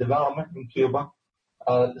development in Cuba,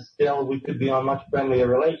 still we could be on much friendlier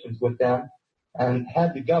relations with them, and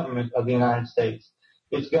had the government of the United States,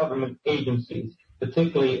 its government agencies,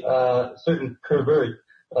 particularly certain covert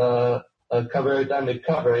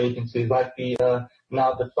undercover agencies like the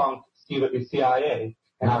now defunct CIA.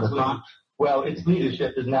 Now defunct? Well, its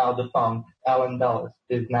leadership is now defunct. Alan Dulles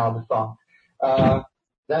is now defunct. I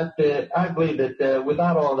believe that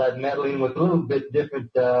without all that meddling, with a little bit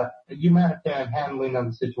different humanitarian handling of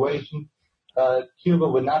the situation, Cuba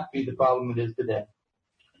would not be the problem it is today.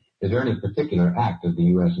 Is there any particular act of the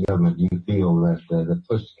U.S. government you feel that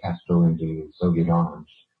pushed Castro into Soviet arms?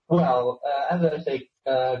 Well, as I say,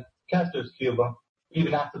 Castro's Cuba,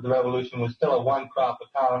 even after the revolution, was still a one-crop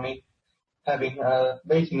economy,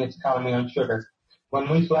 basing its economy on sugar. When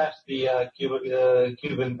we slashed the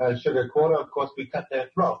Cuban sugar quota, of course, we cut their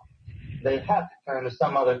throat. They had to turn to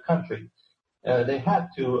some other country. They had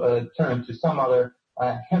to turn to some other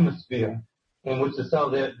hemisphere in which to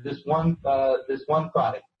sell this one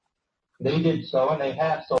product. They did so, and they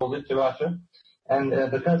have sold it to Russia. And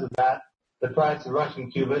because of that, the price of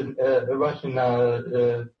Russian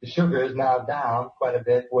sugar is now down quite a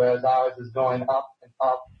bit, whereas ours is going up and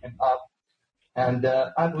up and up. And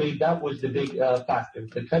I believe that was the big factor,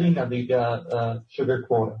 the cutting of the sugar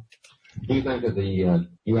quota. Do you think that the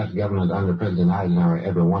U.S. government under President Eisenhower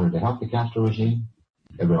ever wanted to help the Castro regime?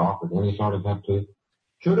 Ever offered any sort of help to it?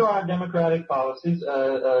 True to our democratic policies,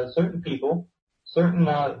 certain people, certain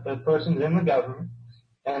persons in the government,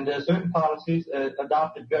 and certain policies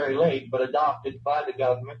adopted very late, but adopted by the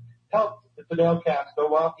government, helped Fidel Castro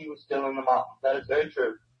while he was still in the mountains. That is very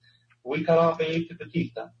true. We cut off aid to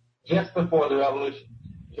Batista just before the revolution,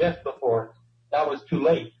 just before. That was too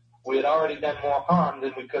late. We had already done more harm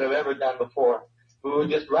than we could have ever done before. We were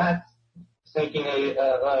just rats leaving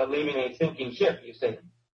a sinking ship, you see.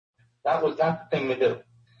 That was not the thing to do.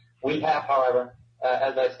 We have, however,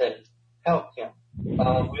 as I said, helped him. We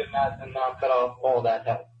have not now cut off all that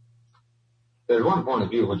help. There's one point of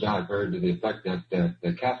view which I've heard to the effect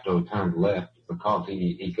that Castro turned left because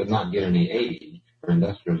he could not get any aid for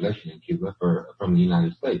industrialization in Cuba from the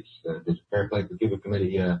United States. Does the Fair Play for Cuba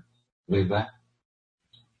Committee believe that?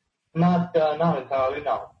 Not entirely,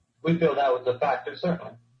 no. We feel that was a factor,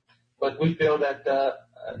 certainly. But we feel that the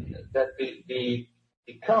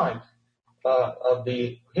current of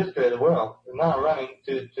the history of the world is now running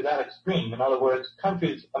to that extreme. In other words,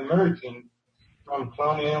 countries emerging from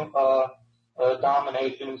colonial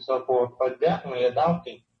domination and so forth are definitely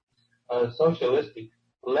adopting socialistic,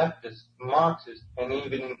 leftist, Marxist, and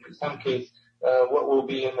even in some case what will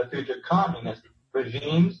be in the future communist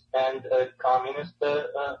regimes and communist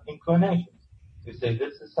inclinations. You see,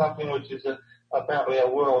 this is something which is apparently a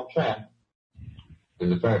world trend. Does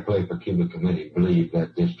the Fair Play for Cuba Committee believe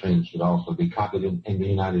that this trend should also be copied in the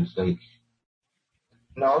United States?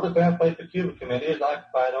 No, the Fair Play for Cuba Committee is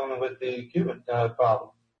occupied only with the Cuban problem.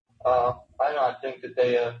 I do not think that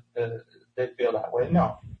they feel that way,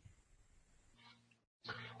 no.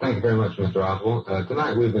 Thank you very much, Mr. Oswald.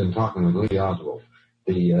 Tonight we've been talking with Lee Oswald,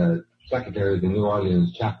 the Secretary of the New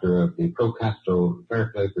Orleans chapter of the Pro-Castro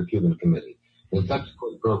Fair Play for Cuban Committee. In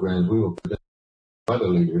subsequent programs, we will present other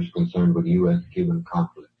leaders concerned with the U.S.-Cuban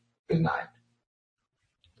conflict. Good night.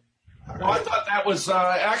 Well, I thought that was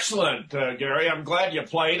excellent, Gary. I'm glad you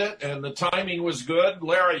played it, and the timing was good.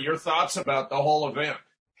 Larry, your thoughts about the whole event?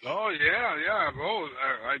 Oh, yeah. Well,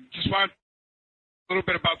 I just want a little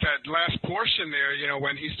bit about that last portion there,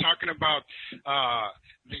 when he's talking about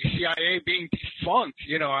the CIA being defunct.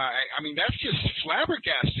 I mean, that's just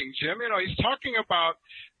flabbergasting, Jim. He's talking about,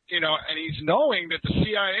 and he's knowing that the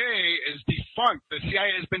CIA is defunct. The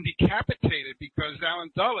CIA has been decapitated because Allen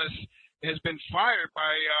Dulles has been fired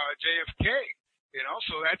by JFK.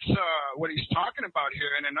 So that's what he's talking about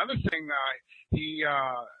here. And another thing, he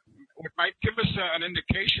might give us an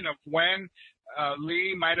indication of when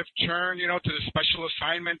Lee might have turned, to the special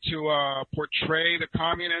assignment to portray the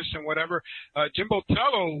communists and whatever. Jim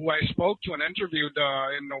Botello, who I spoke to and interviewed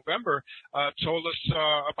in November, told us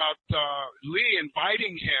about Lee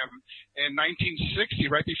inviting him in 1960,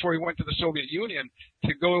 right before he went to the Soviet Union,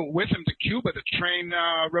 to go with him to Cuba to train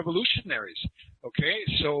revolutionaries. Okay,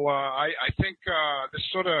 so I think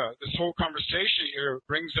this whole conversation here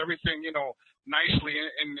brings everything, nicely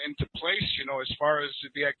into place, as far as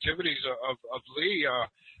the activities of Lee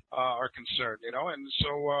are concerned, and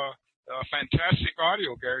so fantastic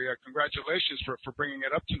audio, Gary. Congratulations for bringing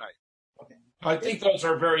it up tonight. I think those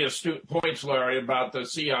are very astute points, Larry, about the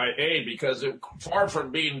CIA, because far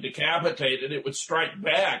from being decapitated, it would strike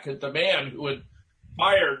back at the man who had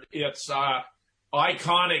fired its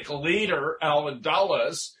iconic leader, Allen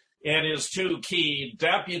Dulles, and his two key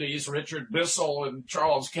deputies, Richard Bissell and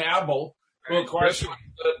Charles Cabell, who, of course, was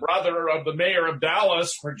the brother of the mayor of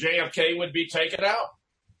Dallas, where JFK would be taken out.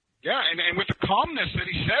 Yeah, and with the calmness that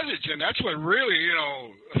he says it, Jim, that's what really,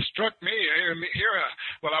 struck me here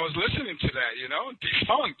while I was listening to that,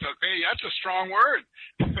 defunct, okay, that's a strong word.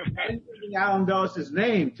 And Allen Dulles'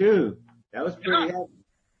 name, too. That was pretty heavy.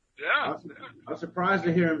 Yeah. I was surprised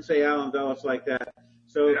to hear him say Allen Dulles like that.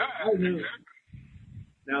 So,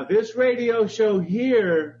 now this radio show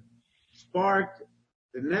here sparked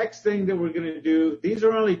the next thing that we're going to do. These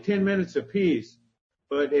are only 10 minutes apiece,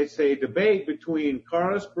 but it's a debate between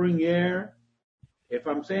Carlos Bringuier.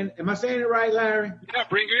 Am I saying it right, Larry? Yeah,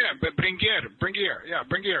 Bringuier. Yeah,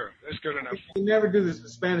 Bringuier. That's good enough. You never do the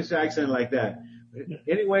Spanish accent like that.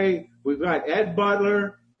 Anyway, we've got Ed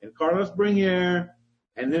Butler and Carlos Bringuier,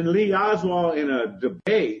 and then Lee Oswald in a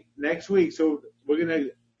debate next week. So we're going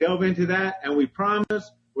to delve into that, and we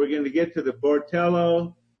promise we're going to get to the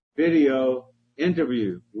Botello video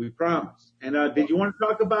interview. We promise. And did you want to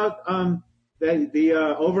talk about the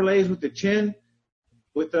overlays with the chin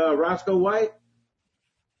with Roscoe White?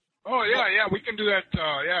 Oh, yeah, we can do that.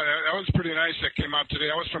 That was pretty nice that came out today.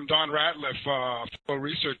 That was from Don Ratliff, a fellow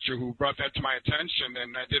researcher who brought that to my attention,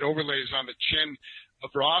 and I did overlays on the chin of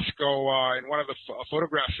Roscoe in one of the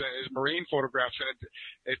photographs, his marine photographs, and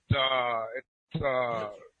it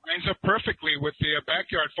lines up perfectly with the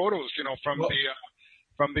backyard photos,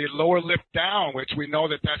 from the lower lip down, which we know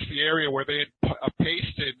that's the area where they had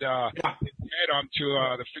pasted his head onto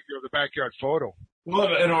the figure of the backyard photo.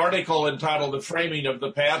 Well, an article entitled "The Framing of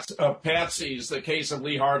the Patsies: The Case of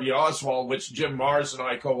Lee Harvey Oswald," which Jim Mars and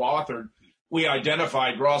I co-authored, we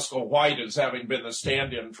identified Roscoe White as having been the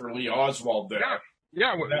stand-in for Lee Oswald there.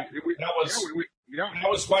 Yeah, that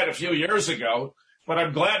was quite a few years ago, but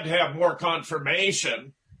I'm glad to have more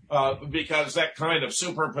confirmation because that kind of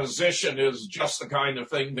superposition is just the kind of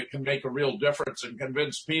thing that can make a real difference and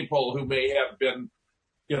convince people who may have been,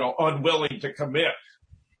 unwilling to commit.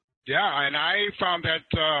 Yeah, and I found that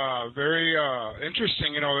very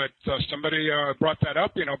interesting. That somebody brought that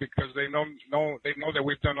up. Because they know that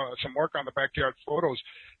we've done some work on the backyard photos,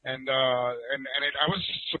 and I was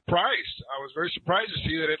surprised. I was very surprised to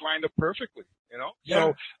see that it lined up perfectly. Yeah.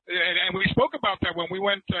 So and we spoke about that when we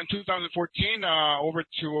went in 2014 over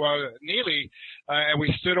to Neely, and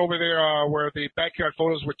we stood over there where the backyard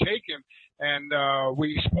photos were taken, and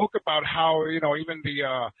we spoke about how even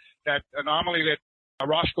the that anomaly that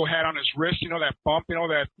Roscoe had on his wrist, that bump,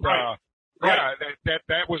 Right.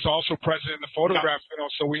 that was also present in the photograph,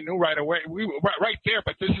 so we knew right away. We were right there,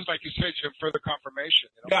 but this is, like you said, Jim, further confirmation.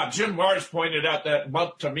 Yeah, Jim Mars pointed out that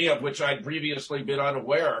bump to me, of which I'd previously been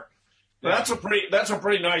unaware. That's a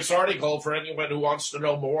pretty nice article for anyone who wants to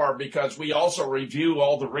know more, because we also review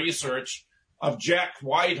all the research of Jack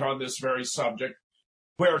White on this very subject,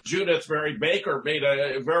 where Judith Mary Baker made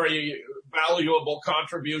a very valuable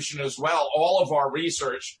contribution as well. All of our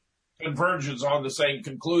research converges on the same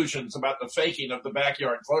conclusions about the faking of the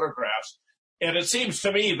backyard photographs. And it seems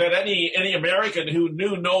to me that any American who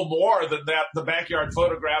knew no more than that the backyard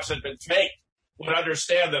photographs had been faked would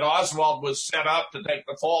understand that Oswald was set up to take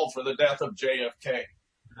the fall for the death of JFK.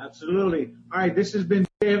 Absolutely. All right, this has been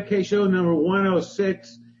JFK show number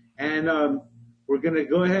 106, and we're going to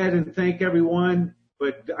go ahead and thank everyone.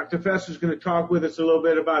 But Dr. Fesser's going to talk with us a little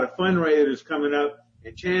bit about a fundraiser that's coming up.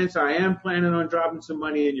 And Chance, I am planning on dropping some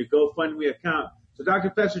money in your GoFundMe account. So Dr.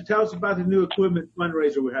 Fesser, tell us about the new equipment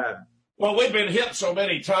fundraiser we're having. Well, we've been hit so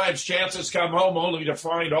many times. Chance has come home only to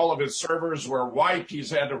find all of his servers were wiped. He's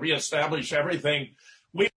had to reestablish everything.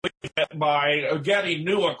 We believe that by getting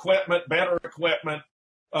new equipment, better equipment,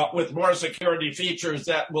 with more security features,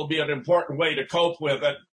 that will be an important way to cope with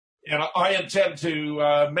it. And I intend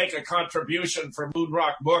to make a contribution for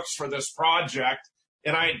Moonrock Books for this project,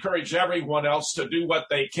 and I encourage everyone else to do what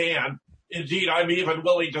they can. Indeed, I'm even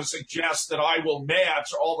willing to suggest that I will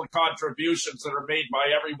match all the contributions that are made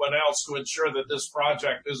by everyone else to ensure that this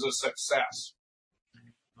project is a success.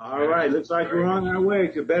 All right. Looks like we're on our way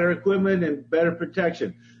to better equipment and better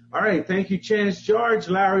protection. All right. Thank you, Chance George,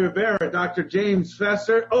 Larry Rivera, Dr. James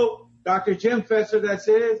Fesser. Oh, Dr. Jim Fesser, that's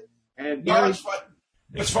it. And no,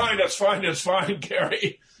 it's fine,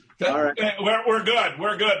 Gary. All right. We're good.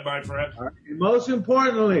 We're good, my friend. All right. And most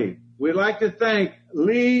importantly, we'd like to thank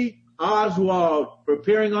Lee Oswald for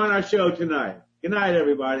appearing on our show tonight. Good night,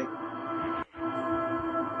 everybody.